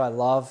stereo I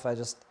love. I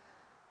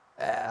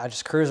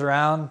just cruise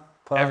around.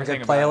 Put on a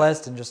good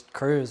playlist and just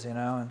cruise, you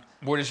know. And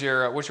what's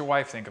your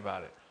wife think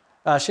about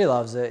it? She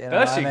loves it. You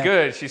know? Does she?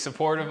 Good. She's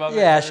supportive of it?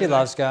 Yeah, she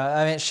loves going.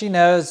 I mean, she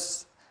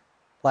knows.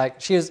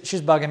 Like she's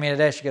bugging me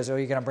today. She goes, "Are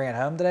you gonna bring it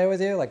home today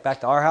with you, like back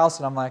to our house?"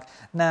 And I'm like,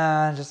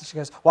 "Nah." She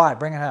goes, "Why?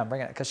 Bring it home.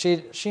 Bring it." Because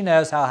she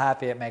knows how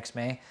happy it makes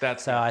me.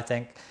 That's so good. I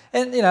think,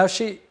 and you know,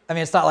 I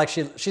mean, it's not like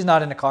she's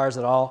not into cars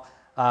at all.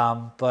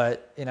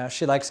 But you know,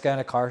 she likes going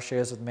to car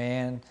shows with me,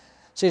 and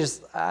she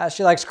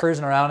likes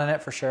cruising around in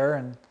it for sure.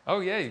 And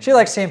she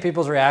likes seeing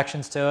people's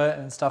reactions to it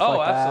and stuff like that.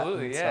 Oh,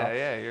 absolutely,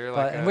 yeah. You're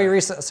like. And we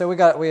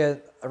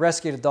had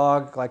rescued a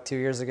dog like 2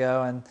 years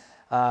ago, and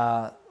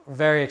we're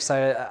very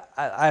excited.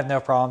 I have no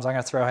problems. I'm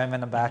gonna throw him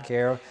in the back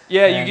here.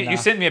 Yeah, you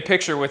sent me a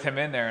picture with him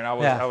in there, and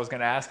I was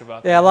gonna ask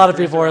about that. Yeah, a lot of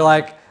people were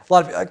like,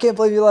 I can't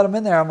believe you let him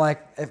in there. I'm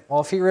like,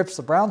 if he rips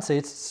the brown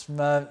seats, it's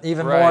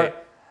even more.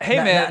 Hey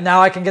man,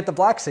 now I can get the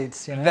black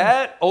seats. You know?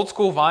 That old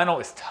school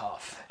vinyl is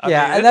tough. I mean,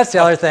 and that's the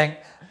other thing.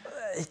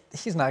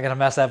 He's not gonna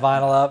mess that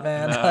vinyl up,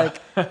 man. No. Like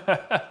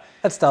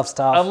that stuff's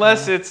tough.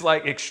 Unless it's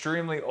like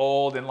extremely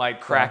old and like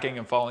cracking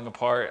and falling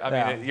apart.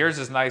 I mean, yours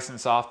is nice and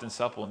soft and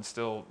supple and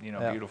still, you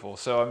know, beautiful.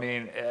 So I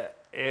mean,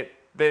 he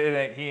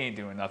ain't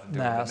doing nothing to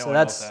it. No,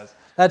 so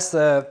that's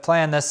the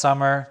plan this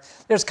summer.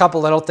 There's a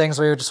couple little things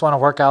we just want to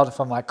work out if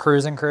I'm like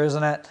cruising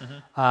it.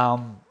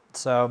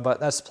 But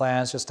that's the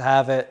plan. Is just to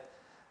have it.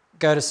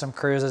 Go to some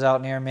cruises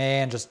out near me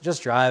and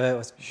just drive it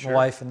with my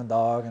wife and the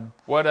dog. And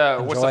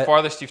what's the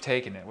farthest you've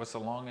taken it? What's the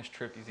longest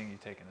trip you think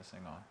you've taken this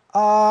thing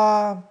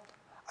on?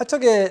 I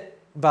took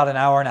it about an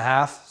hour and a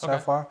half so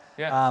far.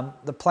 Yeah.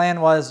 The plan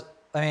was,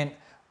 I mean,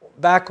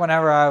 back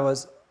whenever it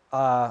was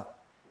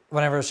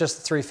just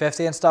the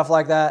 350 and stuff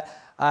like that,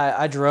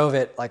 I drove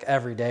it like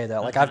every day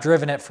though. Like I've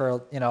driven it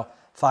for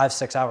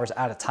 5-6 hours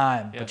at a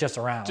time, but just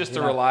around. Just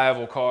a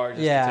reliable car to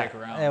take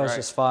around. It was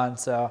just fun.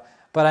 So.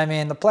 But I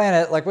mean, the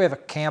plan, like we have a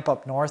camp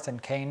up north in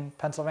Kane,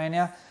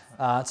 Pennsylvania.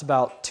 It's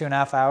about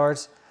 2.5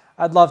 hours.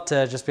 I'd love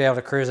to just be able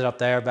to cruise it up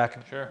there back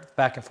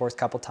and forth a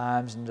couple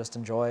times and just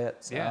enjoy it.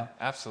 So. Yeah,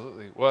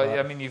 absolutely. Well,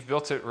 I mean, you've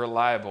built it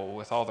reliable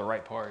with all the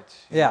right parts.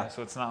 Yeah.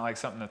 So it's not like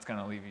something that's going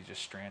to leave you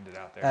just stranded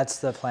out there. That's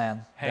the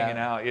plan. Hanging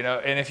out,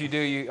 And if you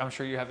do, I'm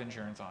sure you have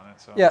insurance on it.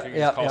 So you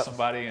can call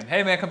somebody and,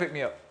 hey man, come pick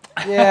me up.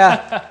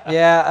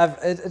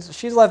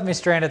 She's left me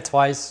stranded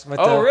twice.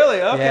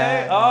 Really? Okay.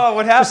 Yeah, oh,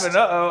 what happened?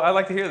 I'd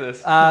like to hear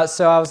this.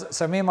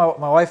 So me and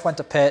my wife went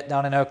to Pitt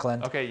down in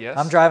Oakland. Okay, yes.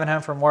 I'm driving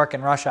home from work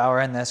in rush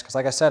hour in this because,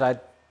 like I said, I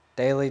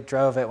daily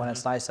drove it when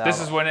it's nice out. This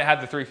is when it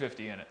had the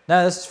 350 in it.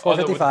 No, this is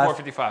 455.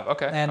 455.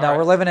 Okay. And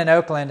we're living in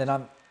Oakland, and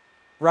I'm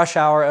rush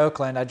hour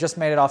Oakland. I just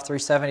made it off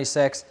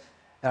 376,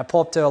 and I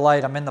pull up to a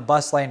light. I'm in the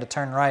bus lane to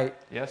turn right.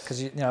 Yes.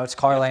 Because it's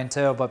car lane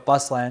too, but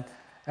bus lane.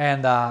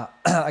 And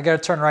I go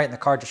to turn right, and the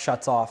car just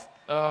shuts off.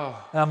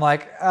 Oh. And I'm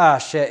like,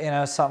 shit,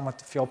 something with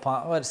the fuel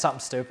pump, something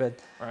stupid.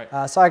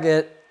 Right. So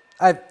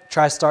I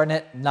try starting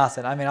it,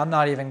 nothing. I mean, I'm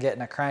not even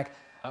getting a crank.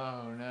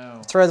 Oh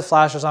no. Throw the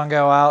flashers on,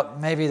 go out.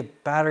 Maybe the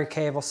battery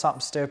cable,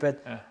 something stupid.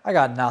 Yeah. I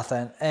got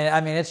nothing, and I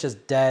mean, it's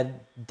just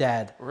dead.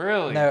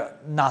 Really? No,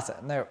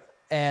 nothing. No,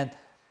 and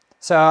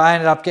so I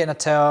ended up getting a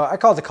tow. I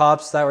called the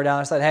cops that were down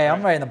there. I said, hey,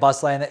 I'm right in the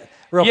bus lane.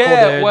 Real cool dude.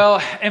 Yeah,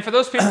 well, and for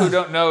those people who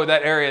don't know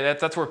that area,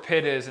 that's where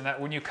Pitt is, and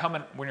that when you're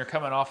coming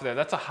off of there,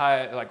 that's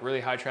a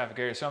really high traffic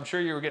area. So I'm sure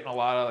you were getting a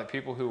lot of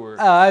people who were.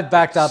 I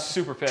backed up.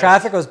 Super pissed.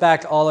 Traffic was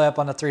backed all the way up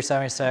on the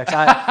 376.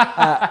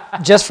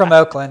 Just from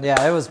Oakland,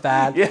 it was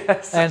bad.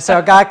 Yes. And so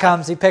a guy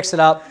comes, he picks it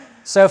up.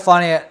 So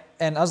funny,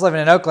 and I was living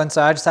in Oakland,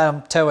 so I just had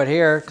him tow it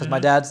here because my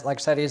dad's, like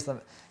I said, he's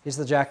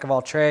the jack of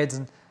all trades,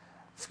 and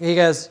he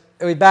goes,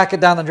 we back it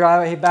down the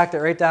driveway. He backed it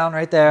right down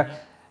right there.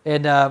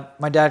 And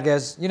my dad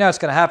goes, it's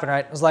going to happen,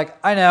 right? I was like,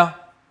 I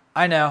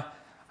know.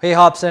 He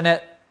hops in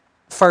it,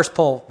 first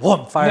pull,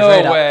 whoom, fires right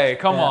up. No way.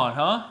 Come on,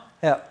 huh?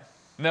 Yeah.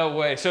 No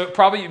way. So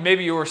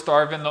maybe you were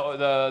starving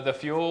the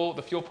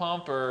fuel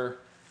pump, or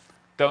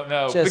Don't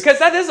know. Just- Because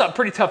that is a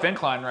pretty tough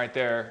incline right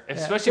there,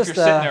 especially if you're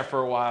just, sitting there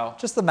for a while.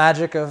 Just the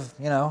magic of,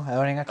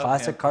 owning a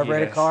classic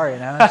carbureted yes. car, It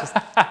just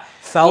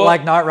felt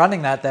like not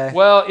running that day.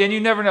 Well, and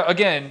you never know.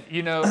 Again,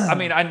 I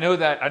mean, I know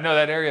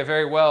that area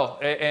very well.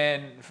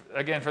 And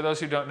again, for those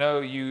who don't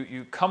know,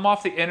 you come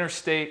off the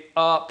interstate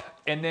up,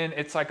 and then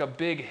it's like a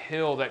big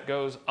hill that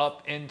goes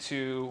up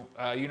into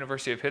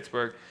University of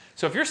Pittsburgh.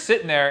 So if you're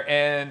sitting there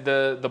and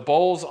the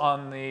bowls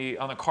on the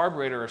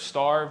carburetor are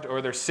starved,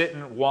 or they're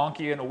sitting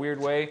wonky in a weird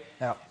way,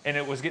 and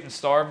it was getting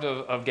starved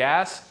of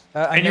gas,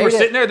 and you were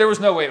sitting there was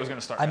no way it was going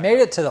to start. I made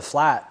it to the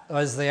flat.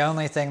 Was the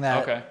only thing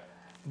that. Okay.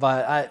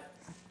 But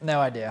no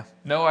idea.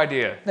 No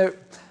idea. No.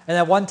 And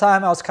then one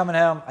time I was coming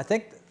home.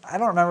 I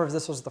don't remember if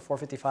this was the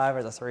 455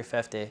 or the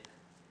 350.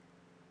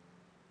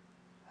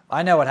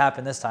 I know what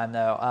happened this time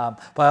though.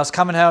 But I was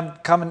coming home,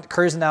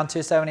 cruising down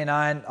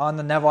 279 on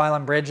the Neville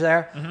Island Bridge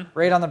there,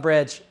 right on the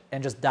bridge,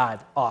 and just died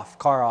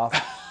car off.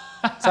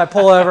 So I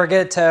pull over,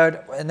 get it towed,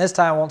 and this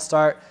time it won't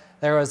start.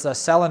 There was a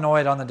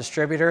solenoid on the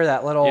distributor,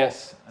 that little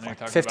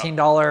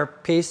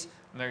 $15 piece.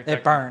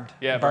 It burned.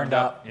 Yeah, it burned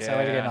up. Yeah, so I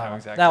had to get another one.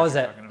 exactly That was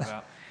it.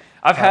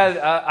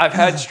 I've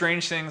had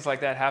strange things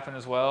like that happen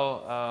as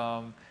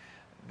well.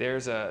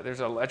 There's an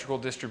electrical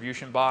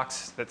distribution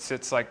box that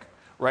sits like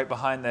right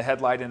behind the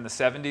headlight in the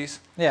 70s.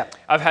 Yeah.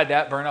 I've had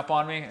that burn up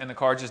on me, and the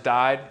car just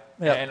died.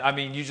 Yep. And I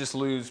mean, you just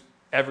lose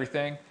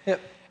everything. Yep.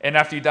 And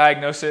after you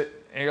diagnose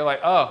it, and you're like,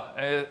 oh,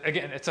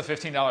 again, it's a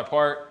 $15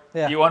 part.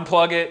 Yeah. You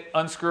unplug it,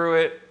 unscrew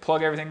it,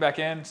 plug everything back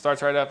in,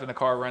 starts right up, and the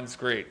car runs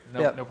great.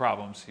 No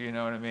problems. You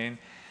know what I mean?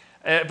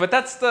 But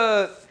that's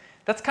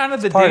kind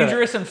of the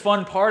dangerous and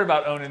fun part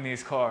about owning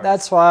these cars.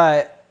 That's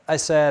why I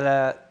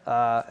said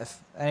if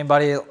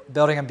anybody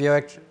building a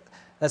Buick,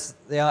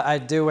 I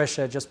do wish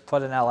I just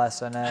put an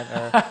LS in it,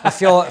 or a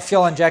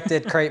fuel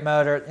injected crate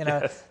motor.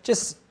 Yes.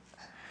 Just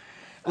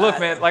look,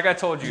 man. Like I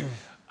told you,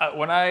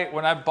 when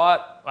I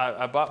bought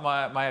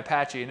my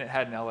Apache, and it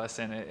had an LS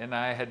in it, and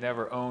I had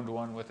never owned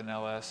one with an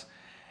LS.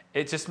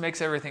 It just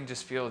makes everything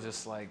just feel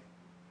just like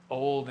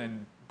old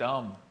and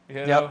dumb.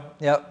 You know?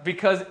 Yep.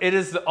 Because it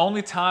is the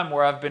only time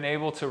where I've been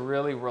able to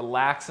really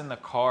relax in the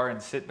car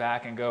and sit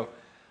back and go,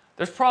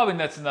 there's probably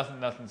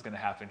nothing's going to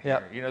happen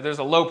here. Yep. There's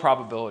a low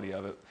probability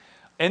of it.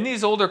 In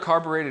these older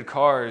carbureted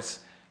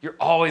cars, you're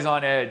always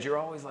on edge. You're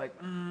always like,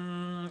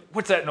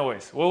 what's that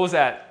noise? What was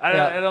that?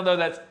 I don't know.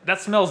 That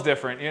smells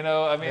different.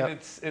 I mean,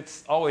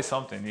 it's always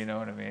something. You know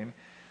what I mean?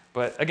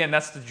 But again,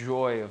 that's the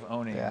joy of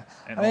owning. Yeah.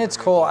 I mean, it's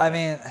cool. I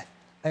mean,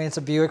 it's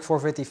a Buick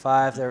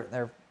 455.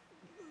 They're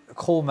a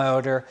cool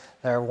motor.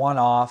 They're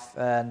one-off,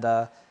 and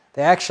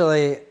they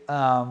actually,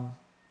 I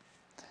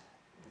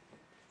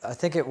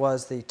think it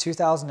was the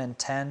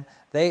 2010.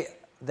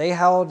 They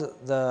held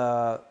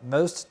the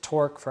most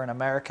torque for an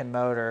American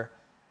motor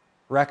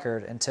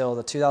record until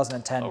the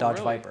 2010 Dodge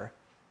really? Viper.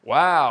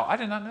 Wow, I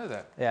did not know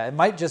that. Yeah, it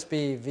might just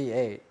be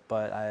V8,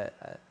 but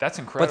that's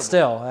incredible. But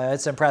still,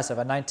 it's impressive.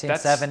 A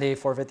 1970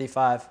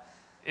 455.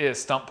 Is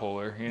stump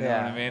puller, you know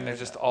what I mean? They're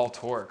just all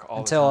torque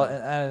all the time.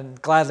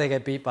 And glad they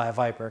get beat by a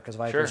Viper, because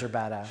Vipers are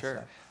badass.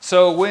 Sure.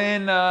 So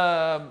when,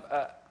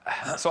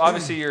 so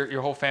obviously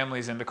your whole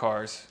family's into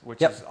cars,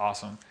 which is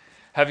awesome.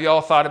 Have you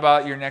all thought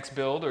about your next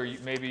build, or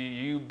maybe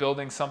you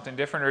building something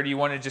different, or do you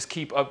want to just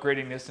keep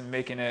upgrading this and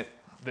making it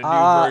the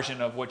new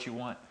version of what you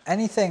want?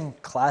 Anything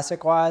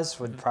classic-wise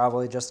would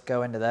probably just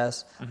go into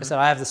this. Like I said,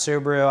 I have the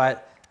Subaru.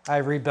 I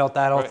rebuilt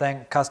that whole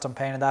thing, custom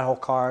painted that whole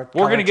car.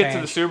 We're going to get to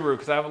the Subaru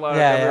because I have a lot of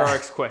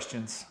WRX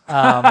questions.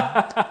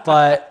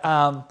 But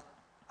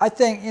I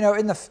think,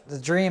 the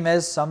dream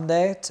is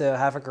someday to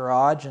have a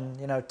garage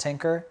and,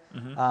 tinker.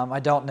 I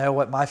don't know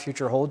what my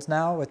future holds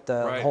now with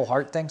the whole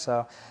heart thing,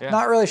 so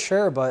not really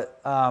sure, but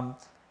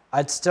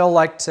I'd still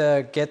like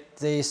to get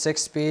the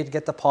 6-speed,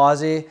 get the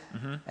Posi,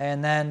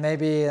 and then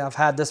maybe I've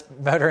had this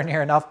motor in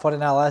here enough, put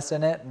an LS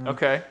in it.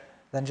 And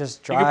then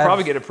just drive. You could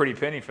probably get a pretty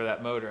penny for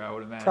that motor, I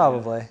would imagine.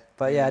 Probably.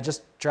 But yeah,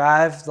 just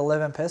drive the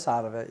living piss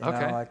out of it. You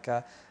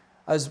know,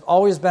 it's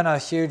always been a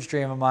huge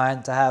dream of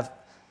mine to have.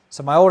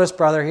 So my oldest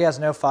brother, he has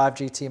an 05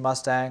 GT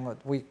Mustang.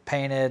 We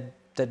painted,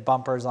 did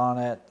bumpers on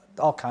it,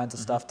 all kinds of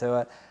stuff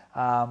to it.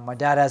 My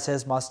dad has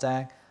his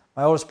Mustang.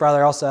 My oldest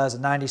brother also has a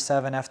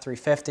 97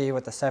 F350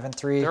 with a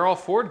 7.3. They're all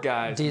Ford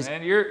guys,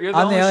 man. You're the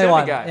I'm only the only Chevy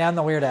one. guy. Yeah, I'm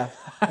the weirdo.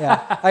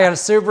 Yeah, I got a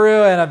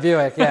Subaru and a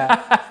Buick. Yeah.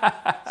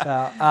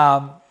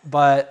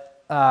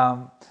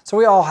 So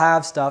we all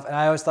have stuff, and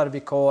I always thought it'd be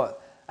cool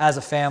as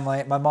a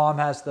family. My mom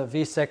has the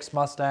V6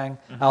 Mustang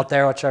out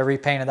there, which I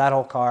repainted that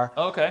whole car.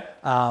 Okay.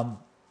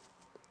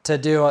 To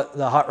do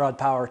the Hot Rod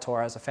Power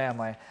Tour as a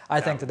family.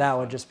 I think that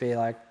would just be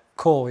like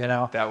cool,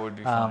 That would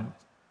be fun.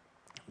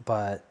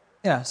 But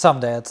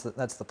someday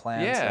that's the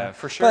plan. Yeah,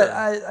 for sure. But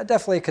I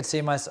definitely could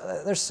see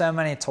myself. There's so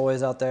many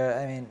toys out there.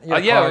 I mean, you're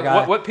a car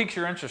guy. What piques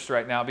your interest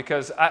right now?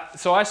 Because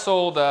I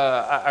sold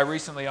I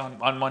recently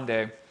on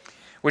Monday,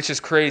 which is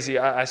crazy.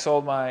 I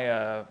sold my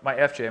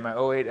FJ, my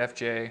 08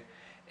 FJ,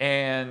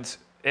 and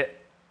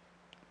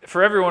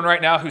for everyone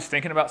right now who's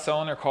thinking about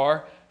selling their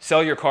car,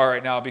 sell your car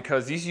right now,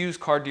 because these used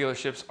car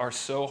dealerships are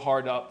so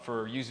hard up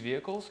for used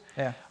vehicles.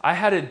 Yeah. I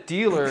had a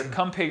dealer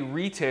come pay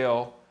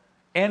retail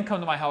and come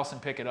to my house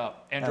and pick it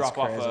up and That's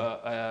drop crazy.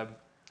 off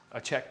a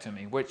check to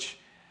me, which,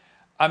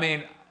 I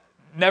mean,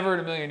 never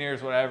in a million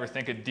years would I ever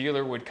think a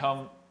dealer would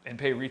come and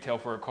pay retail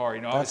for a car.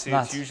 You know, That's obviously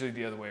nuts. it's usually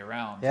the other way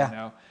around, Yeah. you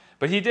know.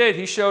 But he did.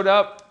 He showed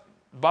up,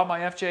 bought my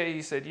FJ.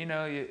 He said, you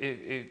know,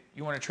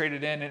 you want to trade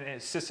it in, and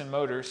it's Sisson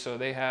Motors, so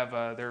they have,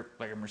 they're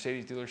like a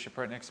Mercedes dealership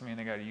right next to me, and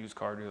they got a used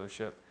car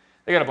dealership.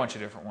 They got a bunch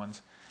of different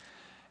ones.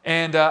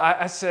 And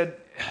I said,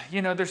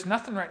 you know, there's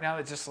nothing right now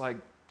that just like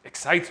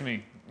excites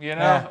me. You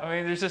know, Yeah. I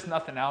mean, there's just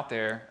nothing out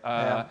there.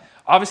 Yeah.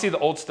 Obviously, the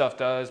old stuff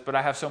does, but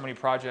I have so many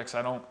projects.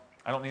 I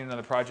don't need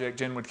another project.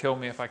 Jen would kill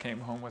me if I came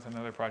home with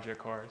another project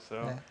car. So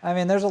Yeah. I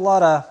mean, there's a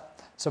lot of,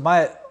 so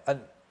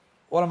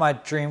one of my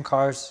dream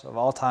cars of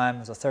all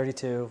time is a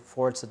 32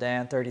 Ford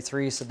sedan,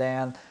 33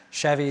 sedan,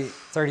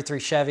 33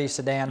 Chevy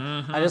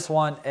sedan. I just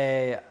want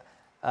a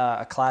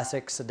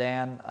classic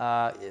sedan,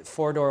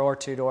 4-door or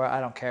 2-door. I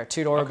don't care.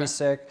 2-door would be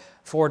sick.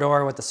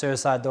 4-door with the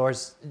suicide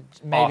doors,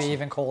 maybe Awesome.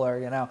 even cooler.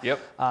 You know. Yep.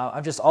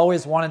 I've just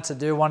always wanted to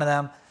do one of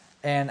them,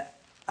 and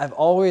I've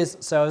always,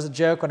 so it was a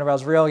joke whenever I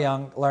was real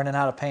young, learning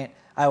how to paint.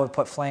 I would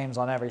put flames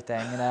on everything.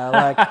 You know,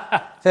 like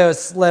if it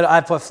was lit,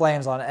 I'd put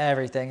flames on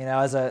everything. You know,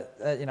 as a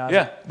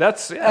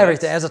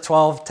everything as a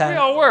 12, 10. We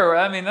all were.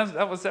 I mean,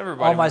 that was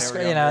everybody. On my when they were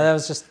screen, you know, younger. that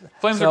was just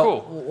Flames so are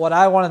cool. What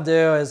I want to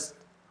do is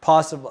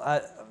possible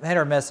hit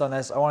or miss on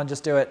this. I want to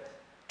just do it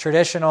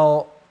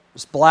traditional,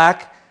 just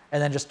black,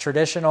 and then just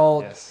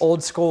traditional Yes.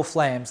 old school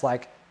flames,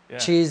 like Yeah.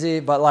 cheesy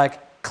but like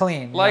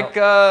clean. you Like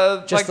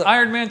know? Just like the-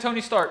 Iron Man,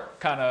 Tony Stark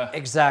kind of.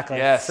 exactly.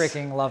 Yes.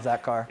 Freaking love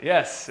that car.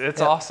 Yes, it's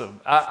Yep.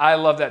 awesome. I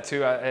love that too.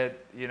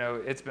 You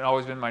know, it's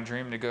always been my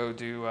dream to go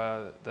do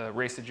the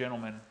Race of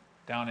Gentlemen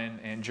down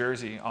in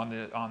Jersey on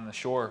the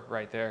shore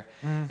right there.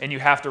 And you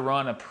have to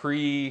run I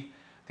think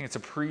it's a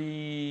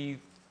pre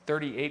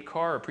 38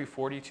 car or pre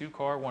 42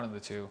 car, one of the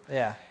two.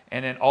 Yeah.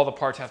 And then all the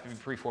parts have to be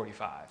pre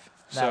 45.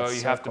 So That's you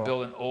so have cool. to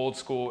build an old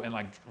school and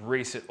like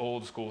race it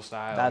old school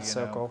style. That's you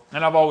so know? cool.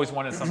 And I've always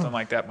wanted something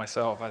like that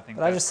myself. I think.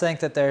 But I just think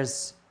that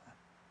there's,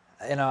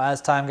 you know,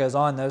 as time goes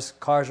on, those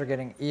cars are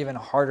getting even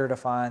harder to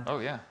find. Oh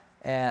yeah.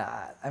 And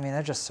I mean,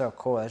 they're just so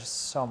cool. There's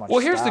just so much. Well,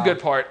 here's the style. good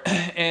part,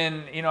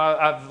 and you know,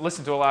 I've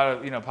listened to a lot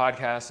of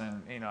podcasts,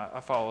 and you know, I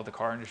follow the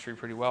car industry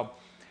pretty well.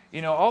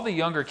 You know, all the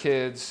younger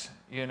kids,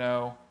 and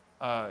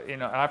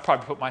I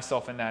probably put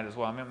myself in that as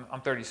well. I mean,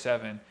 I'm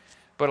 37,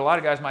 but a lot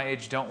of guys my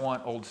age don't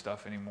want old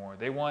stuff anymore.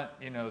 They want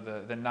the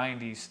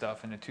 90s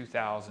stuff and the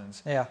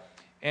 2000s. Yeah.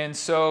 And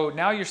so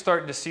now you're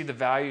starting to see the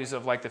values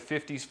of like the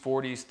 50s,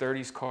 40s,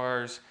 30s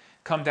cars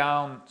come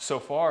down so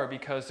far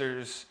because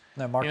there's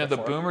No market the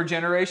for it. boomer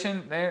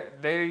generation,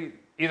 they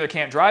either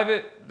can't drive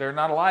it, they're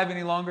not alive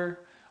any longer,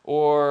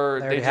 or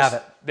They already just have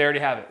it. They already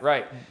have it,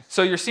 right?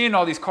 So you're seeing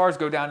all these cars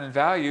go down in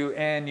value,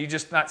 and you're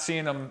just not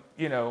seeing them,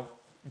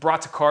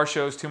 brought to car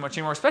shows too much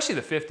anymore, especially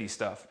the 50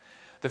 stuff.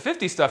 The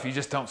 50 stuff you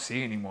just don't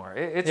see anymore.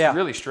 It's Yeah.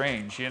 really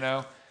strange,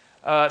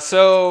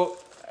 So,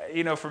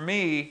 for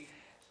me,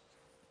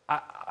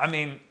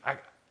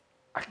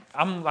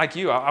 I'm like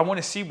you. I want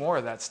to see more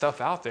of that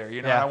stuff out there.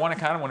 Yeah. I want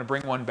to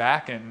bring one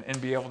back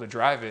and be able to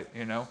drive it.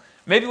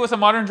 Maybe with a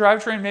modern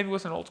drivetrain, maybe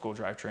with an old school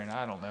drivetrain.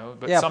 I don't know.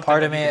 But Yeah, something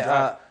part of that you me, can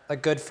drive. a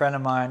good friend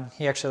of mine,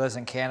 he actually lives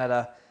in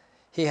Canada.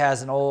 He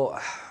has an old,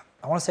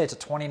 I want to say it's a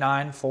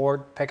 29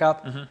 Ford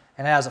pickup, and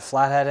it has a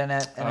flathead in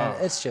it, and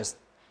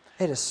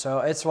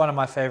it's one of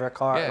my favorite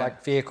Yeah.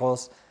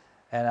 vehicles.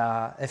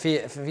 And if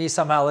he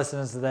somehow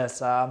listens to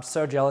this, I'm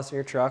so jealous of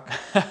your truck.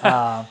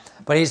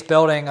 But he's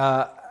building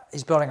a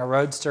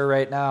Roadster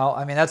right now.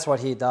 I mean, that's what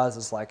he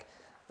does.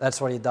 That's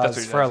what he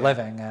does for a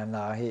living, and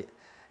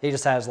he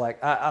just has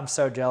I'm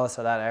so jealous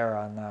of that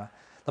era, and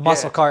the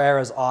muscle car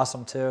era is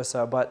awesome too.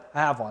 So, but I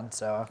have one,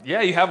 so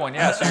Yeah, you have one.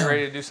 Yeah, so you're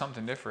ready to do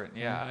something different.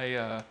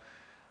 Yeah,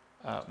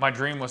 my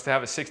dream was to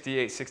have a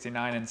 68,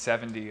 69, and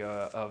 70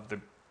 of the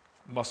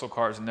muscle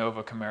cars,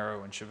 Nova,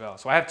 Camaro, and Chevelle.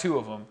 So I have two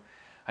of them.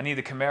 I need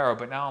the Camaro,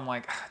 but now I'm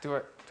like, do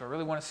I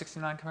really want a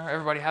 69 Camaro?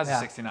 Everybody has a Yeah.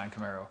 69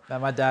 Camaro.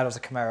 my dad was a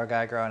Camaro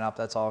guy growing up.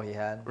 That's all he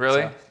had.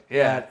 Really? So,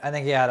 Yeah. I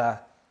think he had a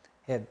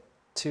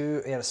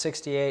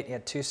 68. He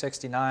had two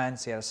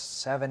 69s. He had a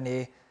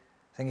 70. I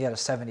think he had a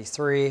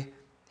 73.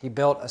 He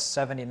built a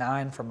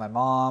 79 for my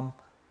mom.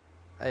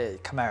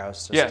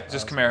 Camaros.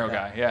 Just Camaro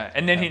guy. Yeah,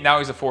 and then now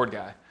he's a Ford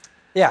guy.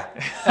 Yeah.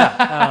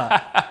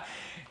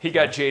 He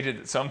got jaded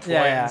at some point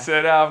Yeah. and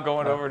said, I'm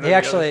going over to He the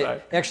actually other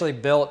side. he actually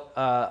built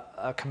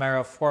a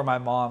Camaro for my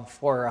mom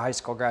for her high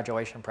school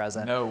graduation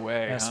present. No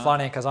way. And it's huh?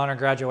 funny because on her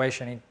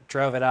graduation, he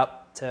drove it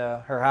up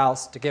to her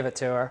house to give it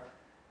to her.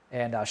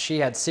 And she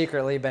had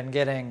secretly been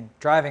getting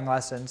driving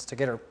lessons to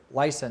get her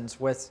license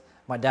with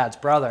my dad's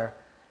brother.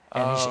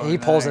 And he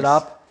pulls it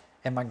nice. up,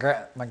 and my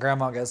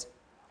grandma goes,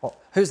 well,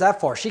 who's that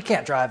for? She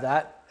can't drive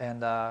that.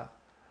 And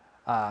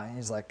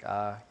he's like,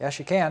 yeah,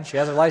 she can. She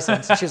has her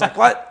license. And she's like,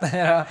 what?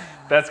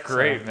 That's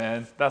great,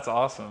 man. That's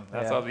awesome.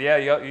 That's Yeah. awesome. Yeah,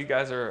 you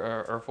guys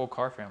are a full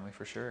car family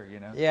for sure,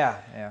 Yeah,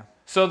 yeah.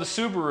 So the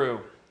Subaru,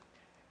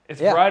 It's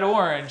Yeah. bright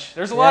orange.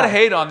 There's a lot of Yeah.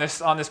 hate on this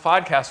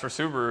podcast for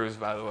Subarus,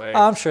 by the way.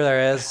 I'm sure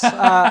there is.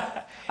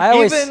 I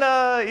always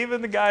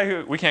Even the guy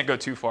who we can't go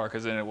too far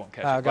because then it won't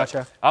catch. Oh, it, but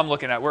gotcha. I'm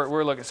looking at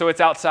we're looking. So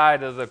it's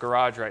outside of the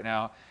garage right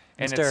now,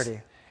 and it's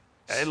dirty.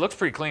 It looks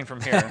pretty clean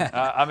from here.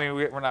 I mean,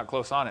 we're not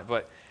close on it,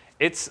 but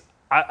it's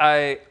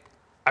I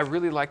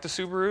really like the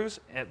Subarus,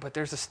 but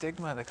there's a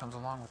stigma that comes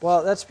along with.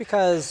 Well, that's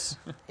because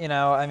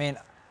I mean,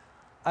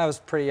 I was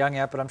pretty young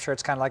yet, but I'm sure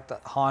it's kind of like the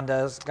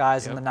Hondas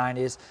guys in the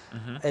 90s.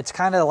 It's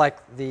kind of like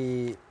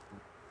the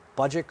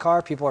budget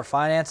car. People are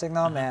financing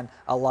them, and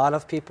a lot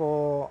of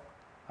people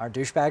are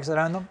douchebags that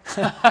own them.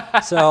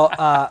 So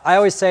I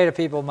always say to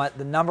people,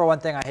 the number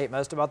one thing I hate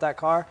most about that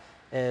car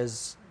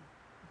is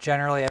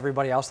generally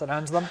everybody else that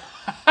owns them.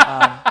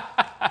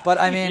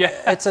 But I mean,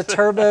 it's a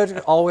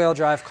turboed all-wheel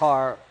drive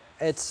car.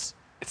 It's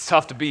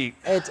tough to beat.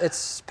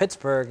 It's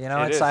Pittsburgh,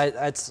 It is.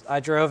 I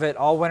drove it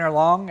all winter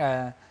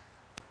long.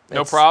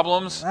 No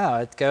problems. No,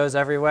 it goes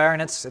everywhere,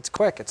 and it's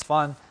quick. It's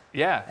fun.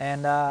 Yeah.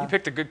 And you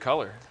picked a good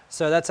color.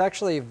 So that's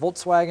actually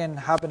Volkswagen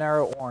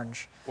Habanero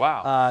Orange.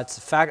 Wow. It's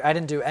a fact. I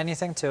didn't do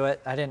anything to it.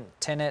 I didn't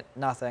tint it.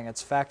 Nothing.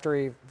 It's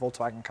factory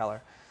Volkswagen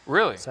color.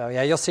 Really? So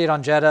yeah, you'll see it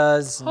on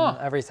Jettas and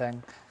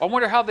everything. I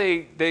wonder how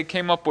they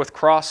came up with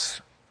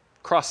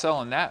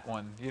cross-selling that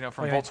one.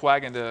 From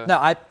Volkswagen to.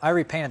 No, I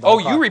repainted the Oh,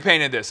 whole car. you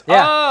repainted this.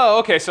 Yeah. Oh,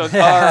 okay. So all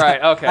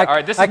right. Okay. All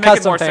right. This is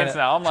making more sense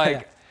now. I'm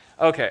like.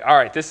 Okay, all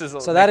right. This is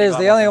so that is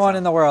the only one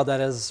in the world that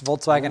is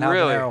Volkswagen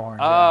really? Habanero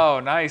Orange. Oh,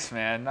 nice,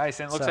 man,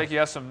 nice. And it looks like you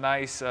have some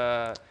nice,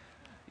 carbon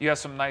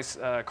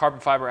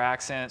fiber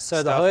accent.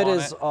 So the hood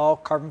is all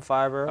carbon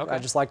fiber. Okay. I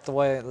just like the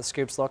way the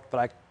scoops look,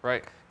 but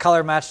I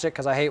color matched it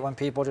because I hate when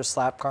people just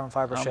slap carbon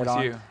fiber I'm shit with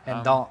on you.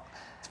 and don't.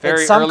 It's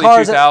very some early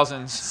cars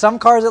 2000s. Some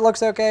cars it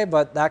looks okay,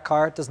 but that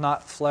car does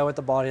not flow with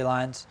the body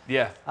lines.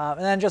 Yeah. And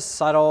then just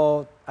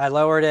subtle. I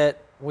lowered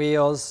it.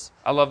 Wheels.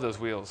 I love those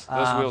wheels.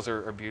 Those wheels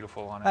are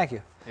beautiful on it. Thank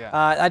you. Yeah.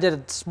 I did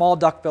a small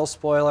duckbill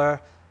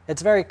spoiler.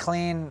 It's very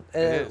clean,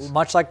 It is.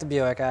 much like the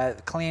Buick.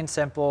 Clean,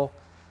 simple.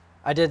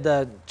 I did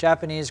the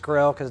Japanese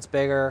grille because it's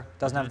bigger,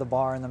 doesn't have the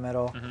bar in the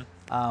middle.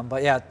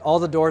 But yeah, all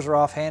the doors are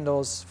off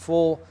handles,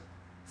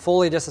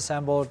 fully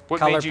disassembled. What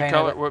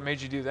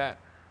made you do that?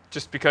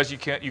 Just because you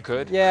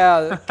could?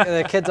 Yeah,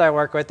 the kids I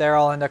work with, they're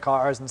all into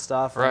cars and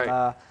stuff.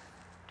 Right.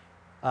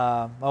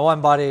 And, my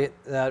one buddy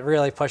that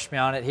really pushed me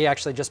on it, he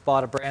actually just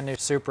bought a brand new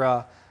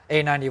Supra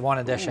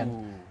A91 edition.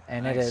 Ooh,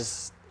 and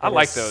nice. I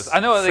like those.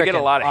 I know they get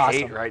a lot of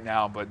hate right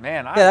now, but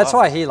man, that's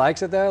why he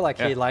likes it though. Like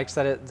he likes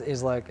that it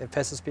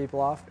pisses people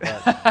off.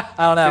 But I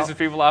don't know. Pisses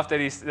people off that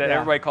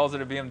everybody calls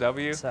it a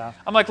BMW. So.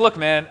 I'm like, look,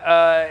 man,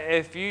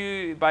 if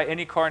you buy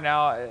any car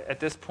now, at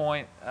this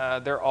point,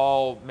 they're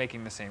all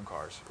making the same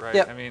cars, right?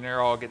 Yep. I mean,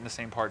 they're all getting the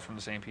same parts from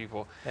the same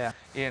people. Yeah.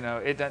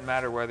 It doesn't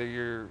matter whether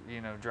you're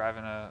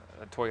driving a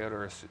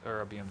Toyota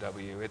or a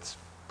BMW. It's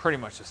pretty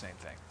much the same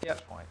thing at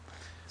this point.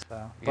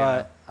 So,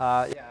 but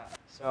yeah.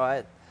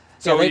 So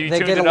So they you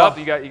tuned get it up?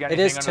 You got anything it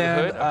is under tuned.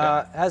 the hood?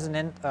 Okay. It has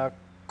a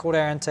cooled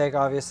air intake,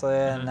 obviously,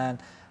 and then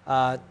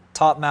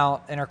top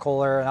mount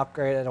intercooler, an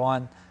upgraded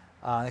one.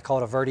 They call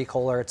it a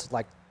verticooler. It's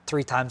like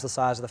 3 times the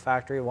size of the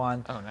factory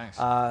one. Oh, nice.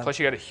 Plus,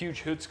 you got a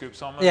huge hood scoop,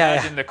 so I'm Yeah,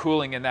 imagine the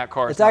cooling in that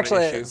car is It's not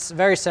actually an issue. it's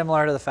very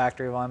similar to the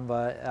factory one,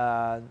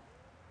 but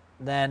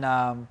then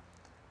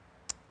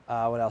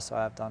what else do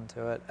I have done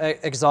to it?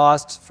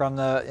 Exhaust from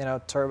the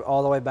turbo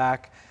all the way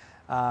back,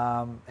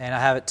 and I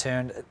have it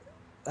tuned.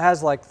 It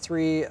has like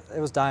it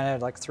was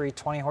dynoed like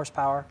 320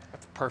 horsepower.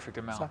 That's a perfect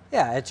amount. So,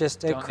 yeah, it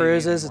Don't need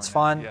cruises. any It's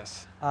more fun. than that.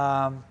 Yes.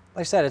 Like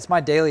I said, it's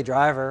my daily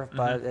driver,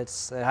 but it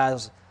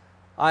has.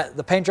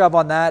 The paint job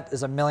on that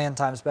is 1,000,000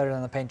 times better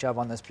than the paint job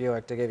on this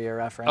Buick, to give you a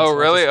reference. Oh,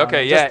 really?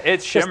 Okay, yeah, Just-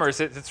 it shimmers.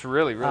 It's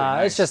really, really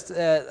nice. It's just,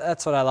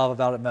 that's what I love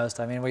about it most.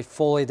 I mean, we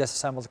fully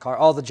disassembled the car.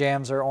 All the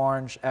jams are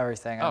orange,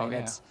 everything. I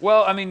mean,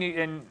 Well, I mean,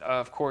 and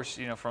of course,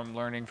 from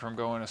learning from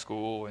going to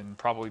school and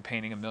probably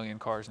painting 1,000,000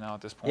 cars now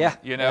at this point.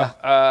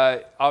 Yeah.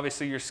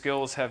 Obviously your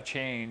skills have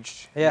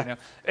changed. Yeah.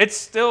 It's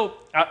still,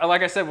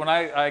 like I said, when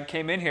I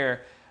came in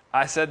here,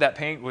 I said that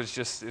paint was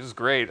it was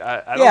great.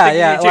 I don't think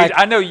you need to change.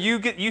 I know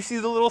you see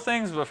the little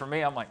things, but for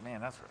me, I'm like,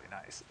 man, that's really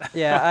nice.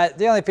 Yeah,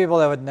 the only people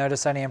that would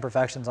notice any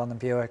imperfections on the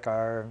Buick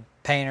are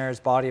painters,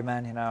 body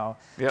men,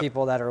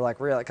 people that are like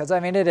really, because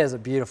I mean, it is a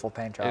beautiful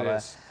paint job.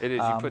 It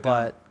is. You put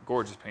down a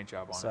gorgeous paint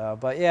job on it.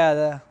 But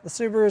yeah, the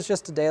Subaru is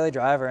just a daily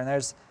driver, and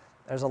there's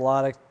a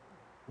lot of,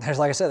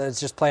 like I said,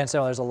 it's just plain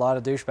simple. There's a lot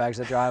of douchebags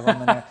that drive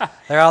them, and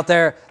they're out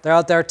there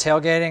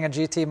tailgating a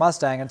GT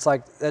Mustang. It's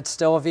like, it's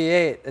still a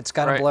V8. It's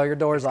gonna blow your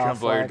doors off.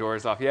 It's gonna blow your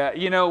doors off. Yeah,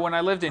 when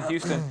I lived in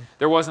Houston,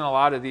 there wasn't a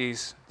lot of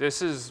these.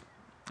 This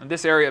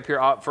area up here,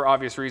 for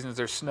obvious reasons,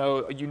 there's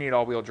snow. You need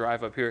all-wheel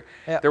drive up here.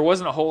 Yep. There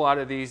wasn't a whole lot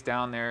of these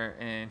down there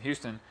in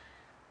Houston.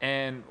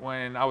 And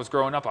when I was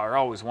growing up, I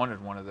always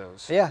wanted one of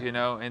those. Yeah.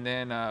 And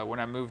then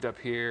when I moved up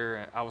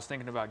here, I was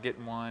thinking about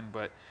getting one,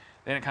 but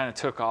then it kind of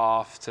took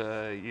off to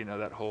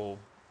that whole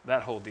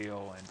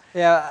deal. And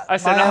yeah, I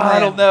said, I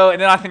don't know.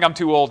 And then I think I'm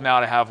too old now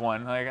to have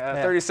one. Like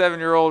a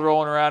 37-year-old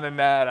rolling around in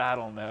that, I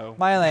don't know.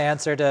 My only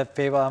answer to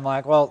people, I'm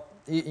like, well,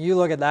 you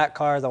look at that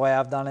car the way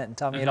I've done it and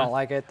tell me you don't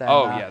like it, then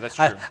Oh, yeah, that's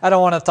true. I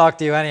don't want to talk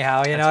to you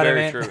anyhow. You know what I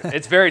mean? That's very true.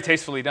 It's very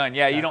tastefully done.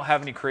 Yeah, you don't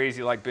have any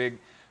crazy like big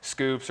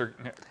scoops or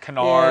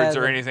canards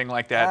or anything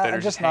like that that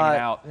are just hanging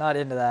out. Not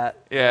into that.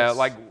 Yeah,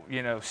 like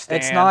stands.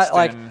 It's not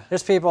like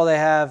there's people they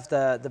have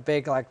the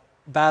big like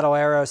Battle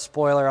Arrow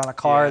spoiler on a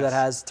car that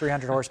has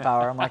 300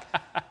 horsepower. I'm like,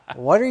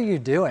 what are you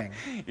doing?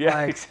 Yeah,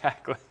 like,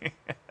 exactly.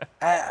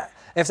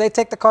 If they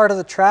take the car to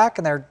the track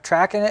and they're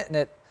tracking it and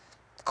it,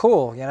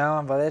 cool,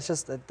 but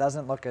it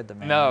doesn't look good to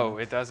me. No,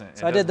 it doesn't.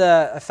 So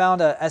I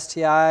found a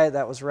STI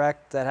that was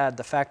wrecked that had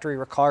the factory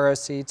Recaro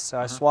seats, so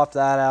I swapped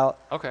that out.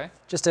 Okay.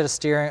 Just did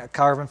a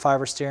carbon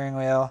fiber steering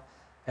wheel,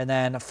 and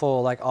then a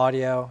full like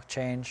audio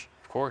change.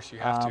 Of course, you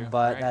have to.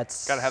 But right?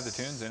 that's got to have the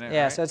tunes in it.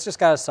 Yeah, right? so it's just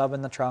got a sub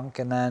in the trunk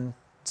and then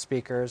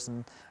speakers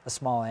and a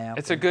small amp.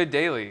 It's a good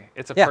daily.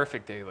 It's a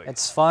perfect daily.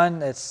 It's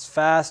fun. It's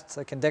fast.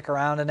 I can dick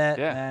around in it,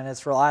 and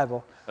it's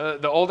reliable.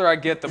 The older I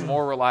get, the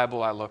more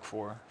reliable I look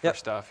for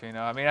stuff.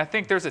 I mean, I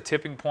think there's a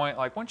tipping point.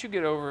 Like once you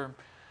get over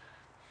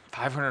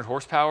 500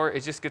 horsepower,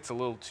 it just gets a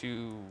little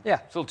too. Yeah.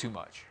 It's a little too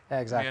much. Yeah,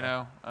 exactly.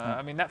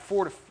 I mean that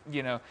 4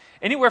 to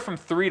anywhere from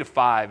 3 to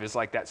 5 is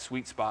like that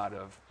sweet spot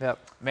of. Yep.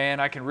 Man,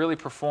 I can really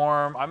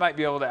perform. I might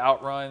be able to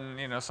outrun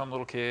some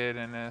little kid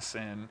in this,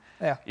 and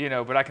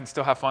but I can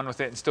still have fun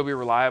with it and still be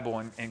reliable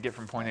and get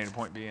from point A to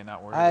point B and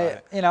not worry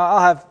about it. I'll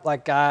have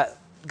like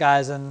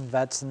guys and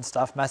vets and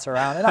stuff mess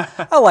around, and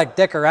I like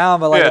dick around,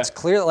 but like it's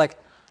clear like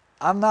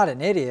I'm not an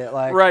idiot.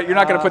 Like right, you're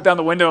not going to put down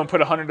the window and put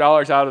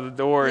 $100 out of the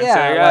door and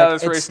say,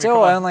 let's race me. It's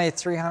still only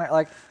 300.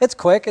 Like it's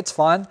quick, it's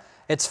fun.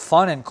 It's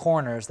fun in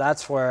corners.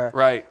 That's where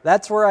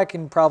I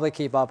can probably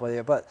keep up with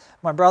you. But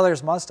my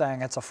brother's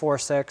Mustang, it's a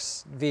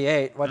 4.6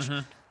 V8, which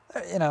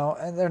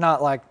and they're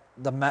not like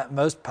the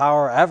most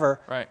power ever.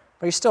 Right.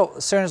 But he's still,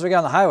 as soon as we get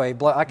on the highway,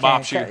 I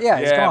can't. Yeah,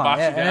 he's gone.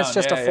 And it's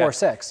just a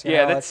 4.6.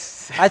 Yeah,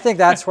 that's. I think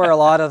that's where a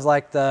lot of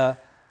like the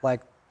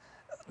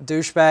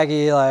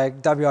douchebaggy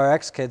like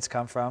WRX kids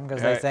come from,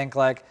 because they think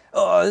like,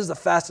 oh, this is the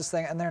fastest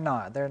thing, and they're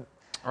not.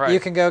 You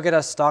can go get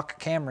a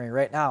stock Camry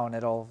right now and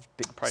it'll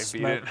probably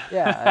beat it.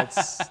 Yeah,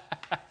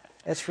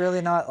 it's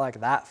really not like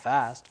that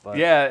fast. But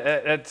yeah,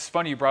 it's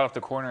funny you brought up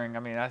the cornering. I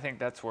mean, I think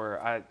that's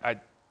where I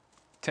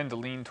tend to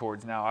lean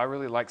towards now. I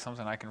really like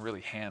something I can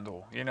really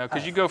handle,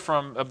 because you go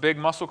from a big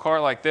muscle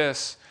car like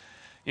this,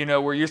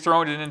 where you're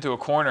throwing it into a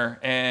corner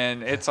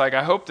and it's like,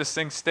 I hope this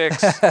thing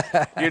sticks,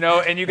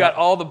 and you got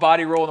all the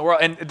body roll in the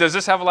world. And does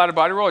this have a lot of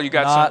body roll? You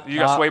got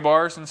got sway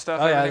bars and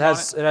stuff? Oh yeah, it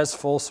has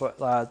full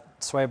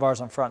sway bars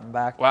on front and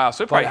back. Wow,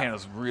 so it probably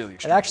handles really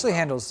extremely It actually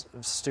handles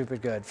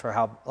stupid good for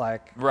how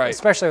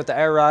especially with the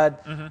air ride,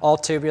 all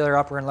tubular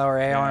upper and lower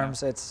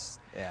A-arms.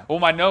 Well,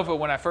 my Nova,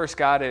 when I first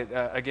got it,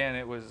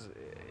 again,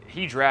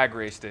 he drag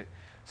raced it.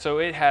 So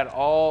it had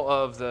all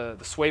of the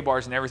sway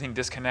bars and everything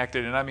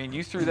disconnected. And I mean,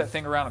 you threw that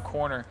thing around a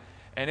corner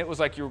and it was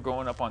like you were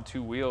going up on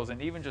 2 wheels.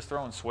 And even just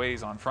throwing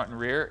sways on front and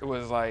rear, it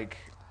was like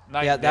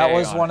night and day. That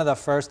was one of the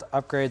first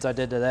upgrades I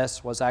did to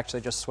this, was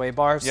actually just sway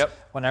bars. Yep.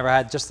 Whenever I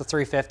had just the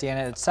 350 in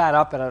it, it sat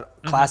up at a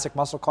classic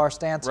muscle car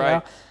stance,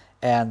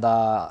 and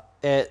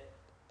it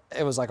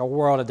was like a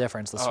world of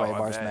difference the sway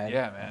bars made.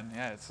 Yeah, man.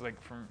 Yeah, it's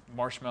like from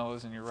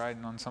marshmallows and you're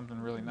riding on something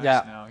really nice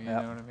now. You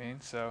know what I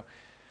mean? So.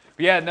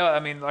 But yeah, no, I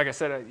mean, like I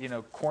said,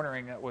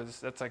 cornering,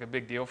 that's like a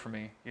big deal for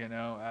me.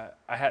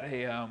 I had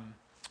a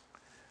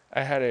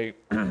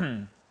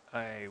oh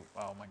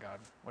my God,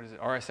 what is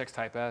it? RSX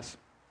Type S.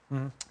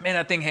 Man,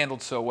 that thing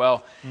handled so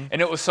well,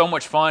 and it was so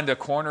much fun to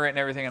corner it and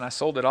everything. And I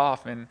sold it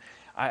off, and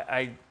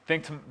I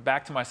think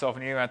back to myself,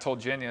 and even I told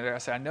Jen the other day, I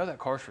said, I know that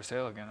car's for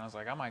sale again. I was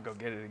like, I might go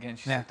get it again.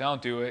 She's like,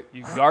 don't do it.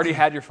 You've already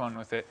had your fun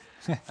with it.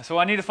 So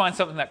I need to find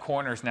something that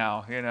corners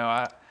now.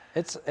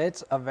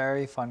 It's a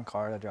very fun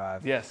car to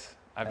drive. Yes.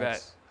 I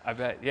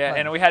bet. Yeah,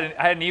 and I had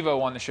an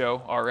Evo on the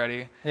show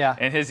already. Yeah.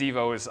 And his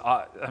Evo is,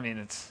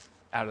 it's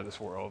out of this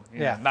world.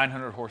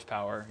 900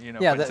 horsepower. The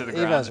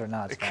Evos are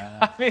nuts, man.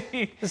 I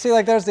mean, see,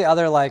 like there's the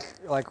other like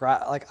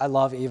I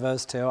love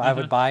Evos too. I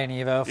would buy an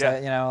Evo.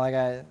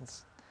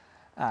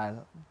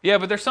 Yeah,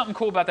 but there's something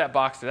cool about that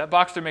Boxster. That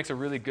Boxster makes a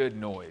really good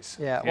noise.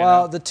 Yeah.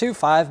 Well, the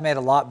 2.5 made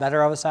a lot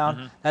better of a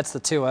sound. That's the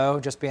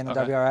 2.0, just being the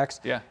WRX.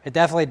 Yeah. It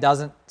definitely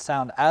doesn't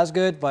sound as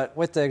good, but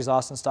with the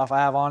exhaust and stuff I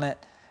have on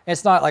it.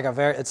 It's not like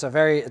it's a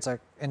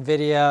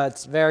NVIDIA,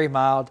 it's very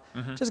mild.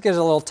 Just gives it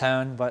a little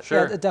tone, but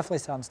it definitely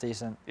sounds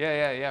decent.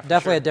 Yeah.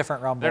 Definitely a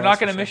different rumble. They're not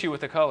going to miss you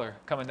with the color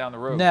coming down the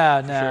road.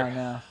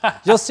 No.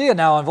 You'll see it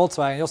now on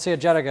Volkswagen. You'll see a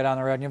Jetta go down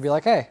the road and you'll be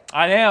like, hey.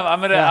 I am.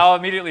 I'll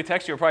immediately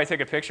text you or probably take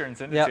a picture and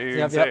send it to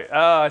you and say,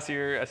 oh, I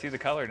see the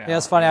color now. Yeah,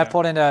 it's funny. I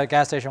pulled into a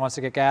gas station once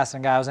to get gas,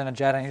 and a guy was in a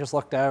Jetta, and he just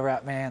looked over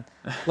at me and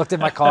looked at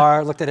my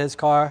car, looked at his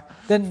car.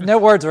 Then no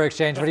words were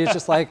exchanged, but he was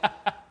just like,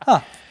 huh.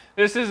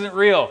 This isn't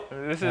real.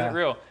 Isn't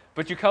real.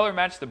 But you color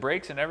match the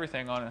brakes and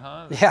everything on it,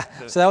 huh? Yeah.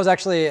 So that was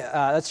actually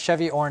that's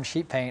Chevy orange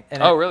heat paint.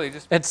 And really?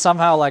 It's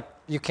somehow like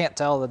you can't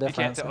tell the difference.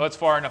 You can't tell. Well, it's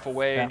far enough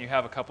away, and you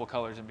have a couple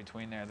colors in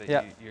between there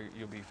that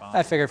you'll be fine.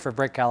 I figured for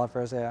brake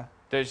calipers, yeah.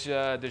 Does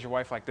your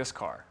wife like this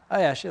car? Oh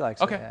yeah, she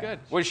likes it. Okay, good.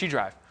 What does she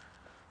drive?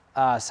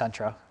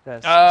 Sentra.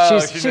 Oh,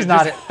 She's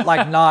not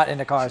like not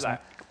into cars. She's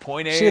like,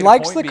 point A She to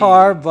likes point the B.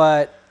 car,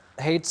 but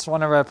hates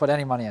whenever I put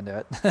any money into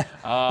it.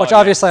 Oh, Which yeah.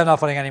 obviously I'm not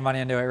putting any money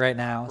into it right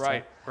now. So.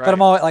 Right, But I'm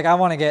right. always like, I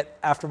want to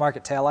get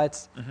aftermarket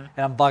taillights, Mm-hmm. and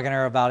I'm bugging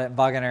her about it,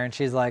 and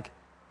she's like,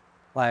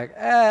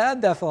 I'm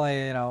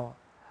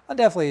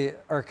definitely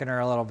irking her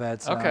a little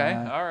bit. So, Okay,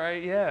 all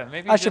right, yeah.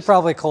 Maybe I should just,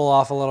 probably cool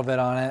off a little bit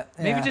on it.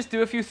 maybe yeah. just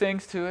do a few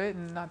things to it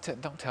and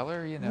don't tell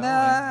her, you know.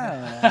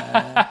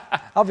 Nah,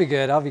 I'll be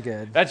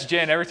good. That's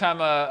Jen. Every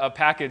time a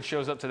package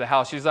shows up to the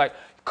house, she's like,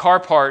 car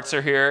parts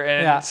are here.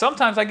 And Yeah.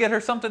 sometimes I get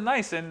her something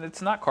nice and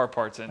it's not car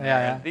parts in there.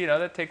 Yeah, And, you know,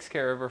 that takes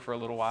care of her for a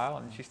little while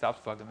and she stops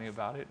bugging me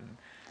about it. And,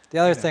 The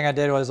other thing I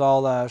did was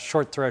all the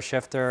short throw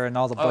shifter and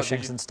all the Oh, did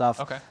bushings you? and stuff.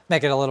 Okay.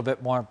 Make it a little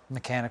bit more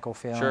mechanical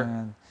feeling. Sure.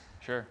 And,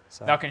 Sure.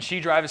 So- Now, can she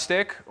drive a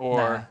stick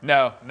or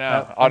Nah.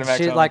 no, automatic?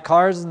 She only? like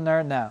cars and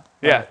there no.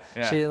 Yeah,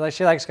 But yeah.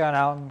 She likes going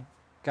out and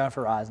going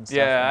for rides and stuff.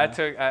 Yeah,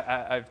 and,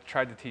 I've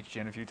tried to teach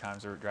Jen a few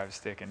times to drive a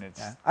stick, and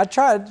it's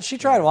yeah. She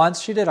tried once.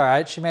 She did all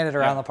right. She made it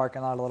around Yeah. the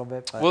parking lot a little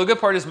bit. But well. The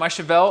good part is my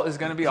Chevelle is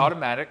going to be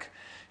automatic.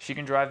 She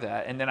can drive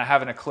that, and then I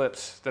have an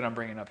Eclipse that I'm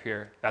bringing up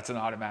here. That's an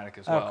automatic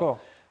as well. Oh,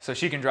 cool. So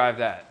she can drive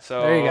that.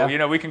 So There you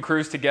go. we can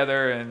cruise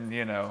together and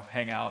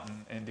hang out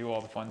and do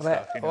all the fun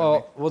stuff. You know what I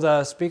mean? will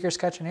the speakers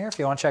catch in here if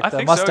you want to check I the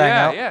think Mustang so.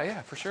 Yeah, out?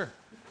 yeah, for sure.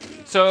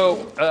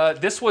 So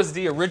this was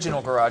the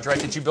original garage, right?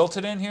 Did you build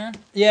it in here?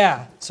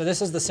 Yeah. So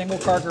this is the single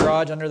car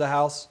garage under the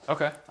house,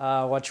 Okay.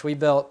 which we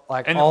built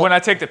like And all. when I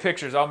take the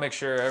pictures, I'll make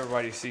sure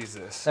everybody sees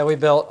this. That we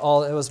built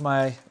all. It was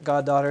my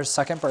goddaughter's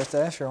second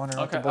birthday. If you're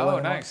wondering Okay. what the Oh,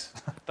 balloon nice.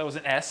 That was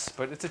an S,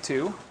 but it's a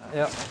 2. was.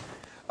 Yep.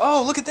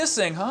 Oh, look at this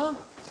thing, huh?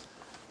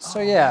 So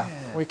yeah,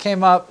 man. we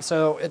came up.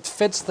 So it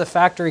fits the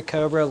factory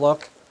Cobra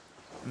look.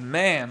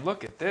 Man,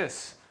 look at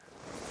this.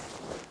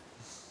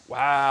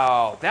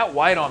 Wow, that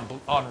white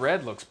on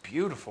red looks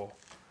beautiful.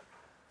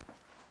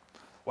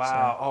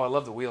 Wow. Oh, I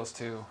love the wheels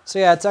too. So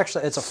yeah, it's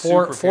a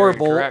four Super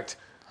bolt. correct.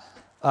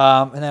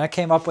 And then I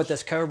came up with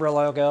this Cobra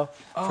logo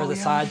Oh, for the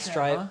yeah, side look at that,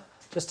 stripe, huh?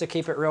 just to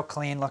keep it real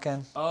clean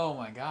looking. Oh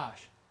my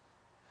gosh.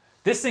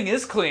 This thing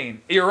is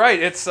clean. You're right.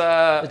 It's It's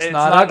not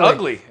not ugly.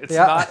 ugly. It's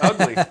Yeah. not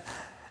ugly.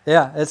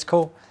 Yeah, it's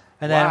cool.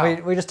 And Wow.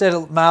 then we just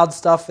did mild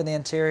stuff in the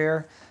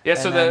interior. Yeah. And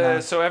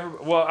So then,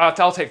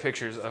 I'll take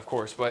pictures, of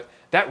course, but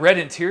that red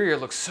interior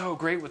looks so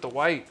great with the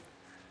white.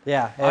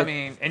 yeah. I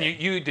mean, and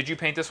you did you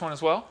paint this one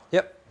as well?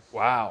 Yep.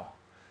 Wow.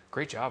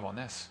 Great job on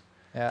this.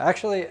 Yeah,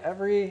 actually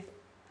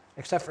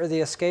except for the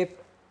Escape,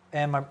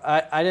 and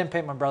I didn't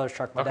paint my brother's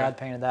truck. My Okay. dad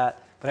painted that,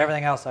 but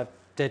everything else I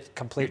did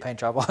complete paint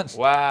job on.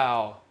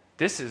 Wow.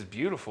 This is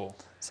beautiful.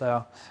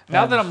 So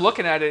Now that I'm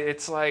looking at it,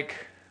 it's like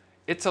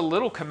it's a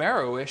little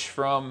Camaro-ish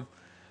from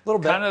a little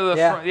bit, kind of the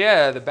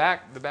yeah.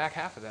 front, the back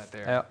half of that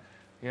there.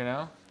 Yeah. You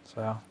know?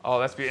 So Oh,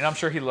 that's beautiful. And I'm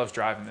sure he loves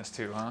driving this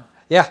too, huh?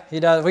 yeah,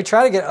 he does. We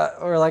try to get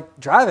or like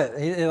drive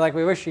it. Like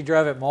we wish he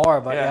drove it more,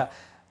 but Yeah. yeah,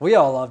 we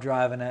all love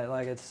driving it.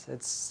 Like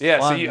it's Yeah.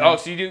 fun, man.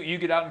 So you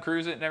get out and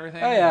cruise it and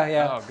everything? Oh yeah,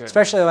 yeah. Oh, good.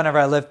 Especially whenever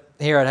I lived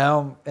here at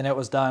home and it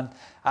was done,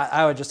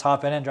 I would just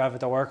hop in and drive it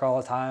to work all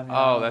the time. you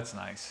Oh, know. that's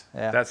nice.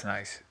 Yeah. That's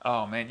nice.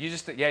 Oh man,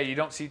 you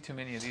don't see too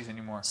many of these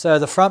anymore. So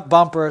the front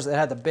bumpers, it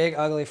had the big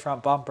ugly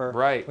front bumper.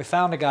 Right. We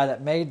found a guy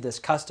that made this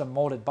custom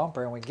molded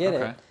bumper, and we get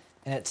Okay. it,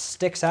 and it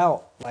sticks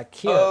out like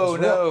here. Oh,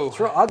 it's real, no. It's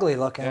real ugly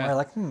looking. And Yeah. we're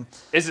like,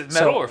 Is it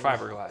metal So, or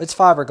fiberglass? It's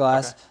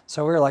fiberglass. Okay.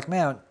 So we were like,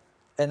 man,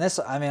 and this,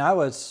 I mean, I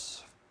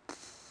was,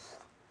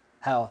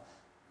 hell,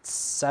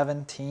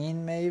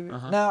 17 maybe.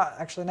 No,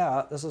 actually,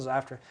 no. This was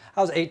after.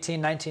 I was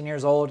 18, 19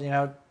 years old,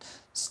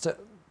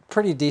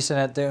 pretty decent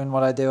at doing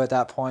what I do at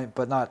that point,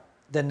 but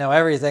didn't know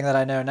everything that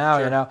I know now,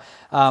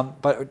 Sure.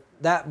 But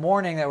that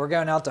morning that we're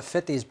going out to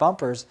fit these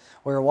bumpers,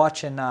 we were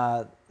watching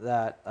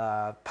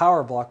that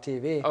Power Block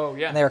TV. Oh,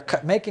 yeah. And they were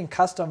making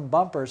custom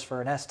bumpers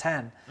for an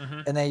S10,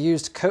 and they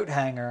used coat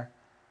hanger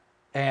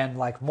and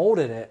like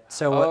molded it.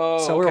 So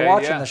Oh, we were okay,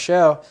 watching yeah. the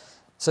show.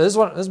 So this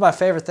is my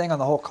favorite thing on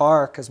the whole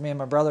car because me and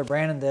my brother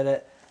Brandon did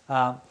it.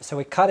 So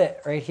we cut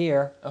it right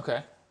here,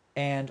 Okay.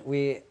 and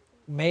we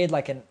made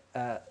like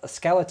a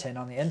skeleton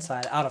on the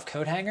inside out of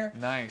coat hanger.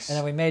 Nice. And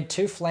then we made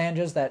 2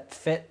 flanges that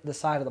fit the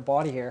side of the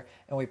body here,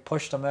 and we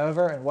pushed them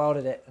over and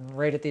welded it and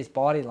right at these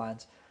body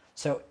lines.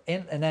 So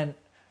and then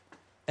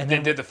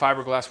did the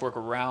fiberglass work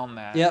around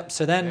that? yep.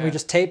 So then Yeah. we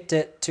just taped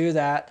it to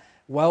that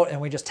weld,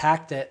 and we just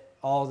tacked it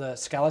all the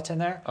skeleton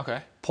there.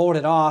 Okay. Pulled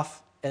it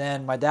off, and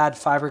then my dad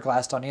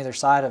fiberglassed on either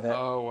side of it.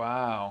 Oh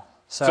wow.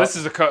 So- So this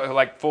is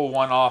like full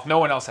one off. No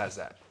one else has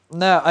that.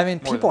 No, I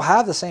mean More people than-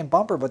 have the same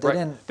bumper, but they Right.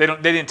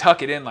 didn't. They didn't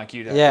tuck it in like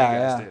you guys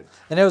Yeah. did.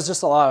 And it was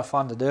just a lot of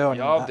fun to do. And,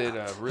 Y'all did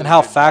a really and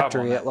how good job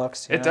factory on that. it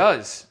looks. It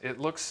does. It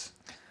looks.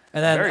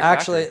 And then very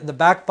actually factory. the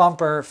back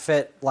bumper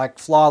fit like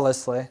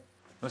flawlessly.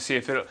 Let's see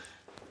if it'll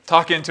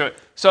talk into it.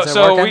 So Is it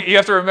working? you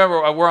have to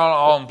remember we're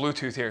all on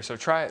Bluetooth here. So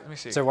try it. Let me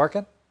see. Is it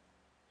working?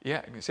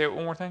 Yeah. Say it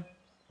one more thing.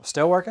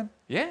 Still working?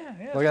 Yeah.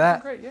 Look at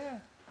that. Great. Yeah.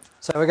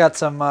 So we got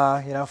some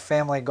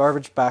family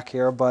garbage back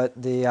here, but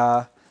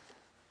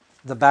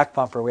the back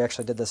bumper we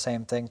actually did the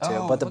same thing too.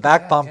 Oh, But the look at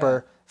back that,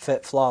 bumper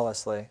fit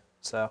flawlessly.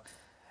 So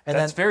And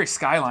That's then, very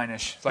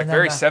Skyline-ish. It's like then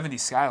very the- 70s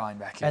Skyline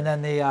back here. and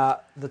then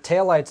the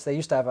taillights, they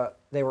used to have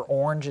they were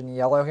orange and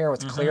yellow here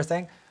with Mm-hmm. clear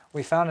thing.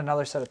 We found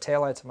another set of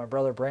taillights, and my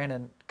brother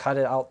Brandon cut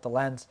it out the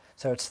lens,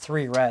 so it's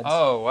 3 reds.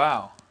 Oh,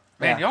 wow.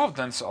 Man, Yeah. y'all have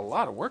done a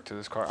lot of work to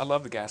this car. I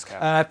love the gas cap.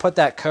 And I put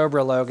that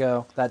Cobra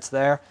logo that's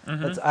there.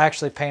 I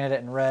actually painted it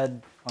in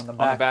red on the On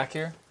the back, back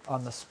here?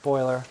 on the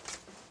spoiler,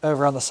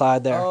 over on the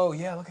side there, Oh,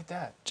 yeah, look at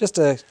that. just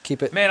to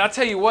keep it. Man, I'll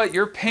tell you what,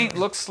 your paint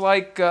looks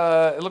like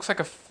it looks like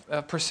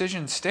a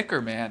precision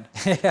sticker, man.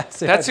 Yeah,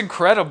 see, That's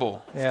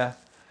incredible. yeah.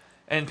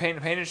 And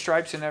painted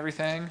stripes and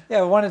everything.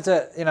 Yeah, we wanted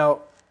to,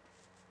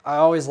 I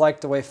always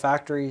liked the way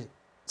factory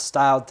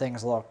styled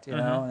things looked,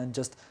 Mm-hmm. and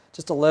just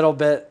a little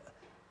bit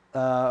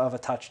of a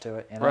touch to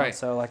it, Right.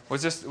 So like,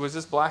 Was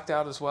this blacked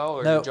out as well,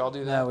 or no, did y'all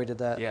do that? no, we did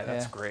that. Yeah,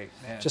 that's great,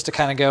 man. Just to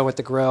kind of go with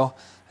the grill,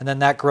 and then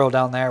that grill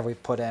down there we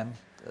put in.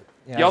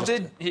 Y'all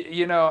just-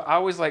 did, I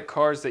always like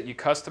cars that you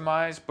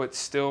customize, but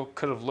still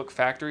could have looked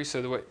factory.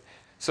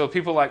 So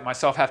people like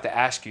myself have to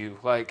ask you,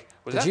 like,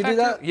 was Did that you do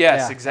factory? that?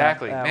 Yes, Yeah,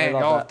 exactly. yeah, we Man,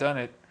 love y'all that.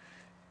 have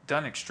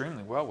done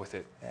extremely well with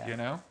it.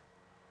 Yeah.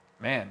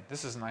 Man,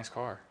 this is a nice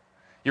car.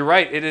 You're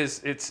right.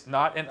 It's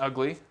not an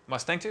ugly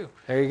Mustang 2.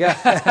 There you go.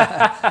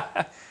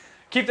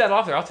 Keep that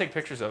off there. I'll take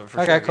pictures of it.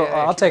 For Okay, sure. cool.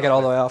 Yeah, I'll keep take it all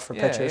off the there. way off for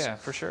Yeah, pictures. Yeah,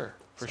 for sure,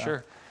 So.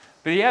 sure.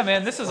 But yeah,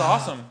 man, this is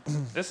awesome.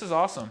 This is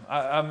awesome.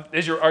 Are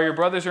your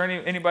brothers or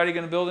anybody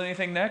going to build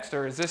anything next,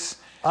 or is this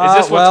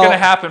what's well, going to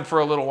happen for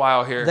a little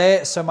while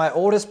here? So my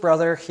oldest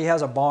brother, he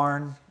has a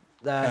barn.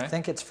 I Okay.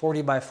 think it's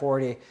 40 by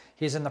 40.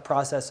 He's in the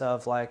process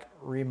of like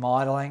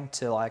remodeling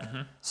to like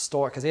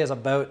store, because he has a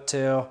boat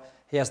too.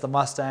 He has the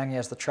Mustang, he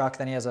has the truck,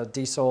 then he has a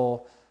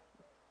diesel.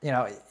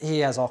 He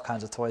has all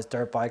kinds of toys,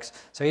 dirt bikes.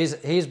 So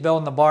he's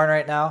building the barn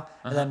right now.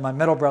 And then my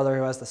middle brother,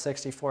 who has the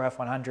 64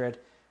 F100,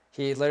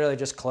 he literally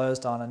just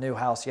closed on a new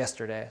house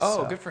yesterday.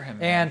 Oh, so. good for him,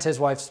 man. And his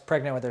wife's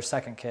pregnant with their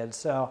second kid.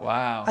 So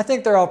Wow. I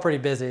think they're all pretty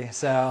busy.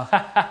 So,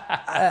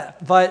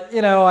 but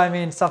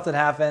something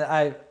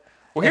happened.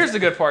 Well, here's the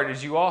good part: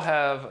 is you all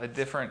have a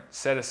different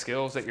set of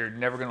skills that you're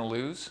never going to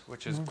lose,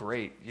 which is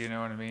great. You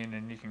know what I mean?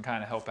 And you can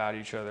kind of help out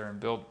each other and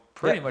build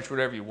pretty Yeah. much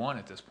whatever you want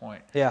at this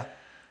point. Yeah.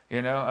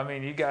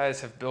 You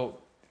guys have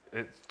built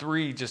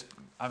 3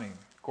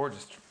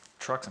 gorgeous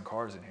trucks and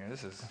cars in here.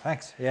 This is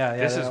Thanks. Yeah.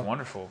 this yeah, is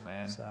wonderful,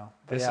 man. So,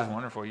 This yeah. is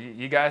wonderful.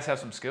 You guys have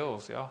some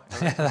skills, y'all.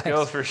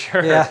 Skills for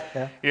sure. Yeah.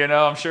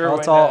 Yeah. I'm sure. Well,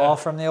 it's when, all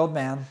from the old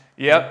man.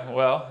 Yep.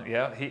 Well,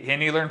 yeah.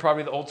 He learned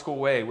probably the old school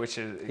way, which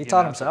is He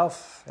taught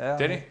himself. Yeah.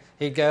 Did he?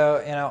 He'd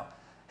go.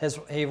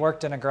 He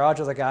worked in a garage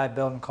with a guy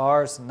building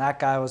cars, and that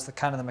guy was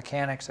the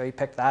mechanic, so he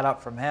picked that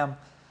up from him.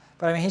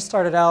 But he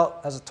started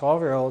out as a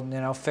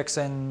 12-year-old,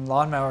 fixing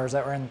lawnmowers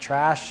that were in the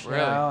trash, Really?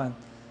 and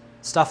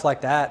stuff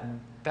like that. And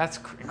That's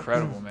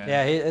incredible, man.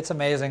 yeah, it's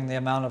amazing the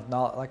amount of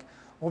knowledge. Like,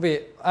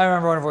 I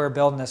remember when we were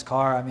building this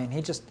car.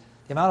 the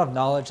amount of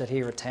knowledge that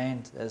he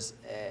retained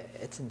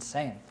it's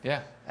insane.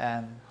 Yeah.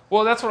 And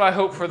Well, that's what I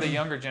hope for the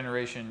younger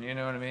generation. You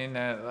know what I mean?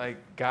 Like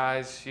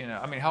guys,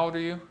 how old are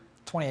you?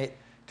 28.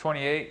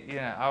 28.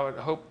 Yeah, I would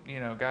hope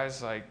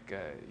guys like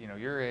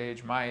your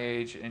age, my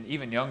age, and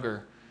even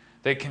younger,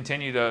 they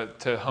continue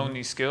to hone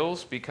these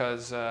skills,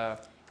 because I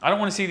don't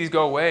want to see these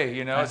go away.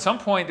 At some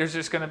point there's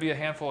just going to be a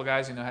handful of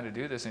guys who know how to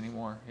do this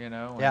anymore. And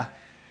Yeah.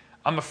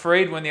 I'm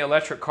afraid when the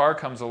electric car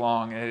comes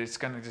along, it's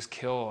going to just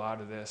kill a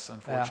lot of this,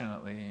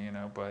 unfortunately.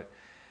 But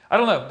I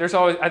don't know.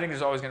 I think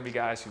there's always going to be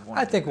guys who want.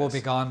 I think we'll be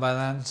gone by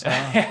then. So.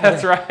 Yeah,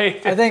 that's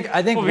right. I think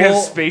we'll be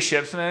in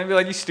spaceships, man. Be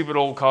like, you stupid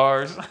old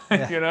cars,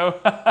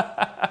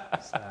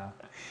 So.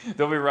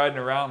 They'll be riding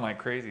around like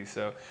crazy.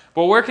 So,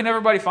 but where can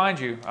everybody find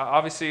you?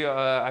 Obviously,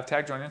 I've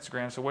tagged you on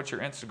Instagram. So, what's your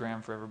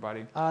Instagram for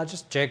everybody?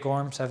 Just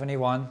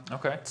JGorm71.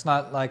 Okay. It's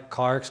not like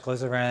car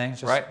exclusive or anything.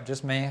 It's just, Right.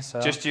 just me. So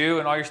Just you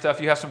and all your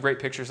stuff. You have some great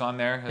pictures on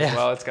there as Yeah.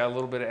 well. It's got a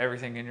little bit of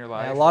everything in your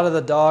life. yeah, a lot of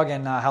the dog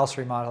and house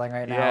remodeling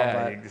right now.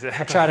 Yeah, but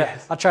exactly.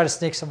 I'll try to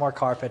sneak some more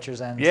car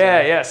pictures in.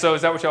 Yeah, so. yeah. So,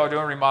 is that what y'all are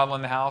doing?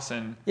 Remodeling the house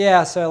and.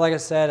 Yeah. So like I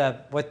said,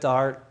 with the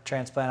heart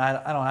transplant,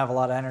 I don't have a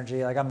lot of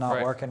energy. Like I'm not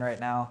Right. working right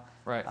now.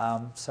 Right.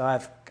 So I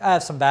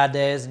have some bad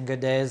days and good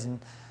days, and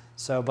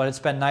so but it's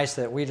been nice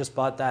that we just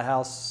bought that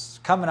house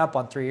coming up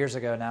on 3 years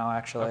ago now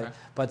actually, Okay.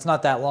 but it's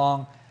not that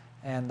long,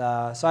 and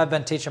so I've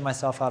been teaching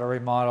myself how to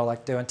remodel,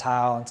 like doing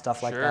tile and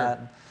stuff like Sure. that.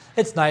 And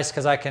it's nice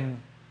because I can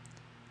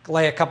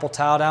lay a couple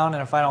tile down,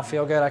 and if I don't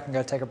feel good, I can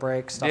go take a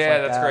break. Stuff Yeah,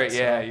 like that's that. great. So,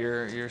 Yeah,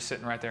 you're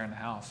sitting right there in the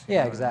house. You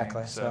yeah, know what I mean?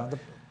 exactly.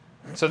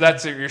 So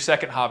that's your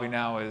second hobby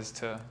now, is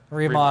to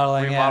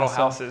remodeling, remodel yeah,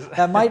 houses. So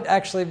that might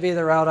actually be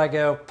the route I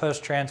go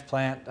post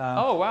transplant.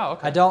 Oh wow,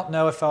 okay. I don't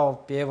know if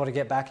I'll be able to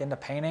get back into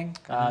painting,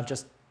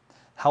 just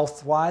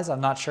health-wise.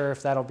 I'm not sure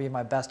if that'll be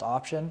my best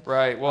option.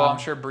 Right. Well, I'm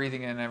sure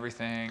breathing in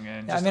everything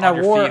and Yeah, just I mean, on I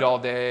your wore- feet all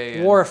day.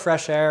 and- Wore a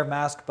fresh air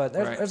mask, but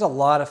Right. there's a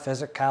lot of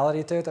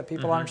physicality to it that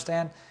people don't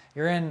understand.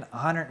 You're in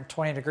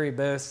 120-degree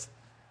booth,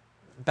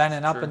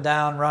 bending up True. and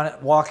down,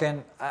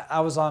 walking.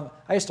 I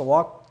used to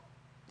walk,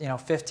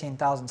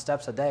 15,000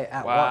 steps a day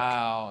at work.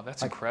 Wow,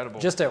 that's incredible.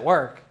 Just at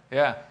work.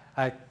 yeah.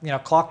 I,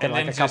 clocked it And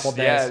like then a couple just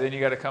days. yeah, then you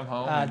got to come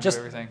home and just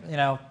do everything.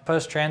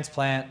 post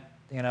transplant,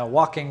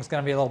 walking is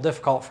going to be a little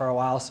difficult for a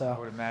while. So I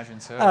would imagine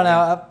so. I don't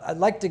know. I'd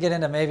like to get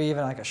into maybe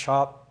even like a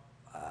shop.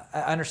 I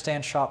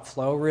understand shop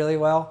flow really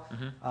well.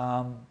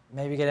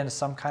 Maybe get into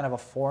some kind of a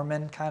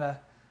foreman kind of,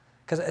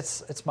 because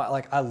it's my,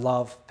 like, I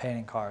love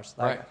painting cars.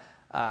 Like,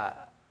 right.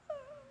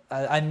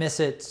 I miss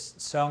it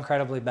so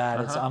incredibly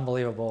bad. It's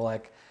unbelievable.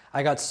 Like,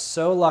 I got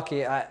so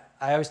lucky. I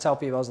always tell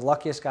people I was the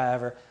luckiest guy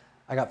ever.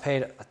 I got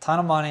paid a ton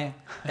of money,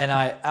 and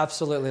I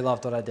absolutely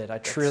loved what I did. I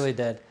truly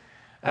did.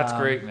 That's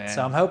great, man.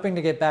 So I'm hoping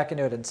to get back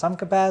into it in some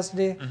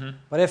capacity.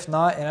 But if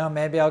not,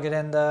 maybe I'll get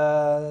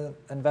into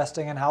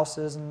investing in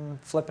houses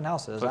and flipping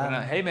houses.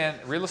 Hey, man,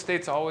 real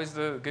estate's always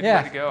the good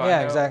way to go.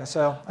 Yeah, exactly.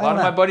 So a lot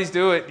of my buddies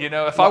do it.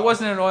 If I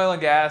wasn't in oil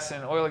and gas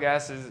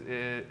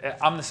is,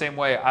 I'm the same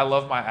way. I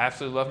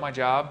absolutely love my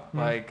job.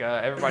 Like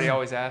everybody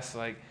always asks,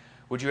 like,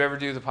 would you ever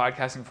do the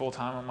podcasting full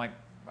time? I'm like,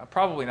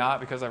 probably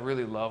not, because I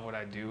really love what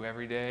I do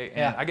every day,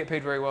 and I get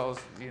paid very well.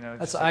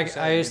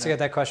 I used to get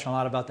that question a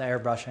lot about the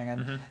airbrushing,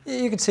 and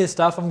you can see the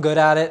stuff. I'm good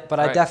at it, but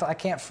I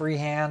can't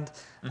freehand.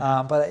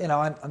 But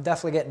I'm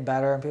definitely getting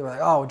better. And people are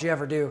like, "Oh, would you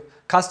ever do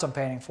custom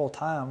painting full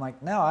time?" I'm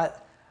like, "No,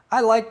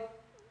 I like,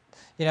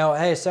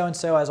 hey, so and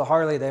so has a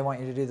Harley. They want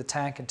you to do the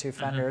tank and 2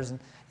 fenders, and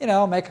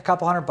make a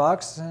couple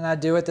 $100, and I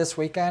do it this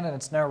weekend, and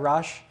it's no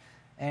rush,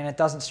 and it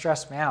doesn't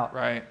stress me out."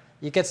 Right.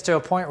 It gets to a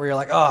point where you're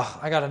like, oh,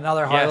 I got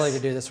another Harley to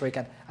do this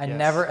weekend. I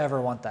never,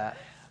 ever want that.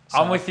 So.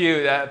 I'm with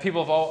you.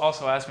 People have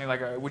also asked me,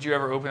 like, would you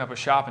ever open up a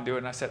shop and do it?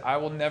 And I said, I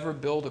will never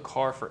build a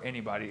car for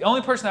anybody. The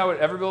only person I would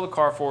ever build a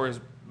car for is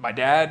my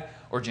dad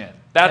or Jen.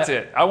 That's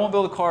it. I won't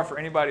build a car for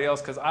anybody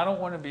else, because I don't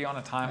want to be on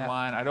a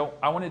timeline.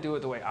 I want to do it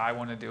the way I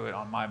want to do it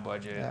on my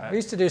budget. We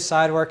used to do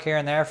side work here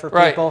and there for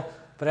people,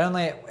 but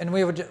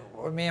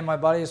what me and my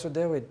buddies would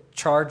do, we'd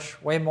charge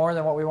way more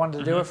than what we wanted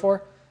to do it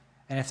for.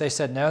 And if they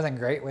said no, then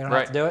great, we don't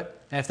have to do it.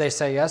 And if they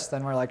say yes,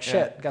 then we're like,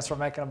 shit, guess we're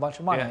making a bunch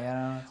of money.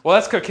 Well,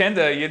 that's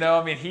Kokenda.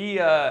 I mean,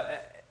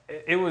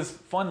 it was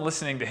fun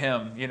listening to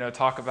him,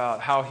 talk about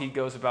how he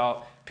goes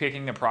about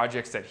picking the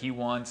projects that he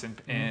wants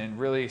and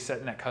really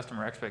setting that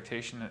customer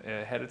expectation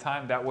ahead of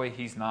time. That way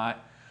he's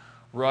not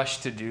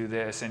rushed to do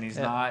this, and he's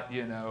not,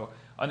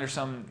 under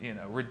some,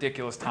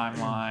 ridiculous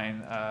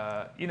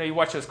timeline. You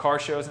watch those car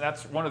shows, and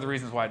that's one of the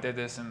reasons why I did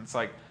this. And it's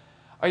like,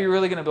 are you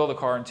really going to build a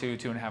car in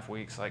 2.5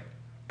 weeks? Like,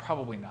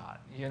 probably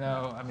not.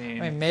 I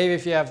mean, maybe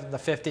if you have the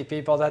 50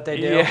 people that they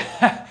do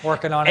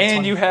working on it,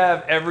 and you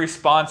have every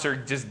sponsor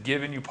just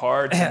giving you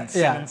parts and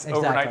sending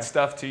overnight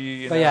stuff to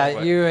you.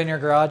 But you in your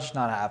garage,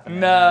 not happening.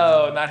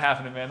 No, not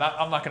happening, man.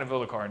 I'm not going to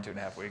build a car in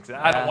 2.5 weeks.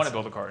 I don't want to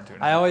build a car in 2.5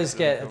 weeks. I always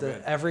get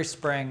every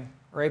spring,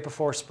 right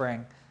before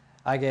spring,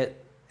 I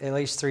get at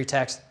least 3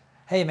 texts.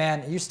 Hey,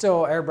 man, you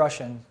still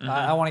airbrushing?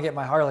 I want to get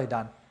my Harley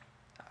done.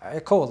 All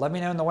right, cool. Let me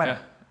know in the winter.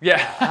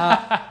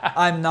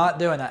 I'm not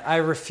doing that. I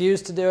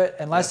refuse to do it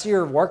unless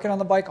you're working on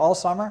the bike all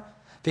summer,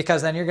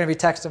 because then you're going to be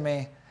texting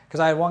me. Because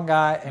I had one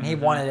guy and he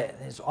wanted it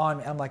and he's on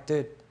me. I'm like,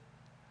 dude.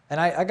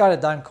 And I got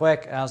it done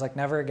quick, and I was like,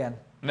 never again.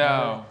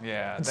 No,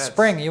 It's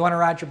spring. You want to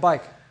ride your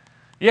bike.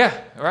 Yeah,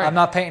 right. I'm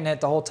not painting it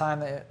the whole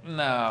time.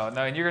 No,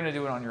 and you're going to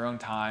do it on your own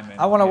time.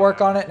 And, I want to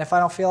work on it, and if I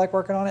don't feel like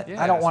working on it,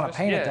 I don't want to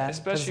paint it then,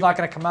 because it's not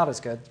going to come out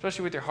as good.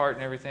 Especially with your heart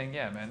and everything.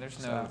 Yeah, man, there's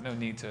no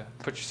need to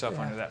put yourself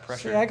under that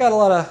pressure. I got a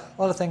lot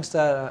of things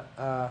that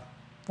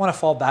want to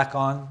fall back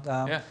on.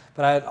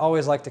 But I'd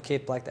always like to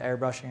keep like the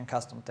airbrushing and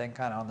custom thing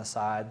kind of on the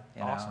side.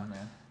 Awesome,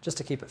 man. Just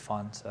to keep it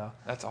fun. So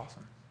that's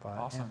awesome.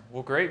 Awesome.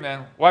 Well, great,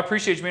 man. Well, I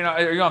appreciate you being on.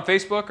 Are you on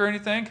Facebook or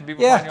anything? Can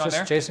people find you on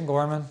there? Jason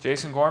Gorman.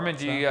 Jason Gorman.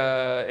 Do you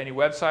any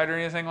website or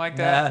anything like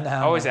that? No.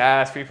 I always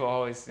ask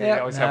people. They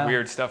always have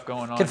weird stuff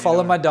going on. You can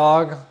follow my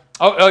dog.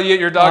 Oh, yeah,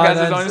 your dog has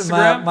his own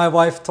Instagram? My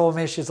wife told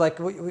me, she's like,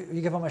 you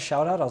give him a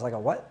shout out? I was like, a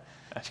what?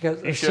 She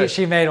goes,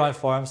 she made one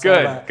for him.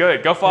 So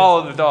Good. Go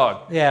follow the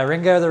dog. Yeah,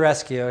 Ringo the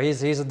Rescue.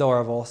 He's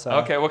adorable. So.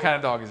 Okay, what kind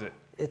of dog is it?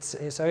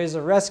 He's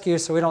a rescue,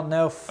 so we don't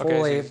know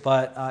fully,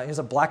 but he's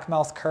a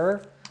blackmouth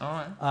cur.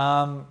 All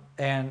right.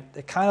 And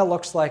it kind of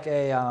looks like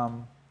a,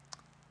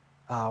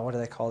 what do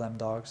they call them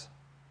dogs?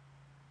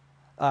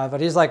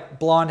 But he's like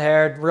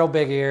blonde-haired, real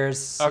big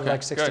ears,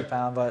 like 60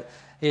 pounds. But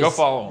go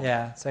follow him.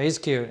 Yeah, so he's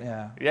cute.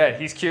 Yeah,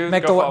 he's cute.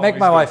 Make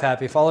my wife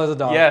happy. Follow the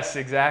dog. Yes,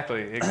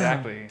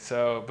 exactly.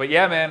 So, but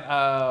yeah, man.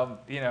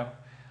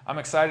 I'm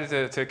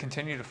excited to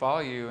continue to follow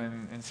you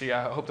and see.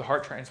 I hope the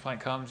heart transplant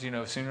comes,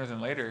 sooner than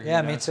later.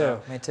 Yeah, me too.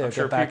 So me too. I'm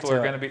sure people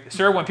are going to be.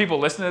 Sure, when people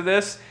listen to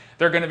this,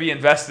 they're going to be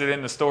invested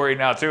in the story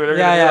now too. They're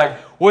going to be like,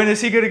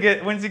 when's he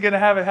going to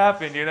have it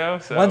happen?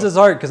 So when's his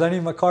heart? Because I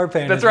need my car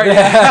painted. That's right.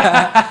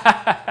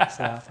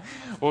 Yeah.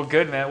 Well,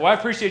 good, man. Well, I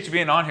appreciate you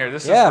being on here.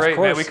 This is great,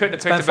 man. We couldn't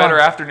have picked a better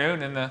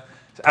afternoon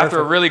after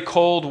a really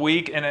cold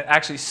week, and it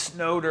actually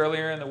snowed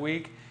earlier in the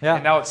week. Yeah.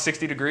 And now it's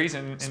 60 degrees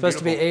and it's supposed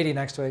to be 80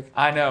 next week.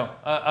 I know.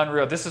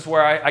 Unreal. This is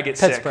where I get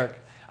Pittsburgh. sick.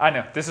 I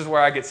know. This is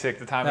where I get sick,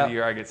 the time of the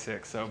year I get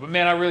sick. So, but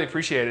man, I really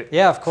appreciate it.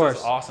 Yeah, of course.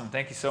 This is awesome.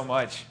 Thank you so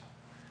much.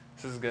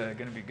 This is going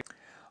to be good.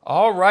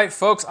 All right,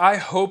 folks, I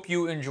hope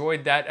you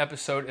enjoyed that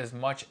episode as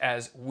much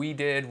as we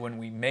did when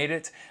we made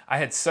it. I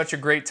had such a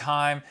great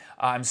time.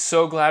 I'm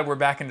so glad we're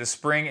back into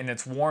spring and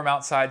it's warm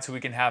outside so we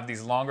can have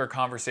these longer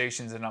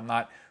conversations and I'm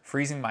not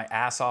freezing my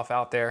ass off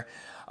out there.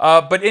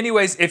 But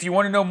anyways, if you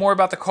want to know more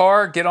about the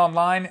car, get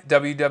online,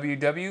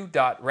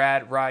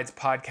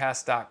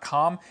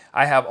 www.radridespodcast.com.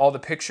 I have all the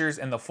pictures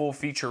and the full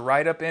feature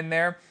write-up in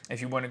there. If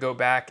you want to go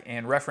back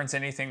and reference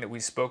anything that we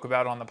spoke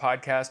about on the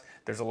podcast,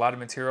 there's a lot of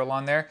material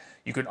on there.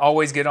 You can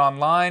always get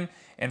online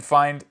and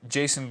find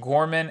Jason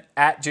Gorman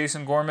at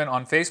Jason Gorman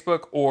on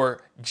Facebook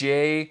or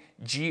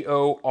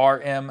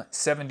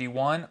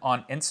JGORM71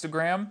 on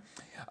Instagram.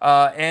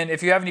 And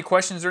if you have any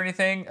questions or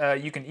anything,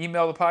 you can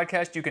email the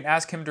podcast. You can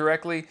ask him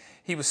directly.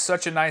 He was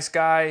such a nice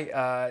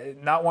guy,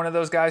 not one of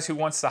those guys who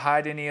wants to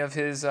hide any of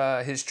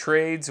his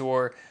trades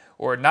or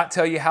not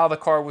tell you how the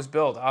car was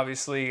built.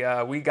 Obviously,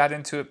 we got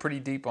into it pretty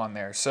deep on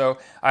there. So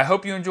I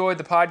hope you enjoyed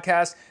the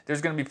podcast.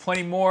 There's going to be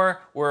plenty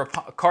more.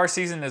 Car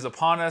season is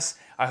upon us.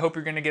 I hope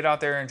you're going to get out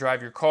there and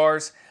drive your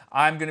cars.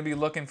 I'm going to be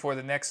looking for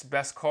the next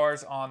best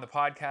cars on the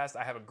podcast.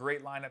 I have a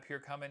great lineup here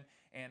coming,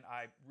 and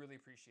I really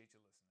appreciate you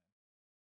listening.